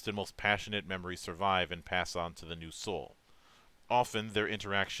strongest and most passionate memories survive and pass on to the new soul. Often, their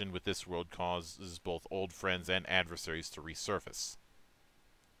interaction with this world causes both old friends and adversaries to resurface.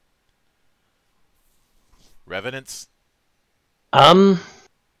 Revenants?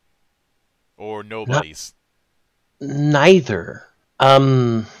 Or nobodies? Neither. I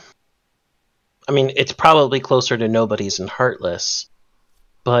mean, it's probably closer to Nobodies and Heartless,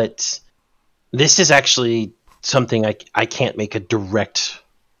 but this is actually something I can't make a direct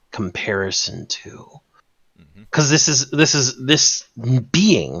comparison to. Because this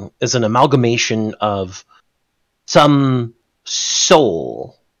being is an amalgamation of some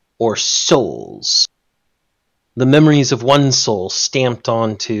soul or souls. The memories of one soul stamped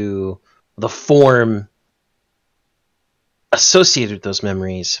onto the form associated with those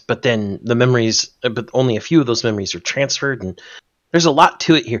memories, but then but only a few of those memories are transferred, and there's a lot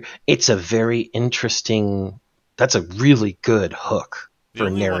to it here. It's a very interesting, that's a really good hook for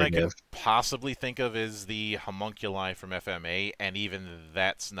narrative. The only one I can possibly think of is the homunculi from FMA, and even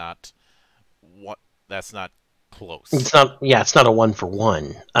that's not close. It's not a one for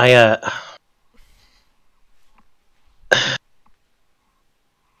one. I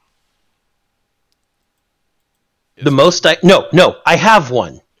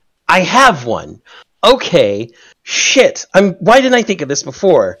have one. Okay, shit. Why didn't I think of this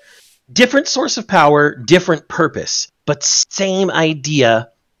before? Different source of power, different purpose, but same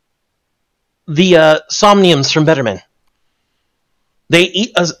idea. The Somniums from Better Man.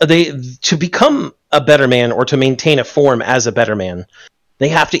 To become a better man or to maintain a form as a better man, they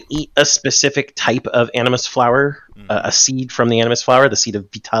have to eat a specific type of animus flower, a seed from the animus flower, the seed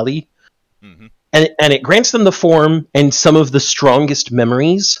of Vitali. Mm-hmm. And it grants them the form and some of the strongest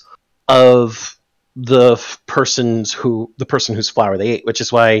memories of the person whose flower they ate, which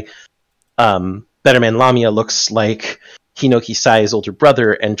is why Better Man Lamia looks like Hinoki Sai's older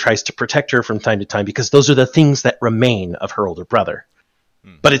brother and tries to protect her from time to time, because those are the things that remain of her older brother.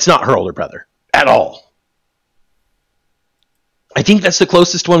 But it's not her older brother at all. I think that's the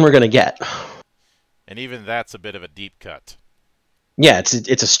closest one we're going to get. And even that's a bit of a deep cut. Yeah,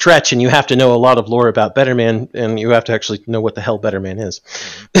 it's a stretch, and you have to know a lot of lore about Better Man, and you have to actually know what the hell Better Man is.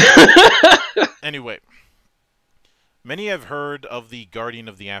 Anyway, Many have heard of the Guardian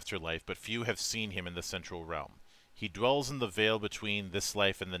of the Afterlife, but few have seen him in the Central Realm. He dwells in the veil between this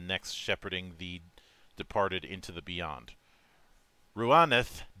life and the next, shepherding the departed into the beyond.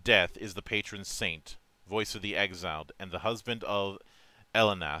 Ruaneth, Death, is the patron saint, voice of the exiled, and the husband of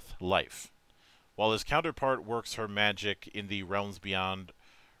Elenath, Life. While his counterpart works her magic in the realms beyond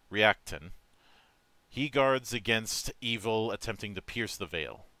Reacton, he guards against evil attempting to pierce the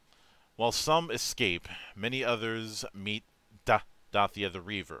veil. While some escape, many others meet Dathia the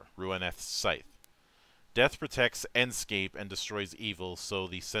Reaver, Ruaneth's scythe. Death protects Endscape and destroys evil so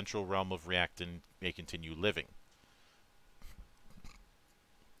the central realm of Reacton may continue living.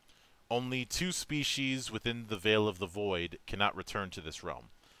 Only 2 species within the Veil of the Void cannot return to this realm,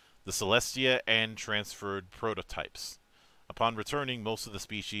 the Celestia and transferred prototypes. Upon returning, most of the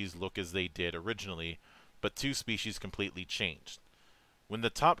species look as they did originally, but 2 species completely changed. When the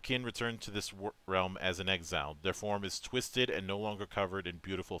Topkin return to this realm as an exile, their form is twisted and no longer covered in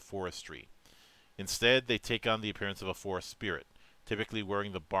beautiful forestry. Instead, they take on the appearance of a forest spirit, typically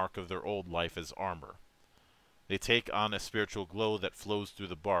wearing the bark of their old life as armor. They take on a spiritual glow that flows through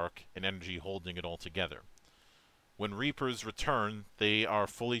the bark, an energy holding it all together. When Reapers return, they are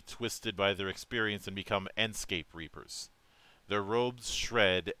fully twisted by their experience and become Endscape Reapers. Their robes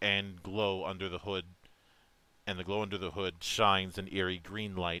shred and glow under the hood, and the glow under the hood shines an eerie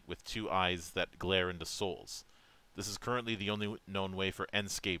green light with 2 eyes that glare into souls. This is currently the only known way for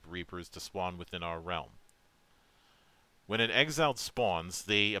Endscape Reapers to spawn within our realm. When an exiled spawns,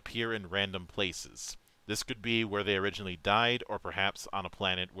 they appear in random places. This could be where they originally died, or perhaps on a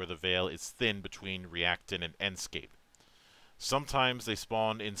planet where the veil is thin between Reacton and Endscape. Sometimes they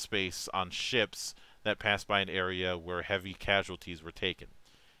spawn in space on ships that pass by an area where heavy casualties were taken.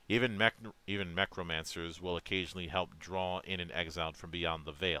 Even Mechromancers will occasionally help draw in an exiled from beyond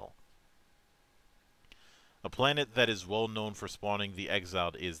the veil. A planet that is well known for spawning the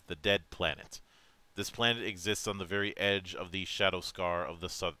exiled is the Dead Planet. This planet exists on the very edge of the Shadow Scar of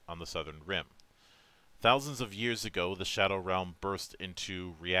on the southern rim. Thousands of years ago, the Shadow Realm burst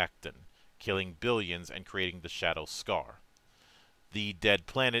into Reacton, killing billions and creating the Shadow Scar. The Dead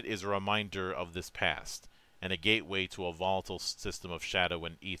Planet is a reminder of this past, and a gateway to a volatile system of shadow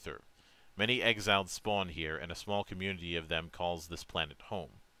and ether. Many exiled spawn here, and a small community of them calls this planet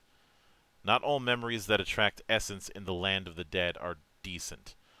home. Not all memories that attract essence in the land of the dead are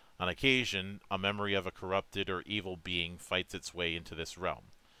decent. On occasion, a memory of a corrupted or evil being fights its way into this realm.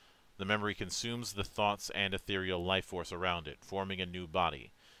 The memory consumes the thoughts and ethereal life force around it, forming a new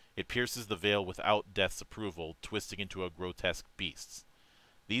body. It pierces the veil without death's approval, twisting into a grotesque beast.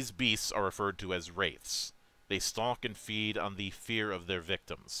 These beasts are referred to as wraiths. They stalk and feed on the fear of their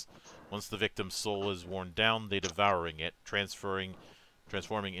victims. Once the victim's soul is worn down, they devouring it, transforming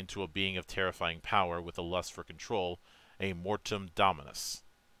into a being of terrifying power with a lust for control, a mortem dominus.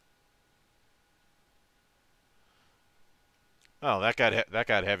 Oh, that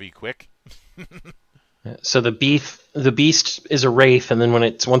got heavy quick. So the beast is a wraith, and then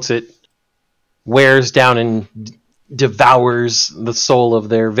once it wears down and devours the soul of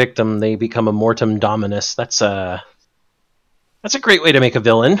their victim, they become a mortem dominus. That's a great way to make a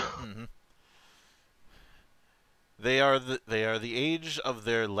villain. Mm-hmm. They are the age of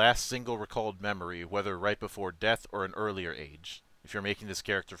their last single recalled memory, whether right before death or an earlier age. If you're making this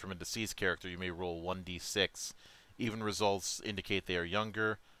character from a deceased character, you may roll 1d6. Even results indicate they are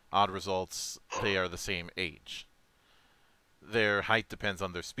younger. Odd results, they are the same age. Their height depends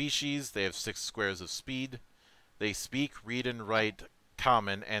on their species. They have 6 squares of speed. They speak, read, and write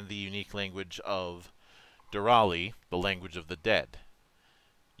Common and the unique language of Durali, the language of the dead.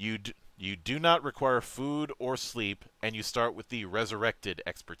 You do not require food or sleep, and you start with the resurrected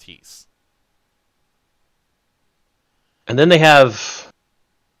expertise. And then they have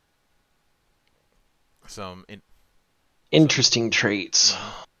some interesting traits.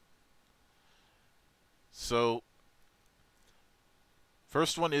 So,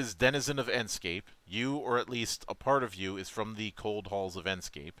 first one is Denizen of Endscape. You, or at least a part of you, is from the cold halls of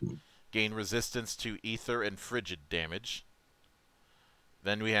Endscape. Gain resistance to ether and frigid damage.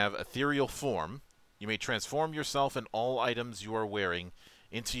 Then we have Ethereal Form. You may transform yourself and all items you are wearing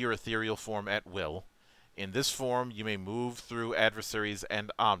into your ethereal form at will. In this form, you may move through adversaries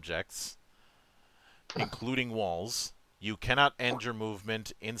and objects, including walls. You cannot end your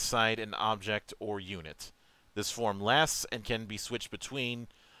movement inside an object or unit. This form lasts and can be switched between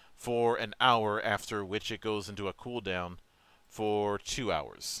for an hour, after which it goes into a cooldown for 2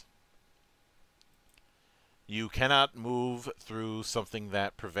 hours. You cannot move through something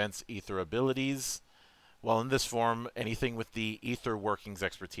that prevents ether abilities. While in this form, anything with the ether workings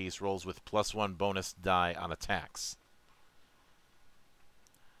expertise rolls with +1 bonus die on attacks.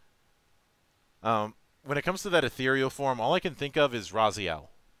 When it comes to that ethereal form, all I can think of is Raziel.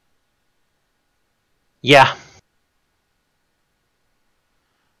 Yeah.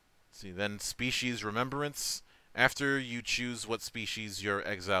 See, then species remembrance. After you choose what species your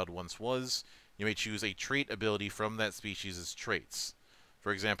exiled once was, you may choose a trait ability from that species' traits.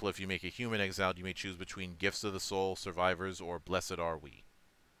 For example, if you make a human exiled, you may choose between Gifts of the Soul, Survivors, or Blessed Are We.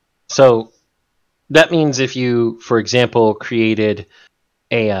 So that means if you, for example, created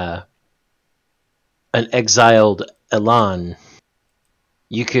an exiled Elan,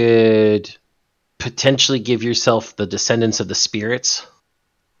 you could potentially give yourself the Descendants of the Spirits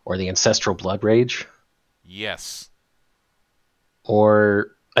or the Ancestral Blood Rage. Yes.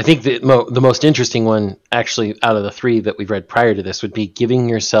 Or I think the most interesting one, actually, out of the three that we've read prior to this, would be giving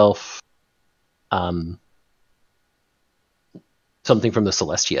yourself something from the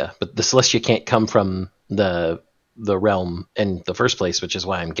Celestia. But the Celestia can't come from the realm in the first place, which is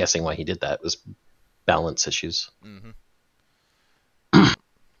why I'm guessing why he did that, was balance issues. Mm-hmm.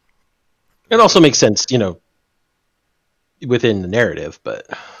 It also makes sense, within the narrative, but...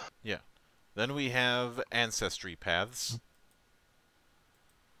 Yeah. Then we have Ancestry Paths.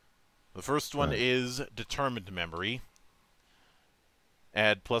 The first one is Determined Memory.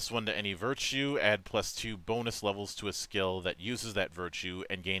 Add +1 to any virtue, add +2 bonus levels to a skill that uses that virtue,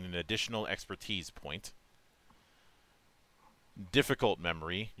 and gain an additional expertise point. Difficult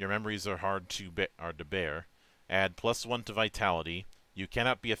Memory. Your memories are hard to bear. Add +1 to Vitality. You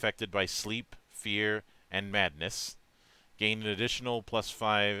cannot be affected by sleep, fear, and madness. Gain an additional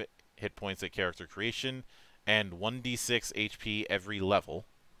 +5 hit points at character creation, and 1d6 HP every level.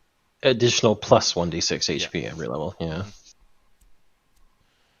 Additional +1d6 HP every level, yeah.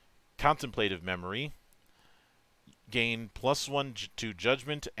 Contemplative Memory. Gain +1 to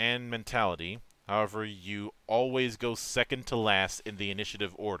Judgment and Mentality. However, you always go second to last in the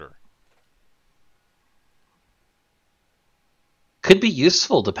initiative order. Could be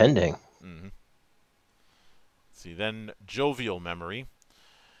useful, depending. Mm-hmm. See, then Jovial Memory.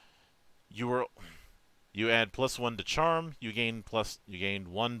 You add +1 to Charm. You gain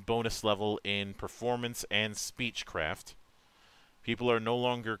 1 bonus level in Performance and Speechcraft. People are no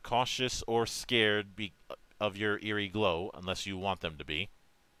longer cautious or scared of your eerie glow, unless you want them to be.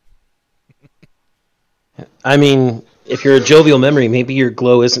 I mean, if you're a jovial memory, maybe your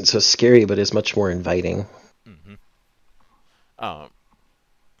glow isn't so scary, but is much more inviting. Mm-hmm.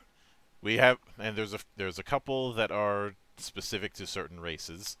 We have, and there's a couple that are specific to certain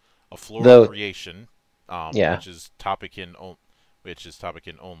races. A Floral Creation, which is Topican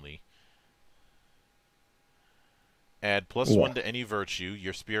only. Add +1 to any virtue.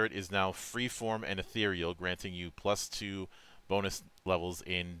 Your spirit is now freeform and ethereal, granting you +2 bonus levels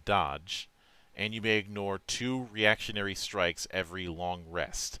in dodge. And you may ignore 2 reactionary strikes every long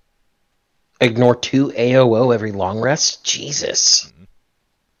rest. Ignore 2 AOO every long rest? Jesus.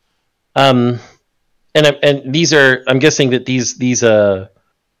 Mm-hmm. And these are, I'm guessing that these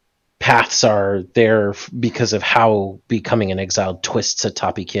paths are there because of how becoming an exiled twists a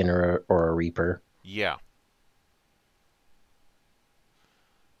Topican or a Reaper. Yeah.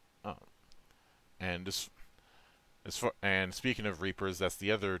 And speaking of Reapers, that's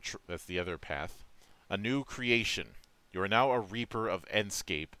the other path. A new creation. You are now a Reaper of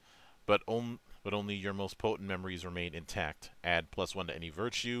Endscape, but only your most potent memories remain intact. Add +1 to any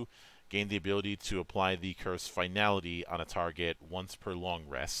virtue. Gain the ability to apply the curse Finality on a target once per long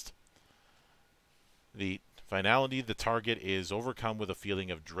rest. The Finality, the target is overcome with a feeling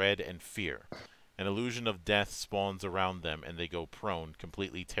of dread and fear. An illusion of death spawns around them, and they go prone,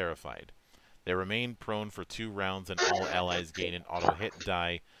 completely terrified. They remain prone for 2 rounds, and all allies gain an auto-hit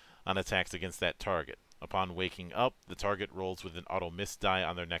die on attacks against that target. Upon waking up, the target rolls with an auto-miss die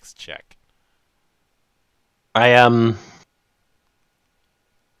on their next check. I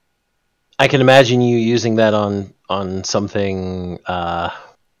can imagine you using that on something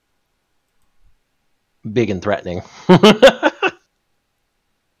big and threatening.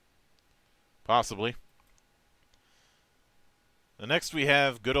 Possibly. Next we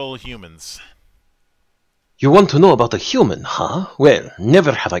have good old humans. You want to know about a human, huh? Well,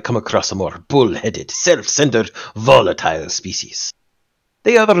 never have I come across a more bull-headed, self-centered, volatile species.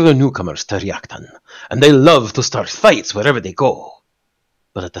 They are the newcomers to Ryaktan, and they love to start fights wherever they go.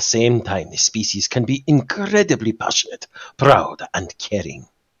 But at the same time, the species can be incredibly passionate, proud, and caring.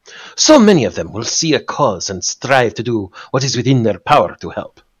 So many of them will see a cause and strive to do what is within their power to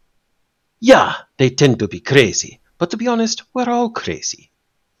help. Yeah, they tend to be crazy, but to be honest, we're all crazy.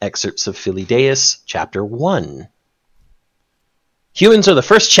 Excerpts of Philedeus, Chapter 1. Humans are the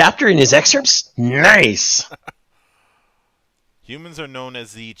first chapter in his excerpts? Nice! Humans are known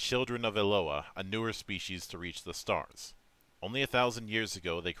as the Children of Eloa, a newer species to reach the stars. Only 1,000 years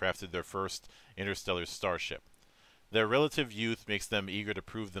ago, they crafted their first interstellar starship. Their relative youth makes them eager to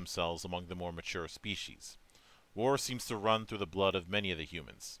prove themselves among the more mature species. War seems to run through the blood of many of the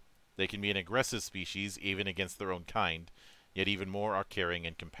humans. They can be an aggressive species, even against their own kind, yet even more are caring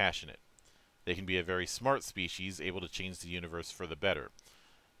and compassionate. They can be a very smart species, able to change the universe for the better.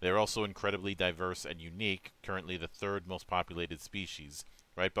 They are also incredibly diverse and unique, currently the third most populated species,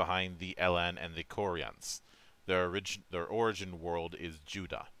 right behind the Elan and the Koreans. Their origin world is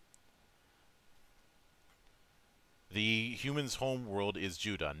Judah. The humans' home world is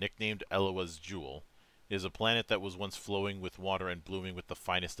Judah, nicknamed Eloa's Jewel. It is a planet that was once flowing with water and blooming with the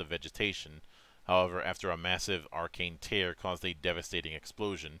finest of vegetation. However, after a massive arcane tear caused a devastating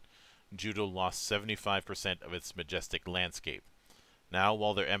explosion, Judah lost 75% of its majestic landscape. Now,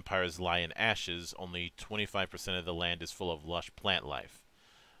 while their empires lie in ashes, only 25% of the land is full of lush plant life.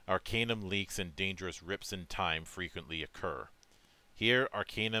 Arcanum leaks and dangerous rips in time frequently occur. Here,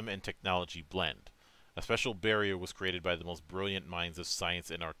 Arcanum and technology blend. A special barrier was created by the most brilliant minds of science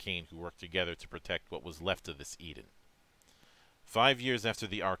and arcane who worked together to protect what was left of this Eden. 5 years after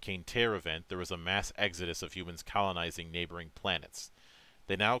the Arcane Tear event, there was a mass exodus of humans colonizing neighboring planets.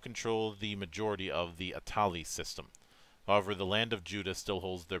 They now control the majority of the Atali system. However, the land of Judah still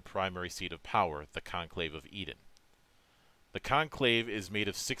holds their primary seat of power, the Conclave of Eden. The Conclave is made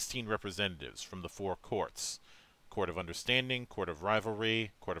of 16 representatives from the 4 courts: Court of Understanding, Court of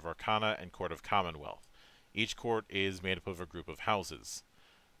Rivalry, Court of Arcana, and Court of Commonwealth. Each court is made up of a group of houses.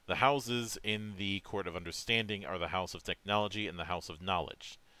 The houses in the Court of Understanding are the House of Technology and the House of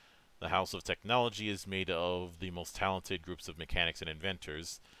Knowledge. The House of Technology is made of the most talented groups of mechanics and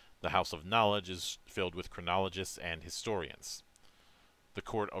inventors. The House of Knowledge is filled with chronologists and historians. The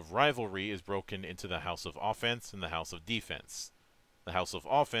Court of Rivalry is broken into the House of Offense and the House of Defense. The House of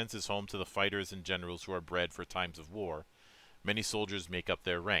Offense is home to the fighters and generals who are bred for times of war. Many soldiers make up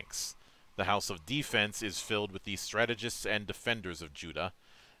their ranks. The House of Defense is filled with the strategists and defenders of Judah.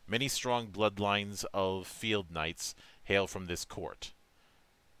 Many strong bloodlines of field knights hail from this court.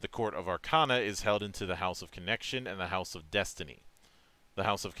 The Court of Arcana is held into the House of Connection and the House of Destiny. The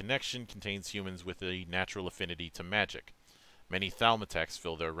House of Connection contains humans with a natural affinity to magic. Many Thaumatecs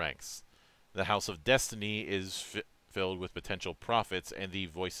fill their ranks. The House of Destiny is filled with potential prophets and the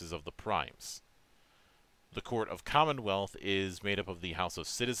voices of the primes. The Court of Commonwealth is made up of the House of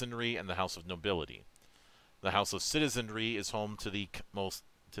Citizenry and the House of Nobility. The House of Citizenry is home to the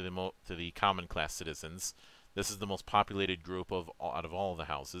common class citizens. This is the most populated group out of all the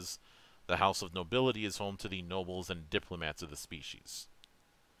houses. The House of Nobility is home to the nobles and diplomats of the species.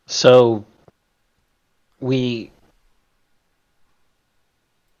 So,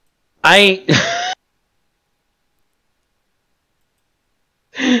 I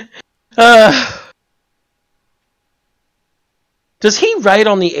does he write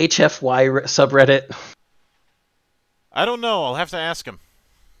on the HFY subreddit? I don't know. I'll have to ask him.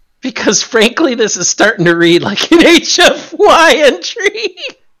 Because frankly, this is starting to read like an HFY entry.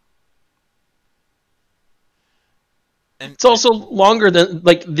 And it's also longer than,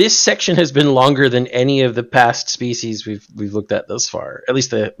 like, this section has been longer than any of the past species we've looked at thus far. At least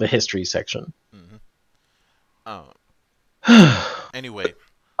the history section. Anyway,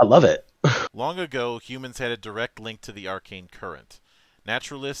 I love it. Long ago, humans had a direct link to the arcane current.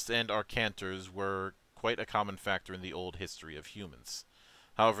 Naturalists and arcantors were quite a common factor in the old history of humans.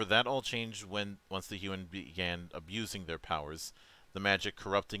 However, that all changed once the human began abusing their powers, the magic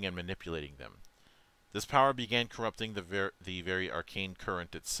corrupting and manipulating them. This power began corrupting the very arcane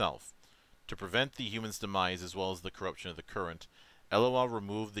current itself. To prevent the human's demise as well as the corruption of the current, Eloa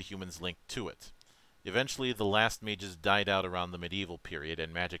removed the human's link to it. Eventually, the last mages died out around the medieval period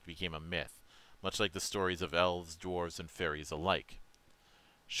and magic became a myth, much like the stories of elves, dwarves, and fairies alike.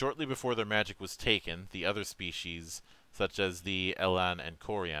 Shortly before their magic was taken, the other species, such as the Elan and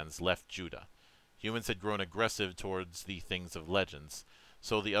Koreans, left Judah. Humans had grown aggressive towards the things of legends,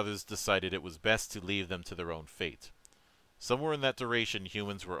 so the others decided it was best to leave them to their own fate. Somewhere in that duration,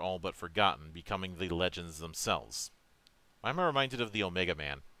 humans were all but forgotten, becoming the legends themselves. Why am I reminded of the Omega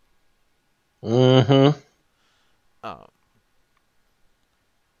Man?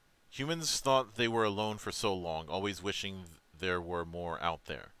 Humans thought they were alone for so long, always wishing there were more out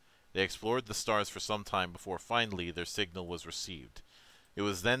there. They explored the stars for some time before finally their signal was received. It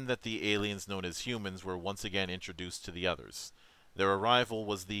was then that the aliens known as humans were once again introduced to the others. Their arrival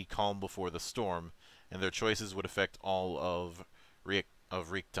was the calm before the storm, and their choices would affect all of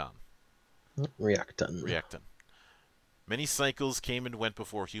Riaktan. Many cycles came and went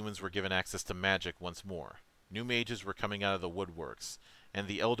before humans were given access to magic once more. new mages were coming out of the woodworks, and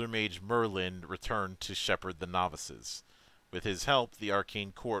the elder mage Merlin returned to shepherd the novices. With his help, the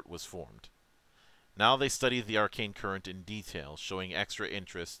arcane court was formed. Now they study the arcane current in detail, showing extra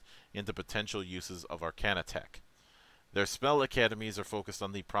interest into potential uses of arcana tech. Their spell academies are focused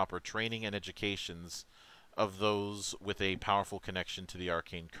on the proper training and educations of those with a powerful connection to the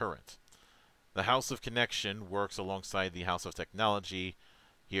arcane current. The House of Connection works alongside the House of Technology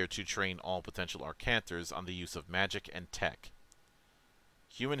here to train all potential arcanters on the use of magic and tech.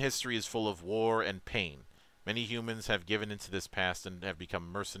 Human history is full of war and pain. Many humans have given into this past and have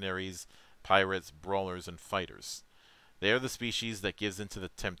become mercenaries, pirates, brawlers, and fighters. They are the species that gives into the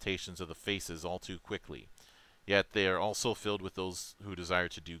temptations of the faces all too quickly. Yet they are also filled with those who desire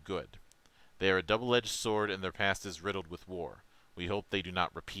to do good. They are a double-edged sword, and their past is riddled with war. We hope they do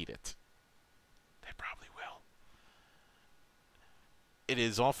not repeat it. They probably will. It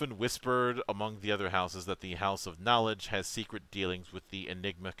is often whispered among the other houses that the House of Knowledge has secret dealings with the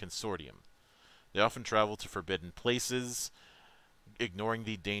Enigma Consortium. They often travel to forbidden places, ignoring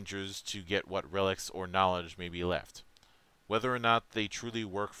the dangers to get what relics or knowledge may be left. Whether or not they truly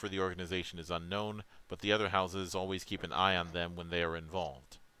work for the organization is unknown, but the other houses always keep an eye on them when they are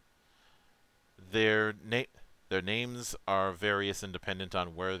involved. Their names are various and dependent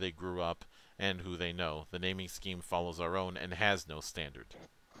on where they grew up and who they know. The naming scheme follows our own and has no standard.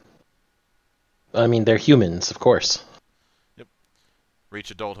 I mean, they're humans, of course. Yep.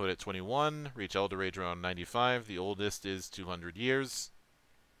 Reach adulthood at 21, reach elder age around 95, the oldest is 200 years.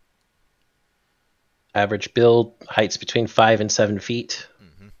 Average build, heights between 5 and 7 feet.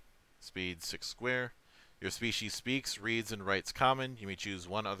 Speed 6 square. Your species speaks, reads, and writes Common. You may choose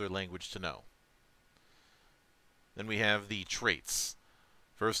one other language to know. Then we have the traits.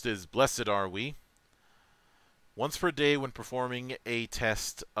 First is Blessed Are We. Once per day when performing a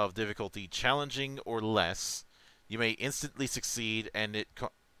test of difficulty challenging or less, you may instantly succeed and it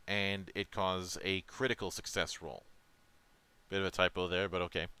cause a critical success roll. Bit of a typo there, but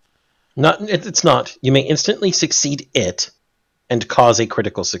okay. It's not. You may instantly succeed it and cause a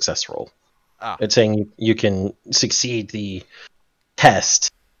critical success roll. It's saying you can succeed the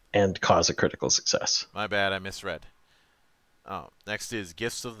test and cause a critical success. My bad, I misread. Next is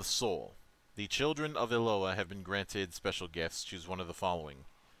Gifts of the Soul. The children of Eloa have been granted special gifts. Choose one of the following.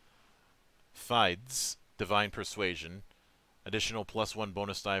 Fides, Divine Persuasion. Additional +1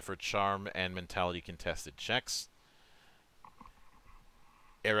 bonus die for Charm and Mentality contested checks.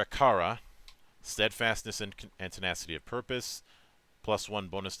 Erakara, Steadfastness and Tenacity of Purpose. +1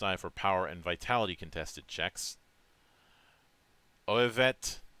 bonus die for Power and Vitality contested checks.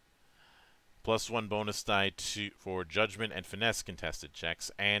 Oevet, +1 bonus die for Judgment and Finesse contested checks.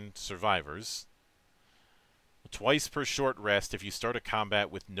 And Survivors. Twice per short rest, if you start a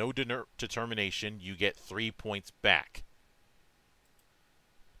combat with no determination, you get 3 points back.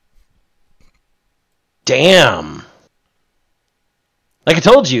 Damn! Like I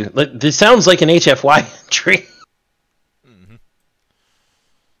told you, this sounds like an HFY entry.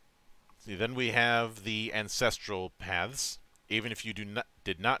 See, then we have the ancestral paths. Even if you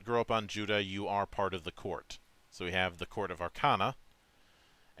did not grow up on Judah, you are part of the court. So we have the Court of Arcana.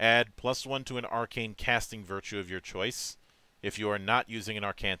 Add +1 to an arcane casting virtue of your choice. If you are not using an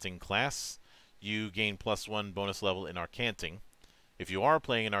arcanting class, you gain +1 bonus level in arcanting. If you are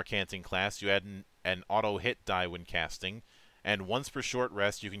playing an arcanting class, you add an auto hit die when casting. And once per short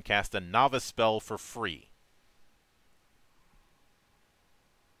rest, you can cast a novice spell for free.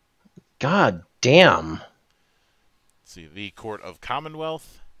 God damn. Let's see, the Court of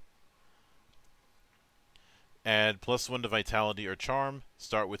Commonwealth. Add +1 to Vitality or Charm.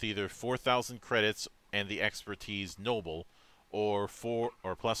 Start with either 4,000 credits and the Expertise Noble, or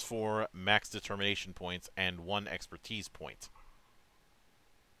 +4 Max Determination points and 1 Expertise point.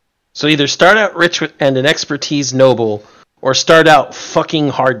 So either start out rich and an Expertise Noble, or start out fucking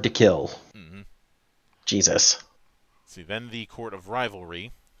hard to kill. Jesus. See, then the Court of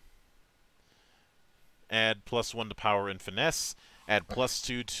Rivalry. Add +1 to Power and Finesse. Add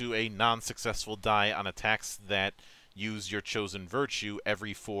 +2 to a non-successful die on attacks that use your chosen virtue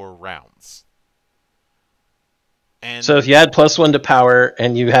every 4 rounds. And so if you add +1 to Power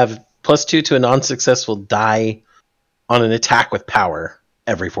and you have +2 to a non-successful die on an attack with Power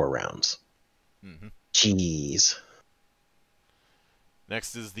every 4 rounds. Jeez.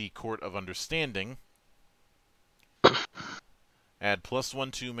 Next is the Court of Understanding. Add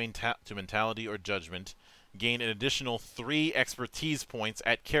 +1 to Mentality or Judgment. Gain an additional 3 Expertise points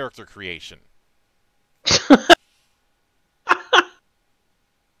at character creation.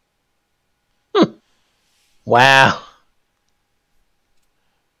 Wow.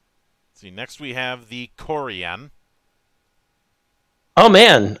 See, next we have the Korean. Oh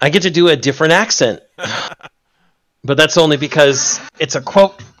man, I get to do a different accent. But that's only because it's a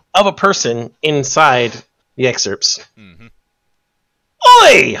quote of a person inside the excerpts. Mm-hmm.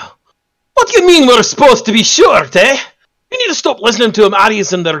 Oi! What do you mean we're supposed to be short, eh? You need to stop listening to them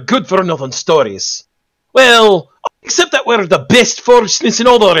Aries and their good-for-nothing stories. Well, except that we're the best forgesmiths in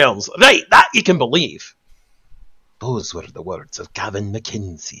all the realms. Right, that you can believe. Those were the words of Gavin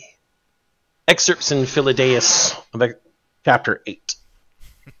Mackenzie. Excerpts in Philadeus, chapter 8.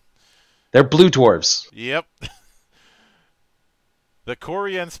 They're blue dwarves. Yep. The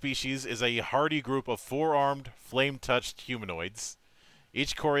Korean species is a hardy group of four-armed, flame-touched humanoids.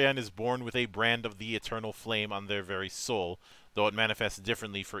 Each Korean is born with a brand of the eternal flame on their very soul, though it manifests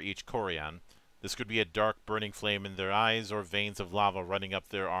differently for each Korean. This could be a dark burning flame in their eyes or veins of lava running up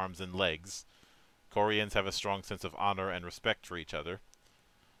their arms and legs. Koreans have a strong sense of honor and respect for each other.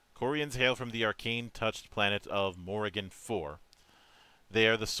 Koreans hail from the arcane-touched planet of Morrigan 4. They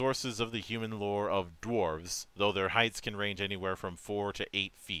are the sources of the human lore of dwarves, though their heights can range anywhere from 4 to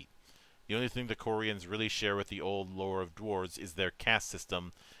 8 feet. The only thing the Koreans really share with the old lore of dwarves is their caste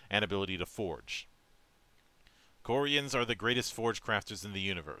system and ability to forge. Koreans are the greatest forge crafters in the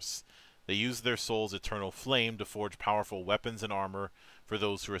universe. They use their soul's eternal flame to forge powerful weapons and armor for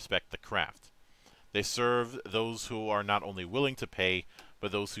those who respect the craft. They serve those who are not only willing to pay,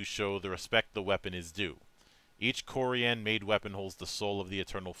 but those who show the respect the weapon is due. Each Korean-made weapon holds the soul of the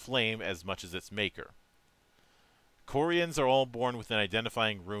eternal flame as much as its maker. Koreans are all born with an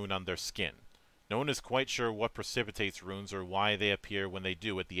identifying rune on their skin. No one is quite sure what precipitates runes or why they appear when they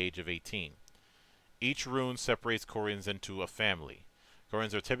do at the age of 18. Each rune separates Koreans into a family.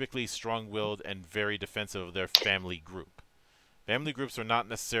 Koreans are typically strong-willed and very defensive of their family group. Family groups are not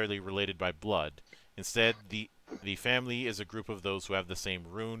necessarily related by blood. Instead, the family is a group of those who have the same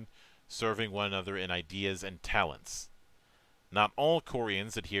rune, serving one another in ideas and talents. Not all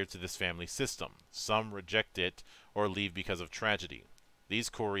Koreans adhere to this family system. Some reject it or leave because of tragedy. These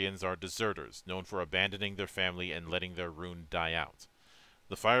Koreans are deserters, known for abandoning their family and letting their rune die out.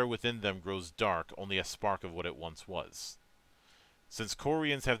 The fire within them grows dark, only a spark of what it once was. Since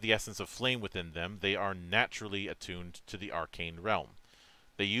Koreans have the essence of flame within them, they are naturally attuned to the arcane realm.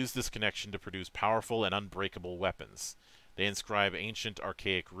 They use this connection to produce powerful and unbreakable weapons. They inscribe ancient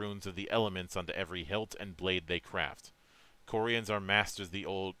archaic runes of the elements onto every hilt and blade they craft. Koreans are masters of the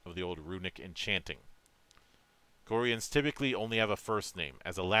old runic enchanting. Koreans typically only have a first name,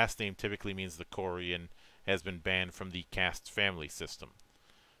 as a last name typically means the Korean has been banned from the caste family system.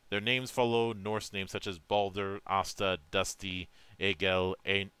 Their names follow Norse names such as Balder, Asta, Dusty, Egil,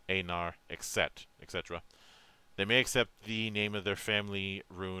 Einar, etc. They may accept the name of their family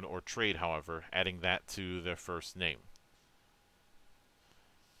rune or trade, however, adding that to their first name.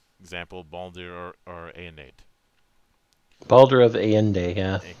 Example, Balder or Eanade. Balder of Eanade,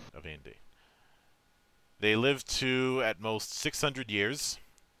 yeah. Of Eanade. They live to, at most, 600 years.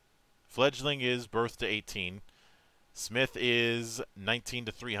 Fledgling is birth to 18. Smith is 19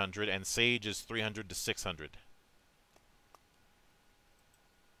 to 300, and Sage is 300 to 600.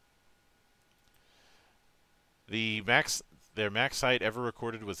 Their max height ever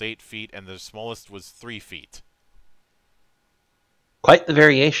recorded was 8 feet, and their smallest was 3 feet. Quite the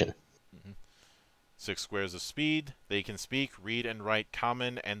variation. 6 squares of speed. They can speak, read, and write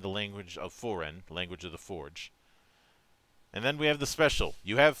Common and the language of Foren, language of the Forge. And then we have the special.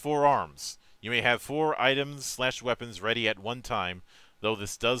 You have 4 arms. You may have 4 items/weapons ready at one time, though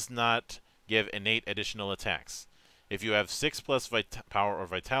this does not give innate additional attacks. If you have 6 plus power or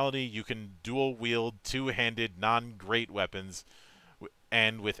vitality, you can dual-wield 2-handed non-great weapons,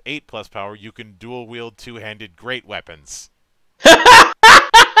 and with 8 plus power, you can dual-wield 2-handed great weapons.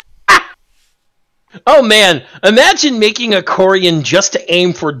 Oh man, imagine making a Korean just to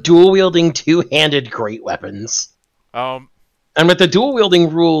aim for dual-wielding 2-handed great weapons. And with the dual-wielding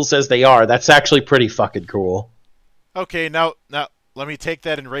rules as they are, that's actually pretty fucking cool. Okay, now let me take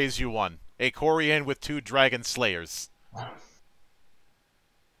that and raise you one. A Korean with 2 dragon slayers.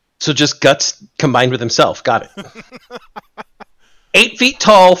 So just guts combined with himself. Got it. 8 feet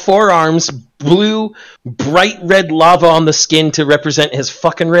tall, 4 arms, blue, bright red lava on the skin to represent his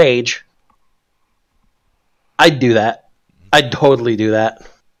fucking rage. I'd do that. I'd totally do that. Let's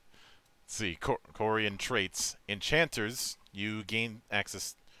see, Korean traits. Enchanters, you gain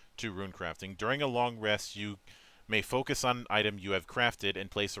access to rune crafting. During a long rest, you may focus on an item you have crafted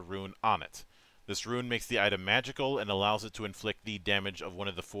and place a rune on it. This rune makes the item magical and allows it to inflict the damage of one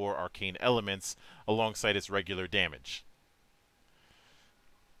of the 4 arcane elements alongside its regular damage.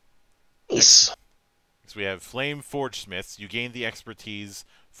 Nice. So we have Flame Forgesmiths. You gain the expertise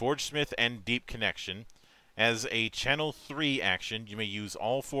Forgesmith and Deep Connection. As a Channel 3 action, you may use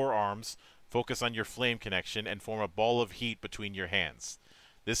all 4 arms, focus on your flame connection, and form a ball of heat between your hands.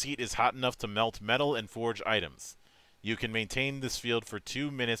 This heat is hot enough to melt metal and forge items. You can maintain this field for 2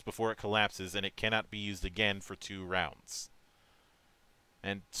 minutes before it collapses, and it cannot be used again for 2 rounds.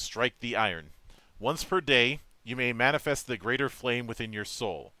 And Strike the Iron. Once per day, you may manifest the greater flame within your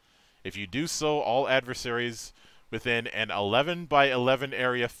soul. If you do so, all adversaries within an 11 by 11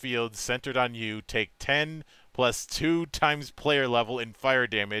 area field centered on you take 10 plus 2 times player level in fire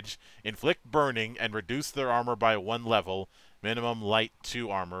damage, inflict burning, and reduce their armor by 1 level, minimum light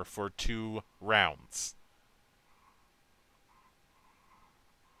 2 armor for 2 rounds.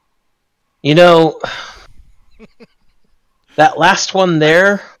 You know, that last one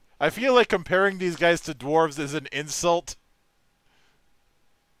there... I feel like comparing these guys to dwarves is an insult.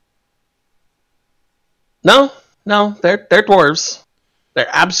 No, they're dwarves. They're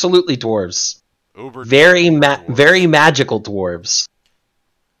absolutely dwarves. Uber Very dwarves. very magical dwarves.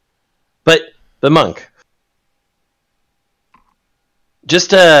 But the monk,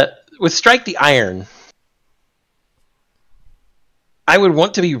 just with Strike the Iron, I would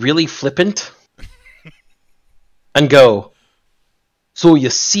want to be really flippant and go, so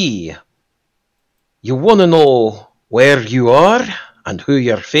you see, you want to know where you are and who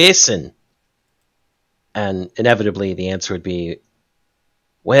you're facing. And inevitably the answer would be,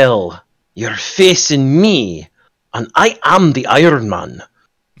 well, you're facing me, and I am the Iron Man,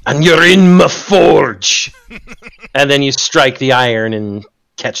 and you're in my forge. And then you strike the iron and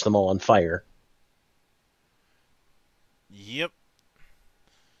catch them all on fire. Yep.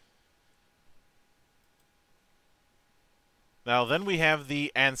 Now then we have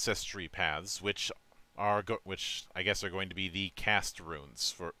the ancestry paths, which I guess are going to be the cast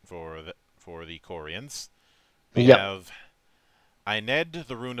runes for the Koreans. We have Eined,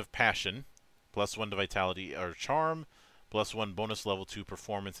 the Rune of Passion, +1 to Vitality or Charm, +1 bonus level to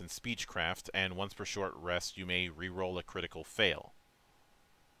Performance and Speechcraft, and once per short rest you may reroll a critical fail.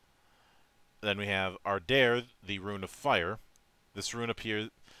 Then we have Ardare, the Rune of Fire. This rune appears...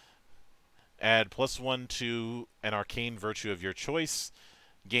 Add +1 to an arcane virtue of your choice.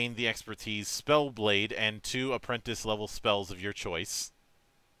 Gain the expertise Spellblade and 2 apprentice level spells of your choice.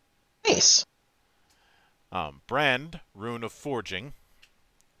 Nice. Brand, Rune of Forging.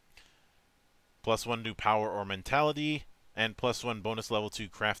 +1 to Power or Mentality, and +1 bonus level to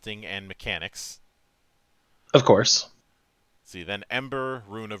Crafting and Mechanics. Of course. See, then Ember,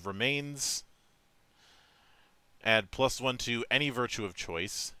 Rune of Remains. Add +1 to any virtue of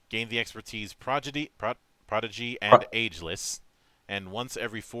choice. Gain the expertise Prodigy and Ageless. And once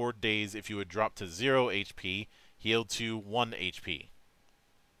every 4 days, if you would drop to 0 HP, heal to 1 HP.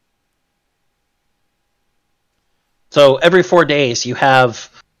 So every 4 days you have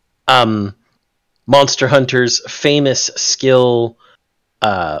Monster Hunter's famous skill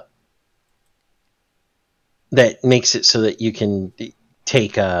that makes it so that you can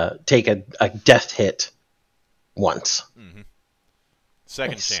take a death hit once. Mm-hmm.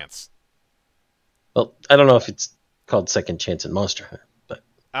 Second Nice. chance. Well, I don't know if it's called second chance in Monster Hunter, but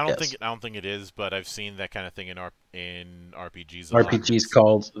I don't think it is, but I've seen that kind of thing in RPGs. RPG's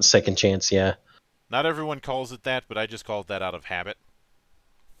called second chance, yeah. Not everyone calls it that, but I just called that out of habit.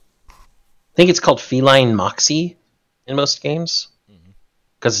 I think it's called Feline Moxie in most games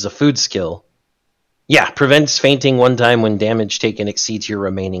because it's a food skill. Yeah, prevents fainting 1 time when damage taken exceeds your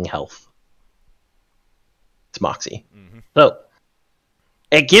remaining health. It's Moxie. Mm-hmm. So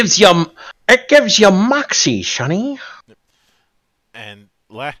it gives you Moxie, Shunny. And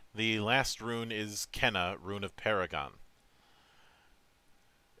the last rune is Kenna, Rune of Paragon.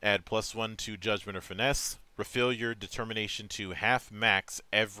 Add +1 to Judgment or Finesse. Refill your determination to half max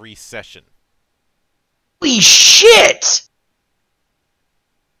every session. Holy shit!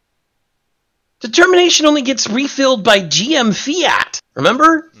 Determination only gets refilled by GM Fiat.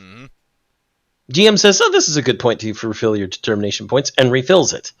 Remember? Mm-hmm. GM says, "Oh, this is a good point to refill your determination points," and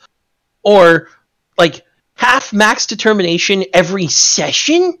refills it. Or, like, half max determination every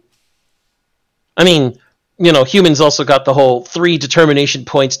session? I mean, you know, humans also got the whole 3 determination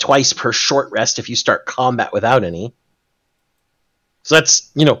points twice per short rest if you start combat without any. So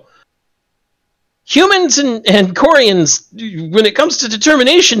that's, you know, humans and Koreans, when it comes to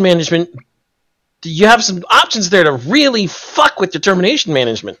determination management, you have some options there to really fuck with determination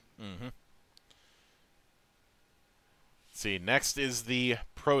management. Mm-hmm. See, next is the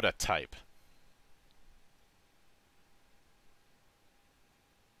prototype.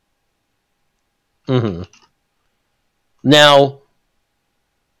 Mm-hmm. Now,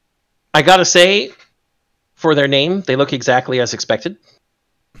 I gotta say, for their name, they look exactly as expected.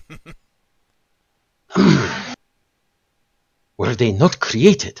 Were they not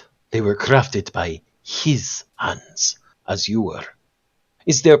created? They were crafted by his hands, as you were.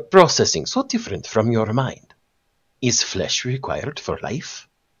 Is their processing so different from your mind? Is flesh required for life?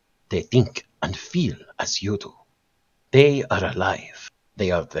 They think and feel as you do. They are alive.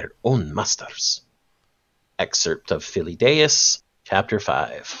 They are their own masters. Excerpt of Philedeus, Chapter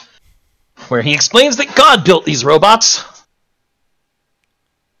 5, where he explains that God built these robots.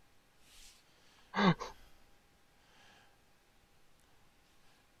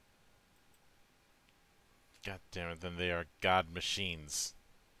 God damn it, then they are god machines.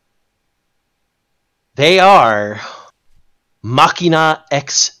 They are Machina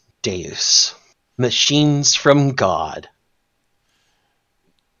ex Deus. Machines from God.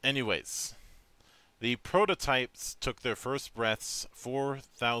 Anyways, the prototypes took their first breaths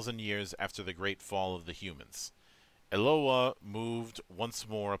 4,000 years after the great fall of the humans. Eloa moved once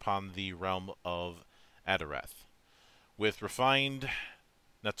more upon the realm of Adarath. With refined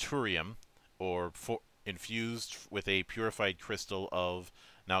naturium, or infused with a purified crystal of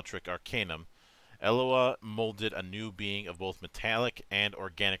Nautric Arcanum, Eloa molded a new being of both metallic and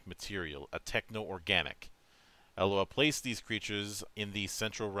organic material, a techno-organic. Eloa placed these creatures in the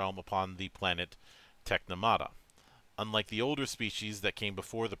central realm upon the planet Technomata. Unlike the older species that came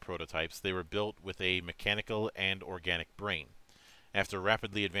before the prototypes, they were built with a mechanical and organic brain. After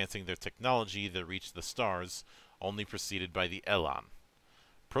rapidly advancing their technology, they reached the stars, only preceded by the Elan.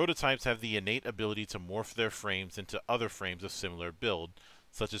 Prototypes have the innate ability to morph their frames into other frames of similar build,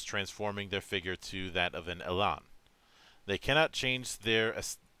 such as transforming their figure to that of an Elan. They cannot change their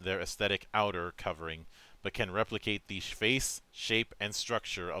aesthetic outer covering, but can replicate the face, shape, and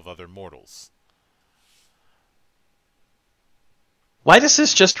structure of other mortals. Why does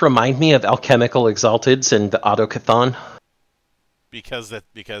this just remind me of Alchemical Exalteds and Autocathon? Because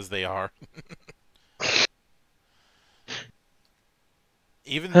they are.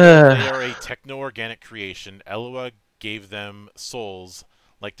 Even though they are a techno-organic creation, Eloa gave them souls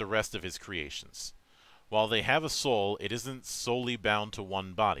like the rest of his creations. While they have a soul, it isn't solely bound to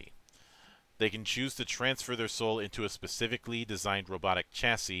one body. They can choose to transfer their soul into a specifically designed robotic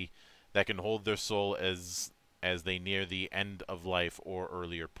chassis that can hold their soul as they near the end of life or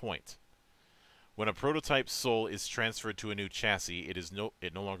earlier point. When a prototype's soul is transferred to a new chassis,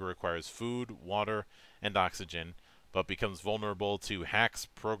 it no longer requires food, water, and oxygen, but becomes vulnerable to hacks,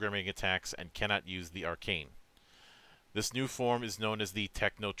 programming attacks, and cannot use the arcane. This new form is known as the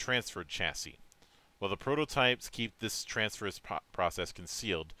techno-transferred chassis. While the prototypes keep this transfer process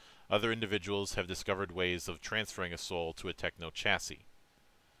concealed, other individuals have discovered ways of transferring a soul to a techno-chassis.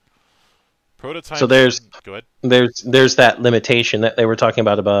 Prototypes. So there's go ahead. There's that limitation that they were talking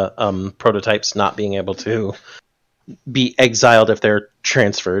about prototypes not being able to be exiled if they're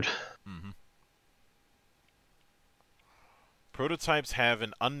transferred. Mm-hmm. Prototypes have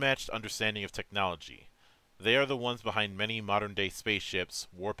an unmatched understanding of technology. They are the ones behind many modern-day spaceships,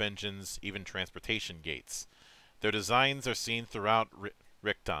 warp engines, even transportation gates. Their designs are seen throughout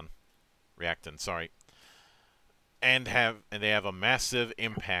Reacton, and they have a massive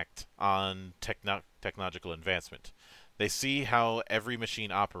impact on technological advancement. They see how every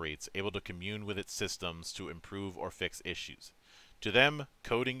machine operates, able to commune with its systems to improve or fix issues. To them,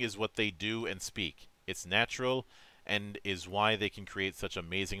 coding is what they do and speak. It's natural and is why they can create such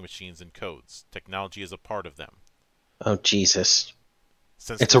amazing machines and codes. Technology is a part of them. Oh, Jesus.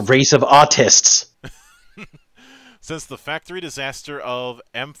 It's a race of autists. Since the factory disaster of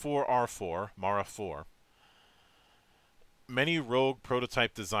M4R4, Mara 4, many rogue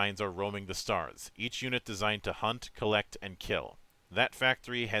prototype designs are roaming the stars, each unit designed to hunt, collect, and kill. That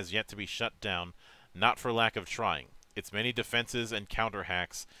factory has yet to be shut down, not for lack of trying. Its many defenses and counter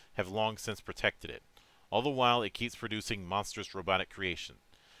hacks have long since protected it. All the while, it keeps producing monstrous robotic creation.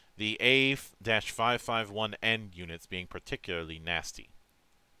 The A-551N units being particularly nasty.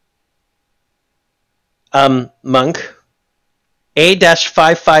 Monk.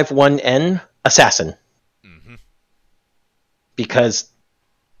 A-551N, assassin. Mm-hmm. Because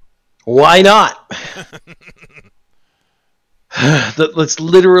why not? That's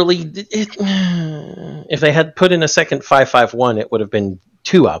literally if they had put in a second 551, it would have been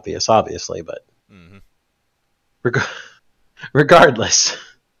too obvious, obviously, but mm-hmm. Regardless,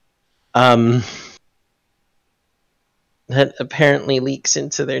 that apparently leaks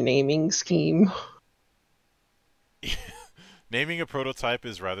into their naming scheme. Naming a prototype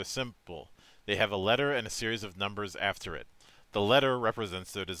is rather simple. They have a letter and a series of numbers after it. The letter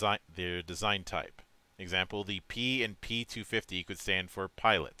represents their design type. Example, the P in P250 could stand for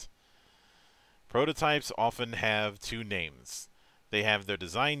pilot. Prototypes often have two names. They have their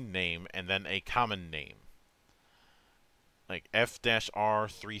design name and then a common name, like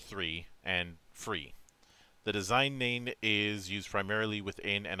F-R33 and free. The design name is used primarily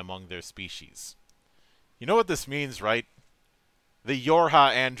within and among their species. You know what this means, right? The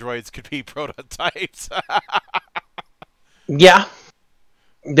Yorha androids could be prototypes. Yeah,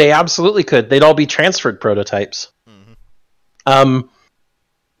 they absolutely could. They'd all be transferred prototypes. Mm-hmm.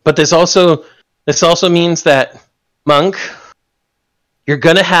 But this also means that, Monk, you're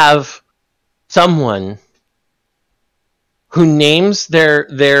gonna have someone who names their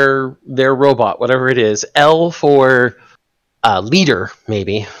robot, whatever it is, L for leader,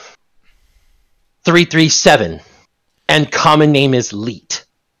 maybe 337, and common name is Leet.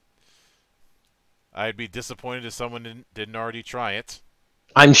 I'd be disappointed if someone didn't already try it.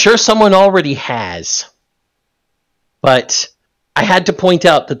 I'm sure someone already has, but I had to point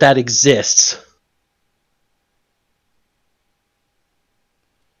out that exists.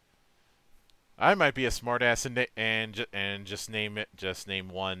 I might be a smartass and just name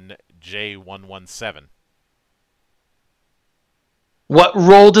one J117. What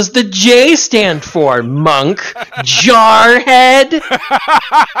role does the J stand for, Monk? Jarhead?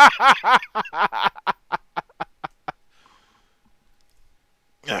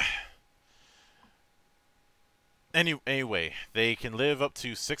 Anyway, they can live up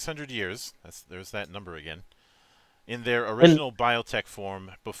to 600 years. There's that number again. In their original biotech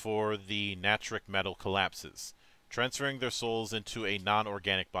form before the natric metal collapses. Transferring their souls into a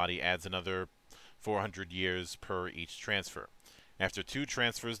non-organic body adds another 400 years per each transfer. After 2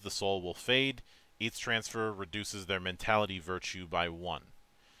 transfers, the soul will fade. Each transfer reduces their mentality virtue by 1.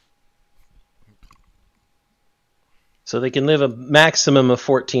 So they can live a maximum of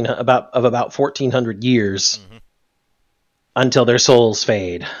about 1,400 years until their souls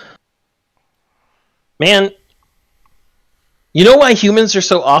fade. Man, you know why humans are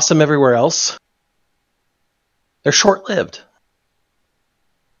so awesome everywhere else? They're short-lived.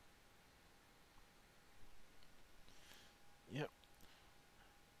 Yep.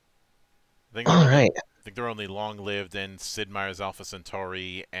 All right. I think they're only long-lived in Sid Meier's Alpha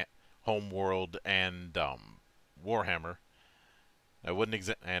Centauri, Homeworld, and Warhammer. I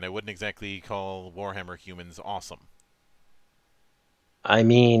wouldn't exactly call Warhammer humans awesome. I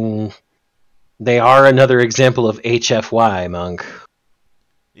mean, they are another example of HFY, Monk.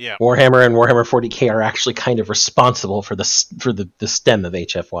 Yeah. Warhammer and Warhammer 40k are actually kind of responsible for the stem of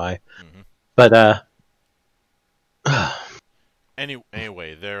HFY. But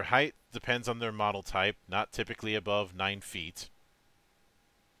anyway, their height depends on their model type, not typically above 9 feet.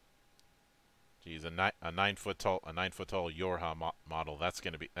 Geez, a 9 foot tall Yorha model. That's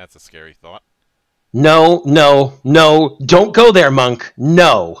a scary thought. No, don't go there, Monk.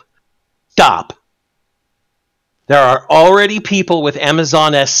 No. Stop. There are already people with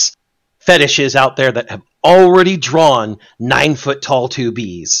Amazoness fetishes out there that have already drawn 9 foot tall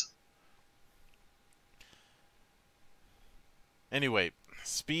 2Bs. Anyway,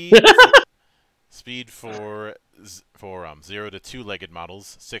 speed for 0 to 2 legged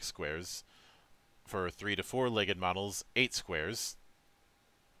models, 6 squares. For 3 to 4 legged models, 8 squares.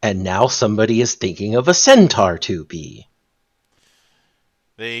 And now somebody is thinking of a Centaur 2B.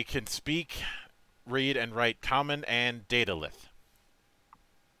 They can speak, read, and write Common and Datalith.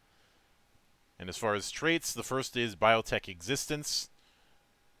 And as far as traits, the first is Biotech Existence,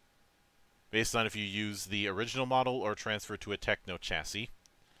 based on if you use the original model or transfer to a Techno chassis.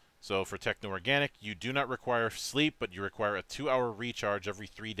 So for Techno Organic, you do not require sleep, but you require a 2-hour recharge every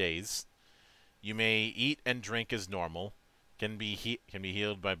 3 days. You may eat and drink as normal. Can be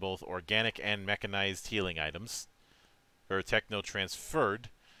healed by both organic and mechanized healing items. For Techno Transferred,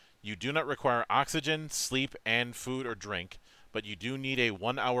 you do not require oxygen, sleep, and food or drink, but you do need a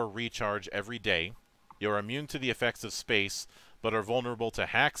 1-hour recharge every day. You are immune to the effects of space, but are vulnerable to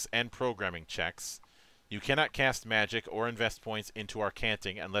hacks and programming checks. You cannot cast magic or invest points into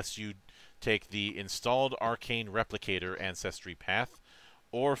Arcanting unless you take the installed Arcane Replicator Ancestry path,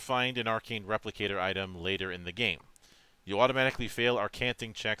 or find an Arcane Replicator item later in the game. You automatically fail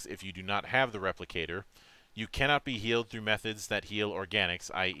Arcanting checks if you do not have the Replicator. You cannot be healed through methods that heal organics,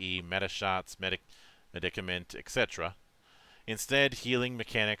 i.e. meta shots, medicament, etc. Instead requiring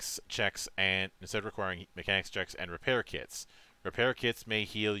mechanics checks and repair kits. Repair kits may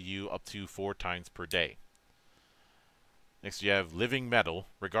heal you up to 4 times per day. Next you have Living Metal.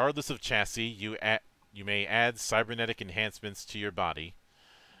 Regardless of chassis, you may add cybernetic enhancements to your body.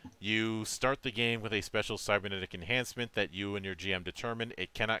 You start the game with a special cybernetic enhancement that you and your GM determine.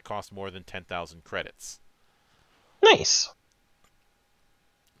 It cannot cost more than 10,000 credits. Nice.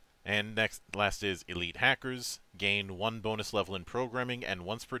 And last is Elite Hackers. Gain 1 bonus level in programming, and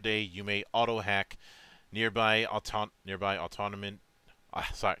once per day you may auto-hack nearby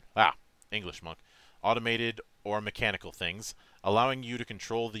English monk. Automated or mechanical things, allowing you to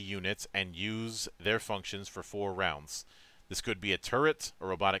control the units and use their functions for 4 rounds. This could be a turret, a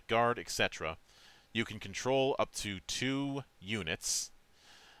robotic guard, etc. You can control up to 2 units.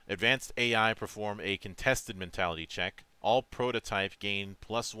 Advanced AI perform a contested mentality check. All prototype gain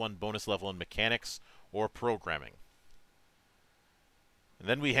 +1 bonus level in mechanics or programming. And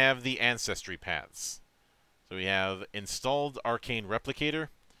then we have the ancestry paths. So we have installed arcane replicator.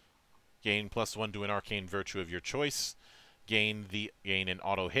 Gain +1 to an arcane virtue of your choice. Gain an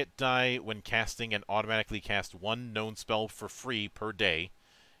auto hit die when casting, and automatically cast 1 known spell for free per day.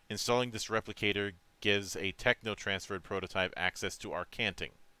 Installing this replicator gives a techno-transferred prototype access to arcanting.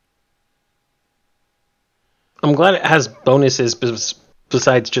 I'm glad it has bonuses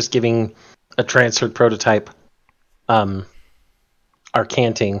besides just giving a transferred prototype arcanting.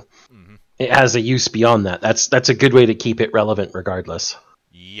 Mm-hmm. It has a use beyond that. That's a good way to keep it relevant regardless.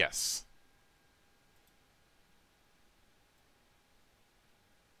 Yes.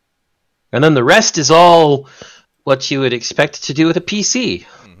 And then the rest is all what you would expect to do with a PC.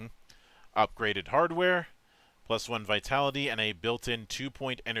 Mm-hmm. Upgraded hardware, +1 vitality, and a built-in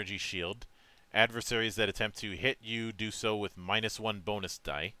 2-point energy shield. Adversaries that attempt to hit you do so with -1 bonus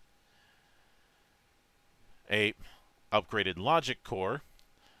die. A upgraded logic core,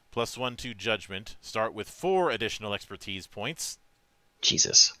 +1 to judgment. Start with 4 additional expertise points.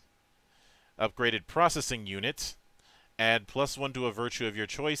 Jesus. Upgraded processing unit. Add +1 to a virtue of your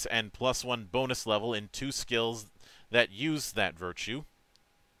choice and +1 bonus level in 2 skills that use that virtue.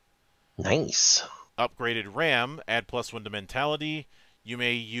 Nice. Upgraded RAM. Add +1 to mentality. You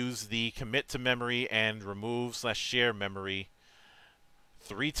may use the commit to memory and remove/share memory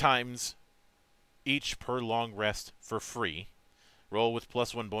 3 times each per long rest for free. Roll with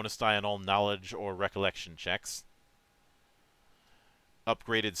 +1 bonus die on all knowledge or recollection checks.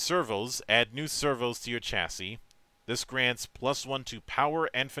 Upgraded servos. Add new servos to your chassis. This grants +1 to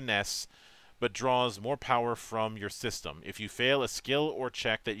power and finesse, but draws more power from your system. If you fail a skill or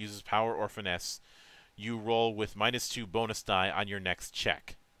check that uses power or finesse, you roll with -2 bonus die on your next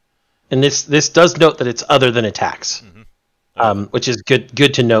check. And this does note that it's other than attacks, which is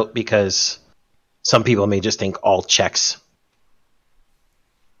good to note because some people may just think all checks.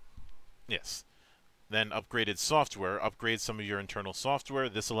 Yes. Then upgraded software. Upgrade some of your internal software.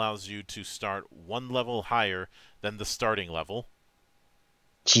 This allows you to start 1 level higher than the starting level.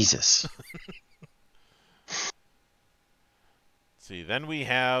 Jesus. See, then we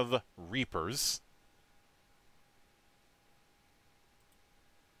have Reapers.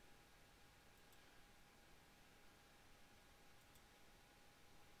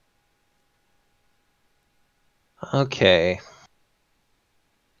 Okay.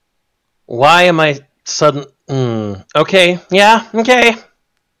 Why am I sudden? Okay. Yeah. Okay.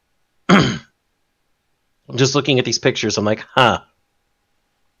 I'm just looking at these pictures. I'm like, huh.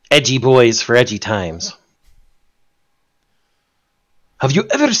 Edgy boys for edgy times. Have you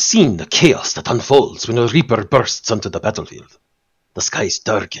ever seen the chaos that unfolds when a Reaper bursts onto the battlefield? The skies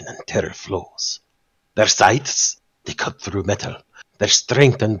darken and terror flows. Their scythes, they cut through metal. Their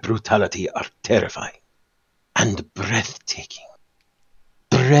strength and brutality are terrifying. And breathtaking.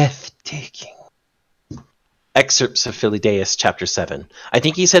 Breathtaking. Excerpts of Philedeus, Chapter 7. I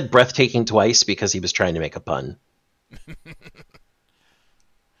think he said breathtaking twice because he was trying to make a pun.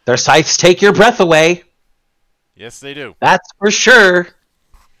 Their scythes take your breath away. Yes, they do. That's for sure.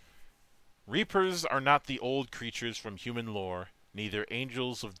 Reapers are not the old creatures from human lore, neither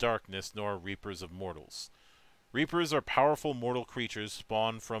angels of darkness nor reapers of mortals. Reapers are powerful mortal creatures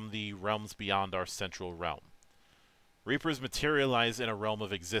spawned from the realms beyond our central realm. Reapers materialize in a realm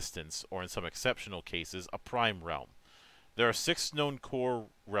of existence, or in some exceptional cases, a prime realm. There are 6 known core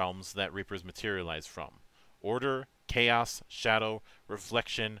realms that Reapers materialize from: Order, Chaos, Shadow,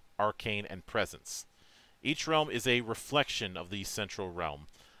 Reflection, Arcane, and Presence. Each realm is a reflection of the central realm,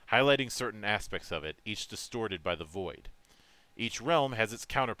 highlighting certain aspects of it, each distorted by the void. Each realm has its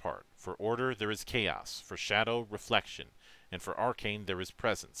counterpart. For Order, there is Chaos. For Shadow, Reflection. And for Arcane, there is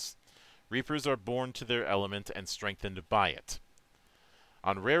Presence. Reapers are born to their element and strengthened by it.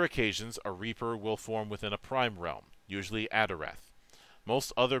 On rare occasions, a Reaper will form within a prime realm, usually Adareth.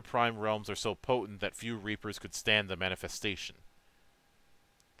 Most other prime realms are so potent that few Reapers could stand the manifestation.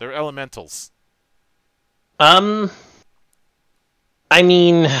 They're elementals. I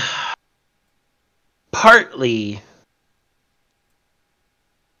mean, partly.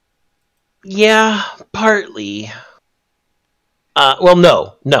 Yeah, partly. Well,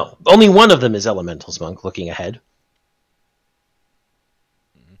 no. Only one of them is Elementals Monk, looking ahead.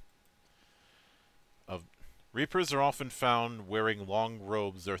 Reapers are often found wearing long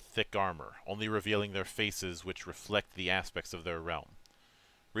robes or thick armor, only revealing their faces which reflect the aspects of their realm.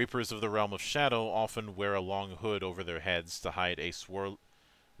 Reapers of the realm of shadow often wear a long hood over their heads to hide a swirling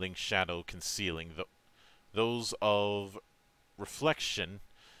shadow concealing those of reflection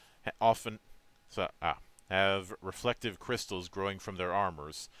often have reflective crystals growing from their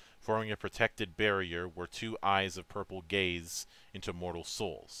armors, forming a protected barrier where two eyes of purple gaze into mortal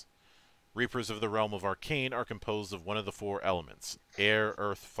souls. Reapers of the realm of Arcane are composed of one of the four elements, air,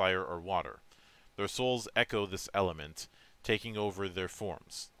 earth, fire, or water. Their souls echo this element, taking over their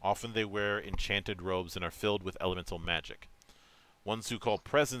forms. Often they wear enchanted robes and are filled with elemental magic. Ones who call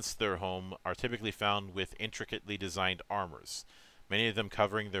presence their home are typically found with intricately designed armors, many of them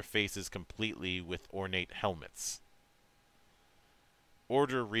covering their faces completely with ornate helmets.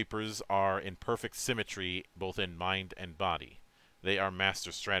 Order Reapers are in perfect symmetry both in mind and body. They are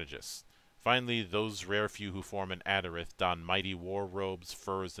master strategists. Finally, those rare few who form an Adarith don mighty war robes,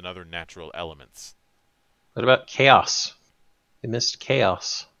 furs, and other natural elements. What about Chaos? We missed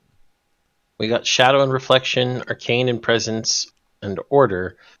Chaos. We got Shadow and Reflection, Arcane and Presence, and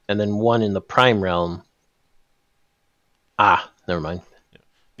Order, and then one in the Prime Realm. Never mind.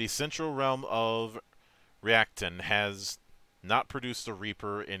 The central realm of Reacton has not produced a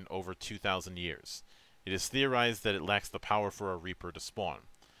Reaper in over 2,000 years. It is theorized that it lacks the power for a Reaper to spawn.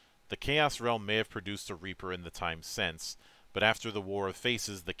 The Chaos Realm may have produced a Reaper in the time since, but after the War of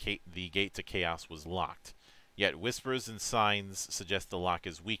Faces, the gate to Chaos was locked. Yet whispers and signs suggest the lock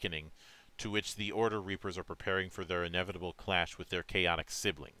is weakening, to which the Order Reapers are preparing for their inevitable clash with their chaotic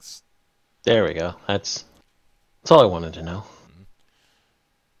siblings. There we go. That's all I wanted to know.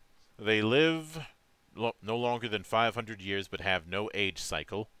 They live no longer than 500 years but have no age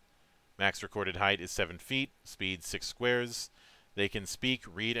cycle. Max recorded height is 7 feet, speed 6 squares. They can speak,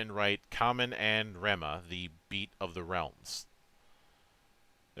 read, and write Common and Rema, the beat of the realms.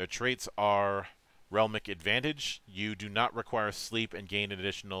 Their traits are Realmic Advantage. You do not require sleep and gain an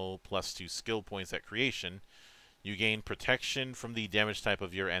additional +2 skill points at creation. You gain protection from the damage type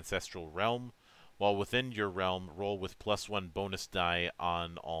of your ancestral realm. While within your realm, roll with +1 bonus die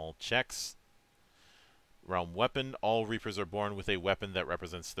on all checks. Realm Weapon. All Reapers are born with a weapon that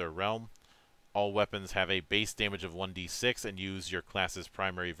represents their realm. All weapons have a base damage of 1d6 and use your class's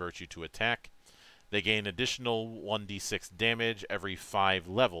primary virtue to attack. They gain additional 1d6 damage every 5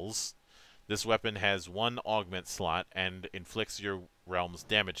 levels. This weapon has 1 augment slot and inflicts your realm's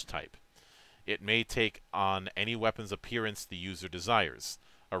damage type. It may take on any weapon's appearance the user desires.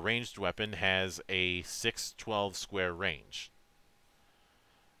 A ranged weapon has a 6-12 square range.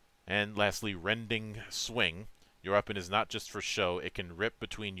 And lastly, Rending Swing. Your weapon is not just for show, it can rip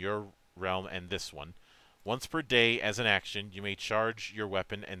between your realm and this one. Once per day, as an action, you may charge your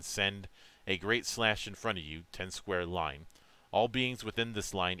weapon and send a great slash in front of you, 10 square line. All beings within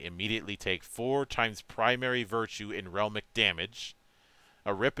this line immediately take 4 times primary virtue in realmic damage.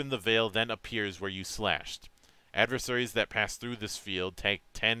 A rip in the veil then appears where you slashed. Adversaries that pass through this field take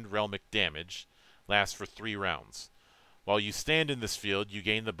 10 realmic damage, lasts for 3 rounds. While you stand in this field, you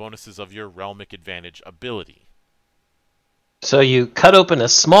gain the bonuses of your realmic advantage ability. So you cut open a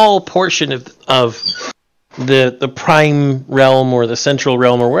small portion of the prime realm or the central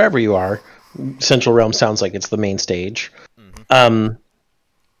realm or wherever you are. Central realm sounds like it's the main stage. And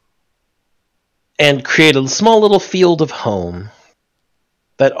create a small little field of home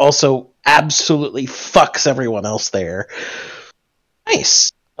that also absolutely fucks everyone else there.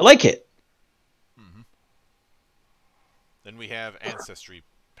 Nice. I like it. Then we have Ancestry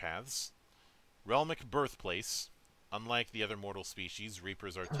Paths. Realmic Birthplace. Unlike the other mortal species,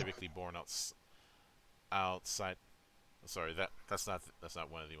 Reapers are typically born outside. Sorry, that's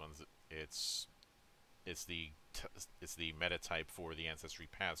not one of the ones. It's the meta type for the Ancestry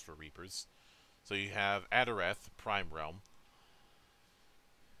Paths for Reapers. So you have Adareth, Prime Realm,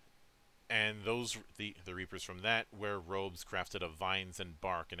 and the Reapers from that wear robes crafted of vines and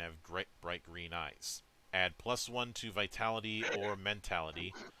bark and have bright green eyes. Add +1 to Vitality or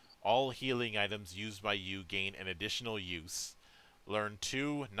Mentality. All healing items used by you gain an additional use. Learn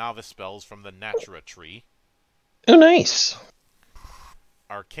 2 novice spells from the Natura tree. Oh, nice.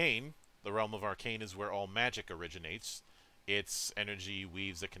 Arcane. The realm of Arcane is where all magic originates. Its energy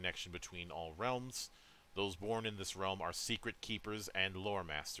weaves a connection between all realms. Those born in this realm are secret keepers and lore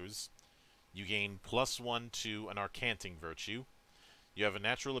masters. You gain +1 to an Arcanting virtue. You have a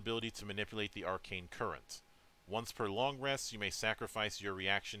natural ability to manipulate the arcane current. Once per long rest, you may sacrifice your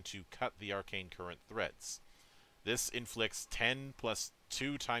reaction to cut the arcane current threads. This inflicts 10 plus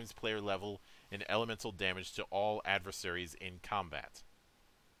 2 times player level in elemental damage to all adversaries in combat.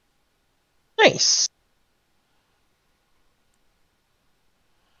 Nice.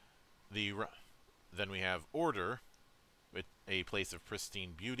 Then we have Order, with a place of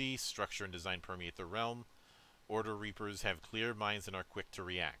pristine beauty. Structure and design permeate the realm. Order Reapers have clear minds and are quick to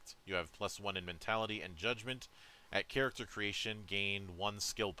react. You have +1 in mentality and judgment. At character creation, gain 1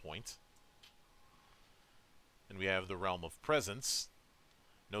 skill point. And we have the Realm of Presence.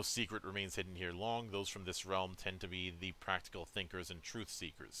 No secret remains hidden here long. Those from this realm tend to be the practical thinkers and truth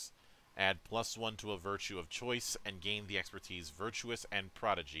seekers. Add +1 to a virtue of choice and gain the expertise Virtuous and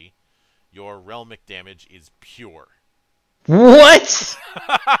Prodigy. Your realmic damage is pure. What?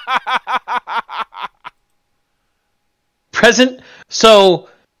 So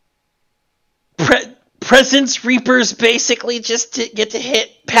Presence Reapers basically just get to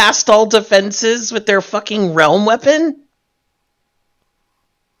hit past all defenses with their fucking realm weapon?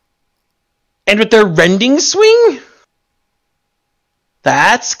 And with their rending swing?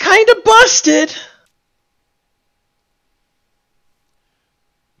 That's kind of busted.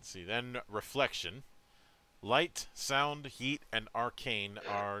 Let's see, then Reflection. Light, sound, heat, and arcane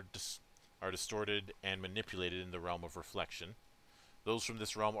are distorted and manipulated in the realm of reflection. Those from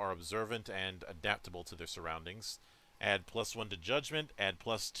this realm are observant and adaptable to their surroundings. Add +1 to judgment, add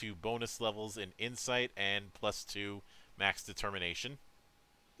 +2 bonus levels in insight, and +2 max determination.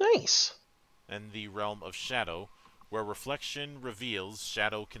 Nice. And the realm of shadow, where reflection reveals,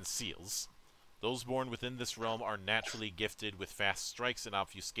 shadow conceals. Those born within this realm are naturally gifted with fast strikes and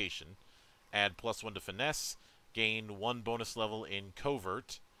obfuscation. Add +1 to finesse, gain 1 bonus level in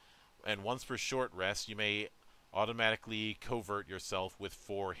covert, and once per short rest, you may automatically covert yourself with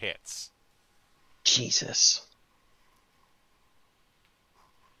 4 hits. Jesus.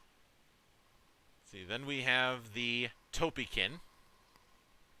 See, then we have the Topikin.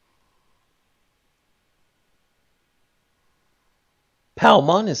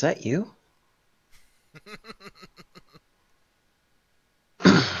 Palmon, is that you?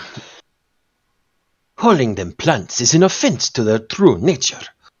 Calling them plants is an offense to their true nature.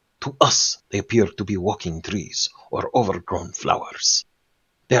 To us, they appear to be walking trees or overgrown flowers.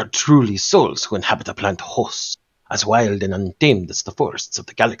 They are truly souls who inhabit a plant host, as wild and untamed as the forests of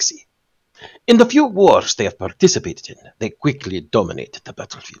the galaxy. In the few wars they have participated in, they quickly dominated the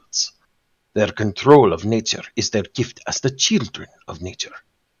battlefields. Their control of nature is their gift as the children of nature.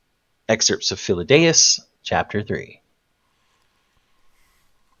 Excerpts of Philadeus, Chapter 3.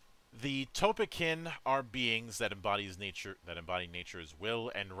 The Topikin are beings that embody nature's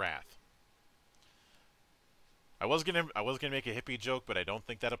will and wrath. I was gonna make a hippie joke, but I don't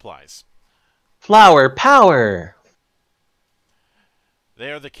think that applies. Flower power!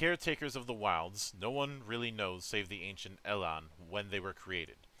 They are the caretakers of the wilds. No one really knows, save the ancient Elan, when they were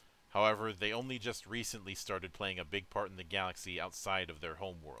created. However, they only just recently started playing a big part in the galaxy outside of their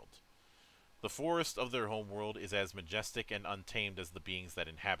homeworld. The forest of their homeworld is as majestic and untamed as the beings that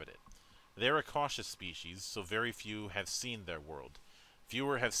inhabit it. They are a cautious species, so very few have seen their world.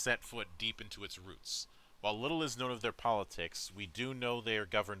 Fewer have set foot deep into its roots. While little is known of their politics, we do know they are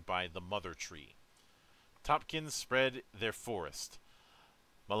governed by the Mother Tree. Topkins spread their forest,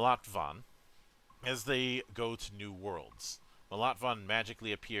 Malatvan, as they go to new worlds. Malatvan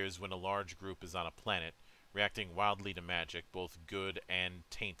magically appears when a large group is on a planet, reacting wildly to magic, both good and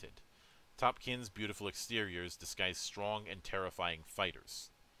tainted. Topkin's beautiful exteriors disguise strong and terrifying fighters.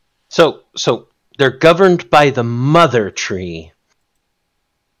 So they're governed by the Mother Tree.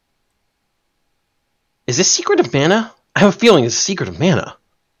 Is this Secret of Mana? I have a feeling it's Secret of Mana.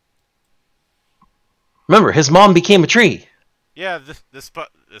 Remember, his mom became a tree. Yeah, this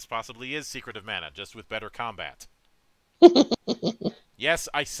possibly is Secret of Mana, just with better combat. Yes,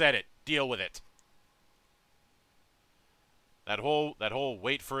 I said it. Deal with it. That whole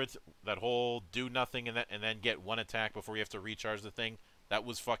wait for it, that whole do nothing and then get 1 attack before you have to recharge the thing, that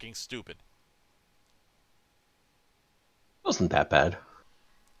was fucking stupid. Wasn't that bad.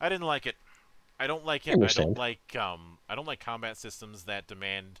 I didn't like it. I don't like it. I don't like combat systems that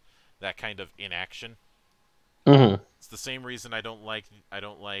demand that kind of inaction. Mm-hmm. It's the same reason I don't like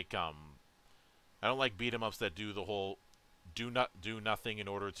beat 'em ups that do the whole do nothing in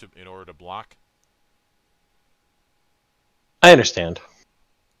order to block. I understand.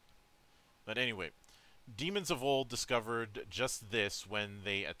 But anyway, demons of old discovered just this when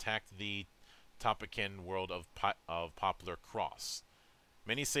they attacked the Topikin world of Poplar Cross.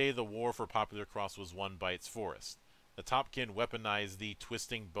 Many say the war for Poplar Cross was won by its forest. The Topkin weaponized the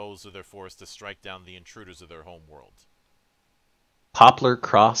twisting bows of their forest to strike down the intruders of their home world. Poplar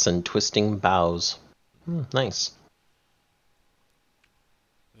Cross and Twisting Boughs. Nice.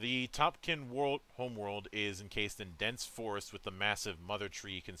 The Topkin homeworld is encased in dense forest with the massive mother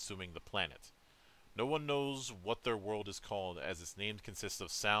tree consuming the planet. No one knows what their world is called, as its name consists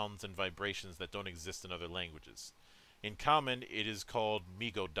of sounds and vibrations that don't exist in other languages. In common, it is called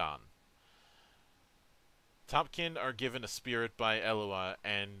Migodan. Topkin are given a spirit by Elua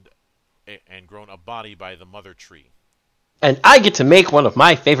and grown a body by the mother tree. And I get to make one of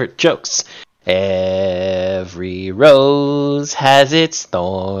my favorite jokes. Every rose has its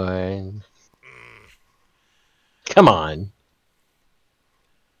thorn. Come on.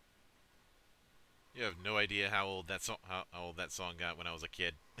 You have no idea how old that song got when I was a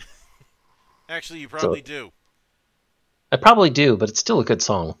kid. Actually, you probably do. I probably do, but it's still a good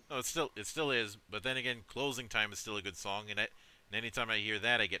song. No, it still is. But then again, Closing Time is still a good song, and anytime I hear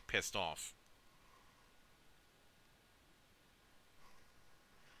that, I get pissed off.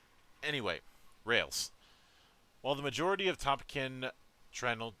 Anyway, Rails. While the majority of Topkin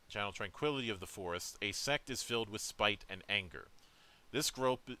channel tranquility of the forest, a sect is filled with spite and anger. This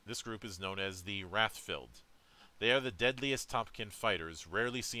group is known as the Wrath-Filled. They are the deadliest Topkin fighters,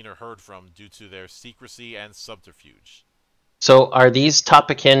 rarely seen or heard from due to their secrecy and subterfuge. So are these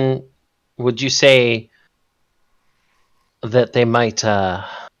Topkin, would you say that they might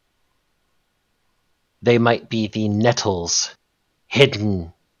be the nettles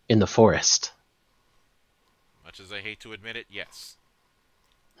hidden in the forest? Much as I hate to admit it, yes.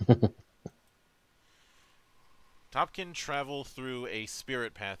 Topkin travel through a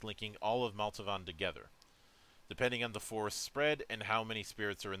spirit path linking all of Maltavan together. Depending on the forest spread and how many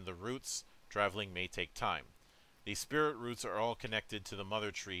spirits are in the roots, traveling may take time. These spirit roots are all connected to the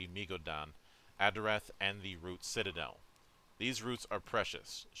mother tree, Migodan, Adarath, and the root Citadel. These roots are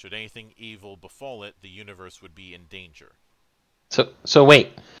precious. Should anything evil befall it, the universe would be in danger. So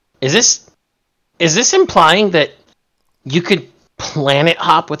wait, is this implying that you could planet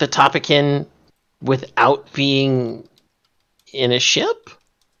hop with a Topkin without being in a ship?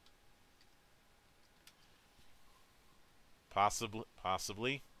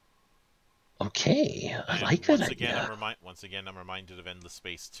 Possibly. Okay, I like that idea. Once again, I'm reminded of Endless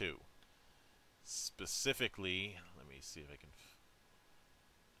Space 2. Specifically, let me see if I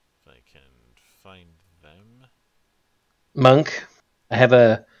can find them. Monk, I have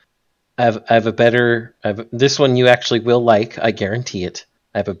a better. This one you actually will like. I guarantee it.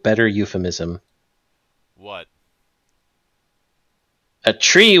 I have a better euphemism. What? A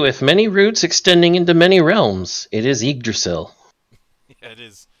tree with many roots extending into many realms. It is Yggdrasil. Yeah, it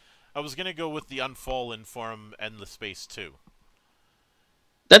is. I was gonna go with the Unfallen from Endless Space 2.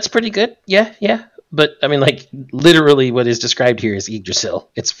 That's pretty good. Yeah. But I mean, like, literally, what is described here is Yggdrasil.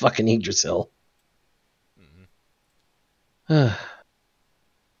 It's fucking Yggdrasil. But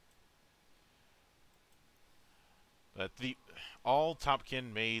all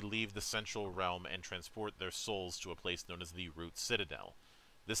Topkin may leave the central realm and transport their souls to a place known as the Root Citadel.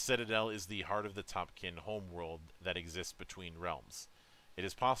 This citadel is the heart of the Topkin homeworld that exists between realms. It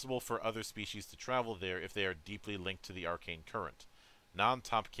is possible for other species to travel there if they are deeply linked to the arcane current.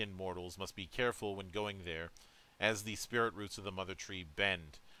 Non-Topkin mortals must be careful when going there, as the spirit roots of the Mother Tree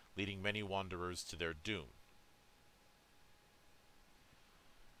bend, leading many wanderers to their doom.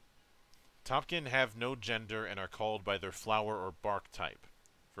 Topkin have no gender and are called by their flower or bark type.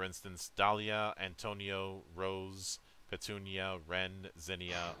 For instance, Dahlia, Antonio, Rose, Petunia, Wren,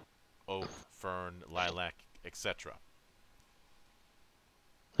 Zinnia, Oak, Fern, Lilac, etc.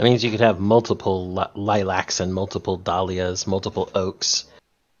 That means you could have multiple lilacs and multiple dahlias, multiple oaks.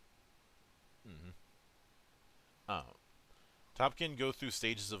 Topkin go through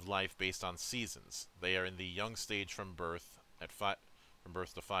stages of life based on seasons. They are in the young stage from birth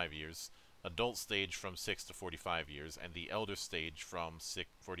to 5 years, adult stage from 6 to 45 years, and the elder stage from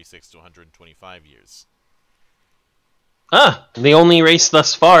 46 to 125 years. The only race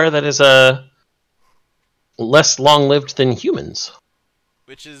thus far that is less long-lived than humans.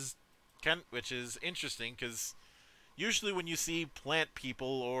 Which is interesting, because usually when you see plant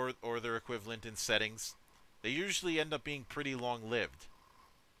people or their equivalent in settings, they usually end up being pretty long-lived.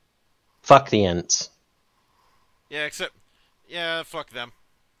 Fuck the Ents. Yeah, fuck them.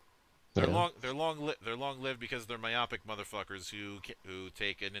 They're long-lived because they're myopic motherfuckers who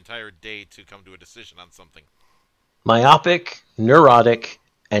take an entire day to come to a decision on something. Myopic, neurotic,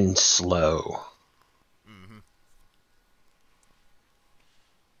 and slow.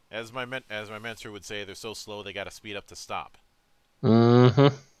 As my mentor would say, they're so slow they gotta speed up to stop.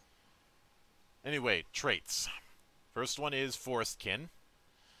 Anyway, traits. First one is Forestkin.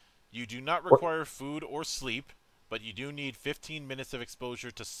 You do not require food or sleep, but you do need 15 minutes of exposure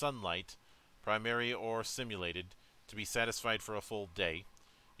to sunlight primary or simulated, to be satisfied for a full day.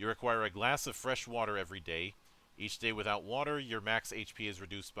 You require a glass of fresh water every day. Each day without water, your max HP is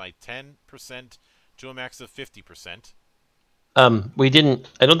reduced by 10% to a max of 50%. We didn't.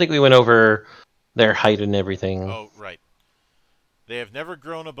 I don't think we went over their height and everything. Oh, right. They have never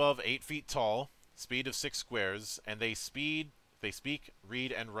grown above 8 feet tall, speed of 6 squares, and they speak,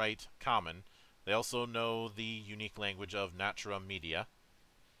 read, and write Common. They also know the unique language of Natura Media.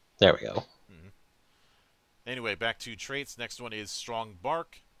 There we go. Anyway, back to traits. Next one is Strong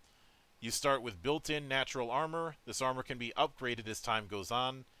Bark. You start with built-in natural armor. This armor can be upgraded as time goes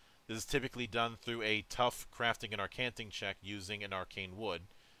on. This is typically done through a tough crafting and arcanting check using an arcane wood.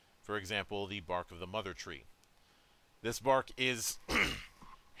 For example, the bark of the Mother Tree. This bark is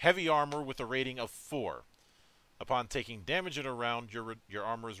heavy armor with a rating of 4. Upon taking damage in a round, your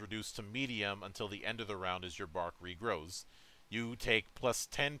armor is reduced to medium until the end of the round as your bark regrows. You take plus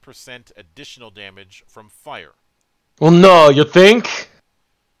 10% additional damage from fire. Well, no, you think?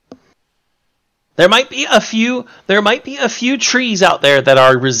 There might be a few trees out there that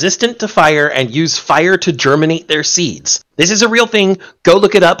are resistant to fire and use fire to germinate their seeds. This is a real thing. Go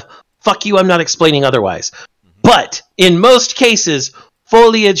look it up. Fuck you, I'm not explaining otherwise. But in most cases,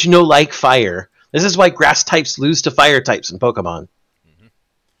 foliage no like fire. This is why grass types lose to fire types in Pokemon.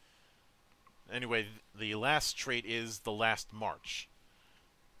 Anyway, the last trait is the Last March.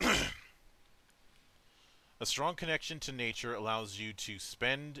 A strong connection to nature allows you to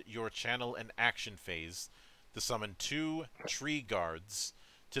spend your channel and action phase to summon 2 tree guards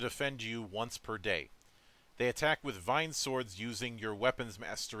to defend you once per day. They attack with vine swords using your weapons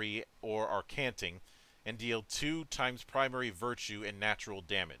mastery or arcanting, and deal 2 times primary virtue and natural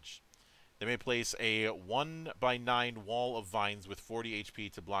damage. They may place a 1/9 wall of vines with 40 HP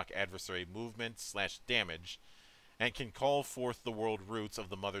to block adversary movement/damage, and can call forth the world roots of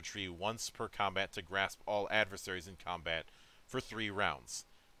the Mother Tree once per combat to grasp all adversaries in combat for 3 rounds.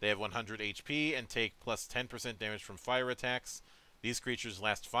 They have 100 HP and take plus 10% damage from fire attacks. These creatures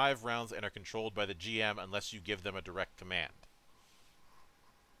last 5 rounds and are controlled by the GM unless you give them a direct command.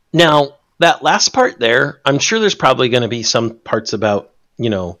 Now, that last part there, I'm sure there's probably going to be some parts about,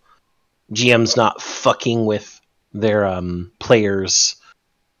 GMs not fucking with their players,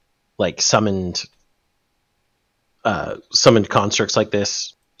 like summoned constructs like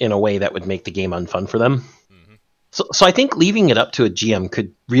this in a way that would make the game unfun for them. So I think leaving it up to a GM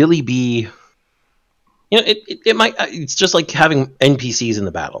could really be, it might. It's just like having NPCs in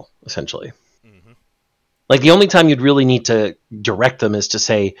the battle, essentially. Like the only time you'd really need to direct them is to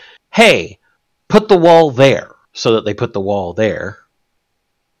say, "Hey, put the wall there," so that they put the wall there,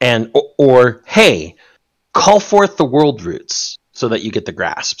 and or "Hey, call forth the world roots," so that you get the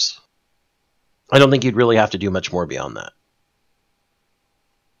grasps. I don't think you'd really have to do much more beyond that,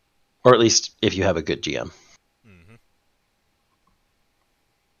 or at least if you have a good GM.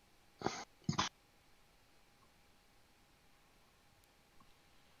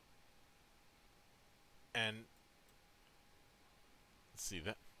 And let's see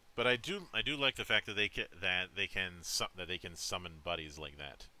that, but I do like the fact that they can summon buddies like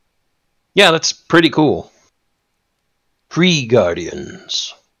that. Yeah, that's pretty cool. Free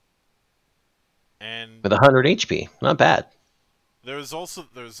Guardians. And with 100 HP, not bad. There's also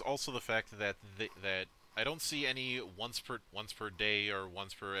the fact that that I don't see any once per day or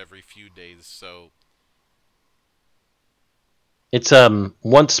once per every few days. So it's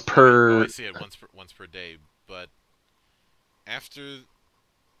once per. Oh, I see it once per day, but after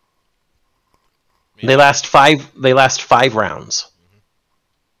they last 5 rounds.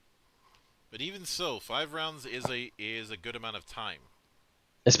 But even so, 5 rounds is a good amount of time.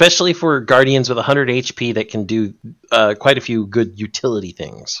 Especially for Guardians with 100 HP that can do quite a few good utility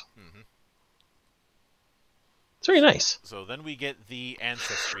things. It's very nice. So then we get the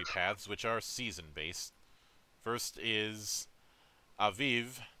Ancestry paths, which are season-based. First is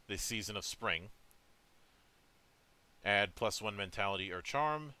Aviv, the season of spring. Add +1 mentality or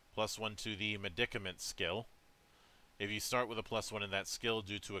charm, +1 to the medicament skill. If you start with a +1 in that skill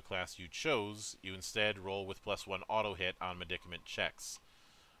due to a class you chose, you instead roll with +1 auto hit on medicament checks.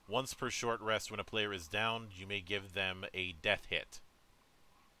 Once per short rest when a player is downed, you may give them a death hit.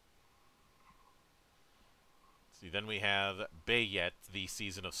 See, then we have Bayet, the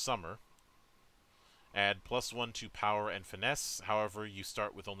season of summer. Add +1 to power and finesse. However, you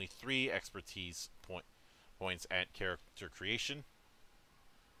start with only 3 expertise points at character creation.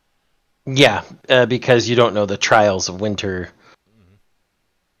 Yeah, because you don't know the trials of winter.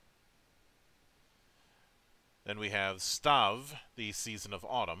 Then we have Stav, the season of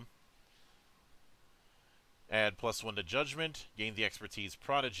autumn. Add +1 to judgment, gain the expertise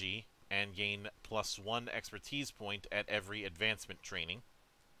prodigy, and gain +1 expertise point at every advancement training.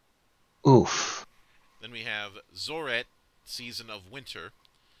 Oof. Then we have Zoret, Season of Winter.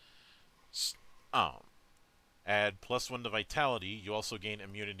 Add +1 to Vitality. You also gain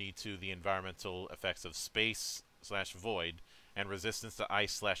immunity to the environmental effects of space/void and resistance to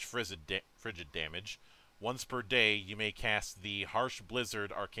ice/frigid damage. Once per day, you may cast the Harsh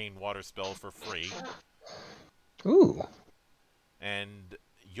Blizzard Arcane Water spell for free. Ooh. And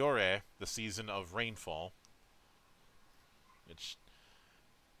Yore, the Season of Rainfall. Which,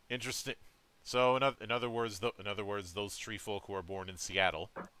 interesting. So, in other words, those tree folk who are born in Seattle,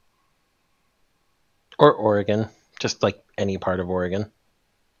 Or Oregon, just like any part of Oregon,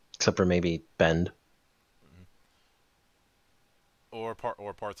 except for maybe Bend. or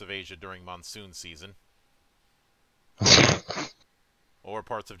parts of Asia during monsoon season, or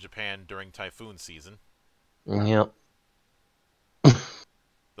parts of Japan during typhoon season. Yep.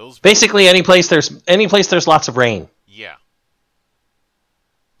 Those Basically, any place there's lots of rain. Yeah.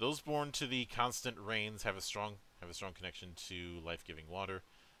 Those born to the constant rains have a strong connection to life-giving water.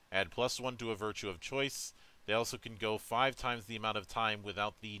 Add +1 to a virtue of choice. They also can go 5 times the amount of time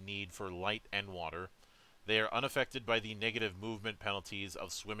without the need for light and water. They are unaffected by the negative movement penalties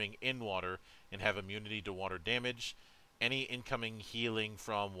of swimming in water and have immunity to water damage. Any incoming healing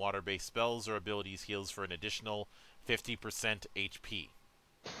from water-based spells or abilities heals for an additional 50% HP.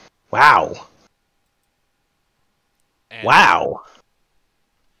 Wow. And Wow.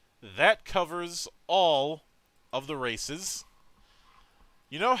 that covers all of the races.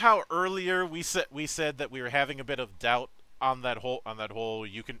 You know how earlier we said that we were having a bit of doubt on that whole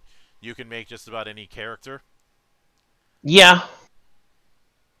you can make just about any character? Yeah.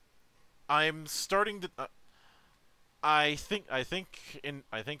 I'm starting to I think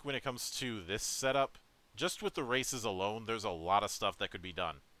when it comes to this setup, just with the races alone, there's a lot of stuff that could be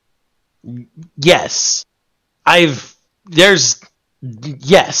done. Yes. Yes.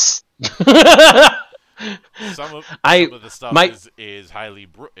 Some of the stuff is highly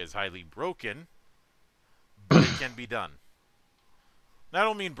broken, but it can be done. And I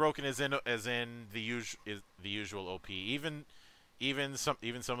don't mean broken as in the usual OP. Even some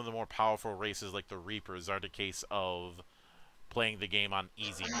of the more powerful races like the Reapers are the case of playing the game on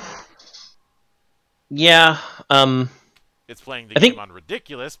easy mode. Yeah. It's playing the game on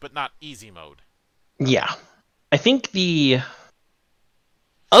ridiculous, but not easy mode. Yeah. I think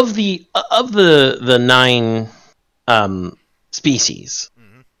of the 9 species,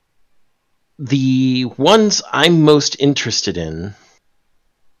 the ones I'm most interested in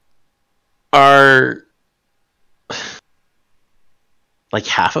are like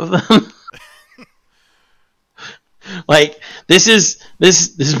half of them. Like this is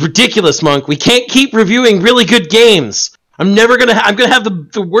ridiculous, Monk. We can't keep reviewing really good games. I'm gonna have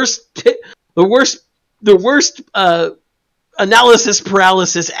the worst analysis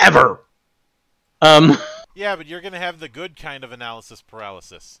paralysis ever. Yeah, but you're gonna have the good kind of analysis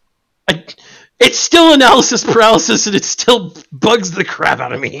paralysis. It's still analysis paralysis, and it still bugs the crap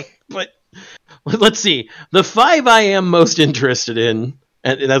out of me. But let's see. The 5 I am most interested in,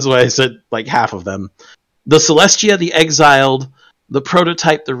 and that's why I said like half of them: the Celestia, the Exiled, the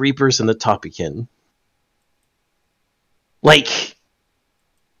Prototype, the Reapers, and the Topikin. Like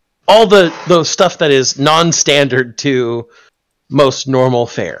all the stuff that is non-standard to most normal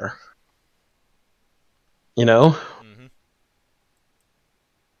fare. You know?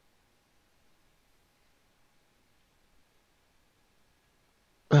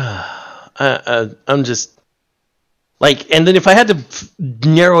 I'm just like, and then if I had to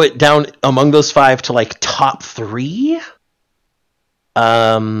narrow it down among those 5 to like top 3,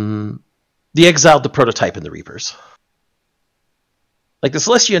 the Exiled, the Prototype, and the Reapers. Like the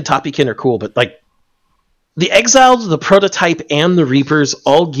Celestia and Topikin are cool, but like the Exiled, the Prototype, and the Reapers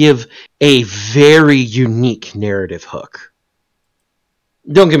all give a very unique narrative hook.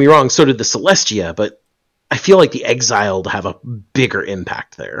 Don't get me wrong, so did the Celestia, but I feel like the Exiled have a bigger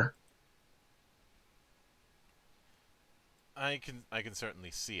impact there. I can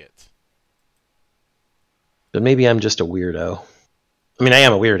certainly see it. But maybe I'm just a weirdo. I mean, I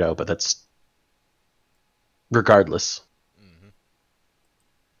am a weirdo, but that's regardless.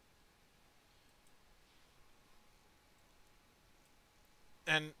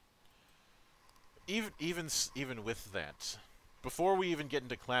 And even with that, before we even get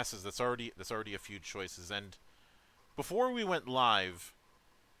into classes, that's already a few choices. And before we went live,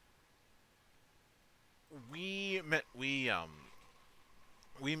 we had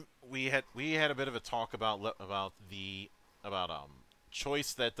a bit of a talk about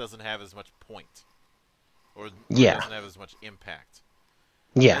choice that doesn't have as much point, or doesn't have as much impact.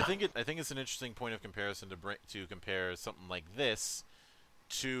 Yeah. I think it's an interesting point of comparison to compare something like this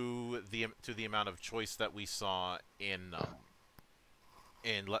to the amount of choice that we saw in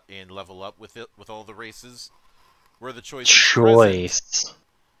Level Up with all the races, where the choice was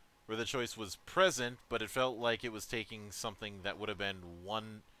present, Choice. but it felt like it was taking something that would have been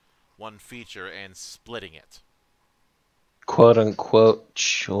one feature and splitting it. Quote unquote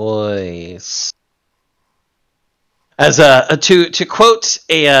choice. As to quote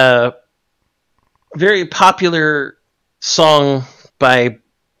a very popular song by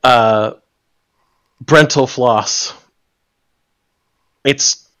Brental Floss,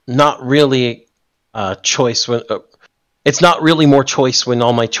 it's not really choice when it's not really more choice when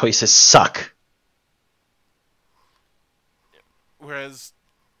all my choices suck. Whereas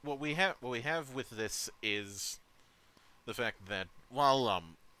what we have with this is the fact that while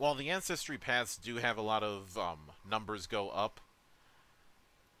the ancestry paths do have a lot of numbers go up,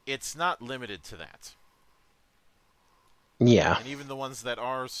 it's not limited to that. Yeah. And even the ones that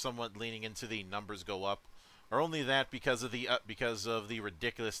are somewhat leaning into the numbers go up are only that because of the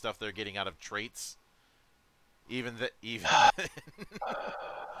ridiculous stuff they're getting out of traits. Even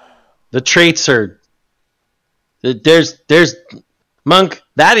The traits are there's Monk,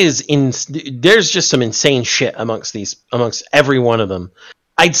 that is there's just some insane shit amongst every one of them.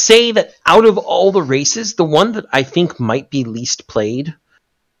 I'd say that out of all the races, the one that I think might be least played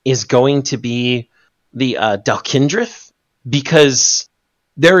is going to be the Dalkindrith, because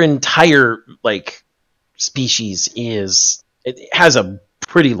their entire species it has a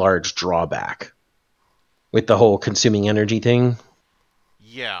pretty large drawback with the whole consuming energy thing.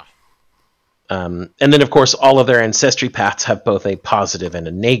 Yeah. And then, of course, all of their ancestry paths have both a positive and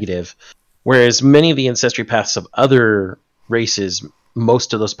a negative, whereas many of the ancestry paths of other races,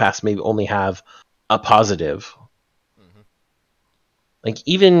 most of those paths maybe only have a positive. Mm-hmm. Like,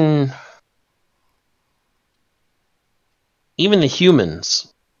 even the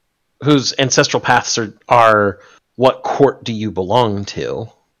humans, whose ancestral paths are what court do you belong to,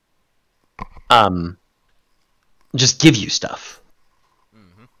 just give you stuff.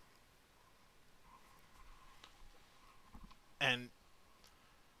 Mm-hmm. And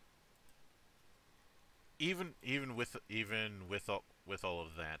with all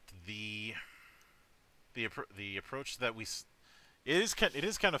of that, the approach that it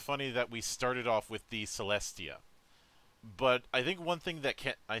is kind of funny that we started off with the Celestia. But I think one thing that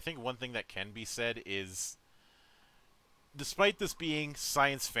can be said is, despite this being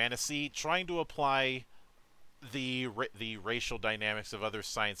science fantasy, trying to apply the racial dynamics of other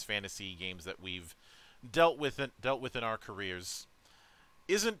science fantasy games that we've dealt with in our careers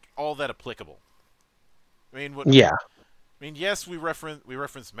isn't all that applicable. I mean, Yeah. yes, we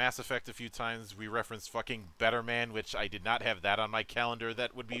referenced Mass Effect a few times. We referenced fucking Better Man, which I did not have that on my calendar.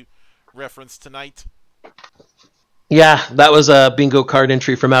 That would be referenced tonight. Yeah, that was a bingo card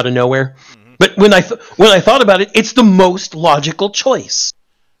entry from out of nowhere. Mm-hmm. But when I thought about it, it's the most logical choice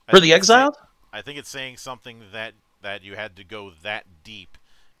for the Exiled. I think it's saying something that you had to go that deep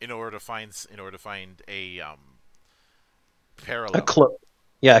in order to find a parallel. A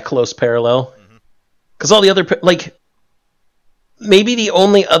close parallel. Mm-hmm. Because all the other maybe the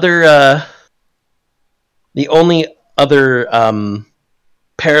only other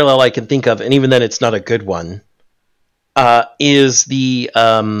parallel I can think of, and even then it's not a good one, is the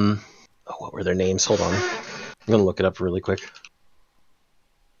what were their names? Hold on, I'm gonna look it up really quick.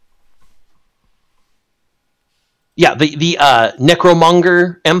 Yeah, the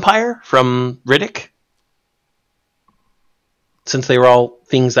Necromonger Empire from Riddick. Since they were all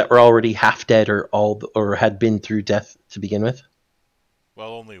things that were already half dead or had been through death to begin with.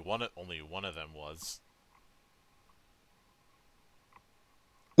 Well, only one of them was.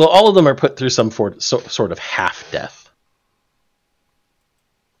 Well, all of them are put through some sort of half death.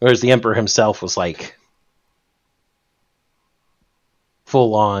 Whereas the Emperor himself was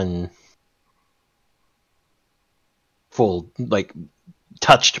full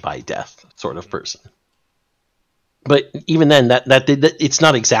touched by death sort of person. But even then, that it's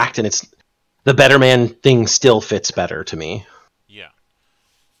not exact, and it's the Better Man thing still fits better to me. Yeah,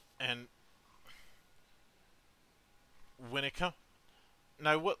 and when it comes,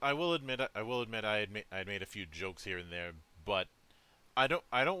 I will admit I had made a few jokes here and there, but I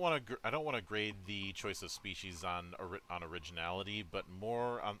don't want to grade the choice of species on originality, but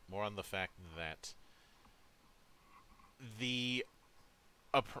more on the fact that the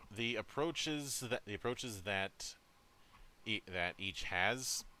approaches that each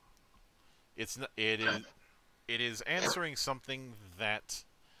has, it is answering something that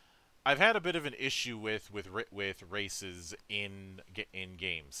I've had a bit of an issue with races in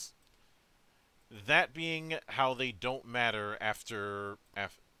games. That being how they don't matter after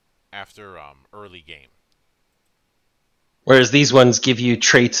early game. Whereas these ones give you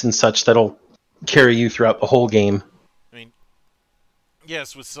traits and such that'll carry you throughout the whole game. I mean,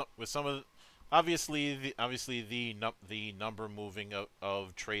 yes, with some of obviously the number moving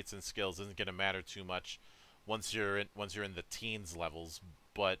of traits and skills isn't going to matter too much once you're in the teens levels,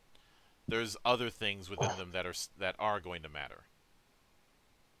 but there's other things within them that are going to matter.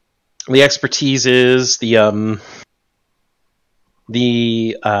 The expertise is the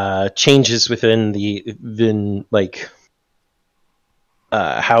changes within like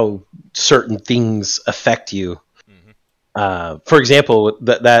how certain things affect you. Mm-hmm. For example,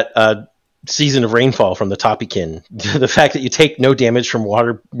 that season of rainfall from the Topikin, the fact that you take no damage from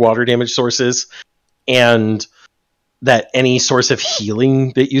water damage sources, and that any source of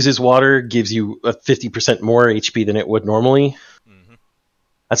healing that uses water gives you a 50% more HP than it would normally. Mm-hmm.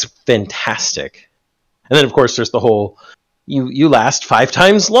 That's fantastic. And then, of course, there's the whole you last 5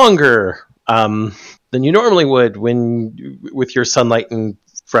 times longer than you normally would with your sunlight and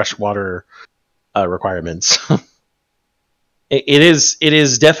fresh water requirements. It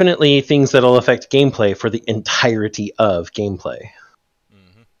is definitely things that'll affect gameplay for the entirety of gameplay.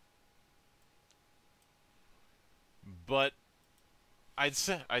 Mm-hmm. But I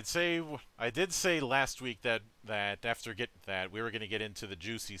did say last week that we were going to get into the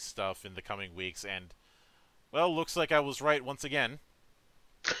juicy stuff in the coming weeks, and well, looks like I was right once again.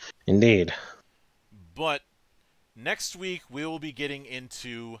 Indeed. But next week we will be getting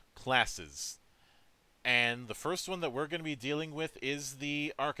into classes. And the first one that we're going to be dealing with is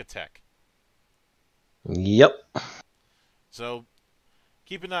the Architect. Yep. So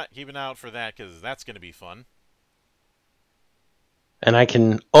keep an eye out for that, because that's going to be fun. And I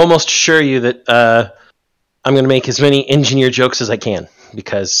can almost assure you that I'm going to make as many engineer jokes as I can,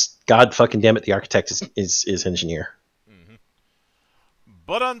 because God fucking damn it, the Architect is engineer. Mm-hmm.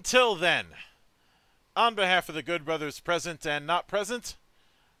 But until then, on behalf of the good brothers present and not present,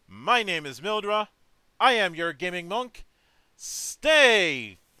 my name is Mildra. I am your gaming monk.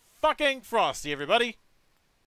 Stay fucking frosty, everybody.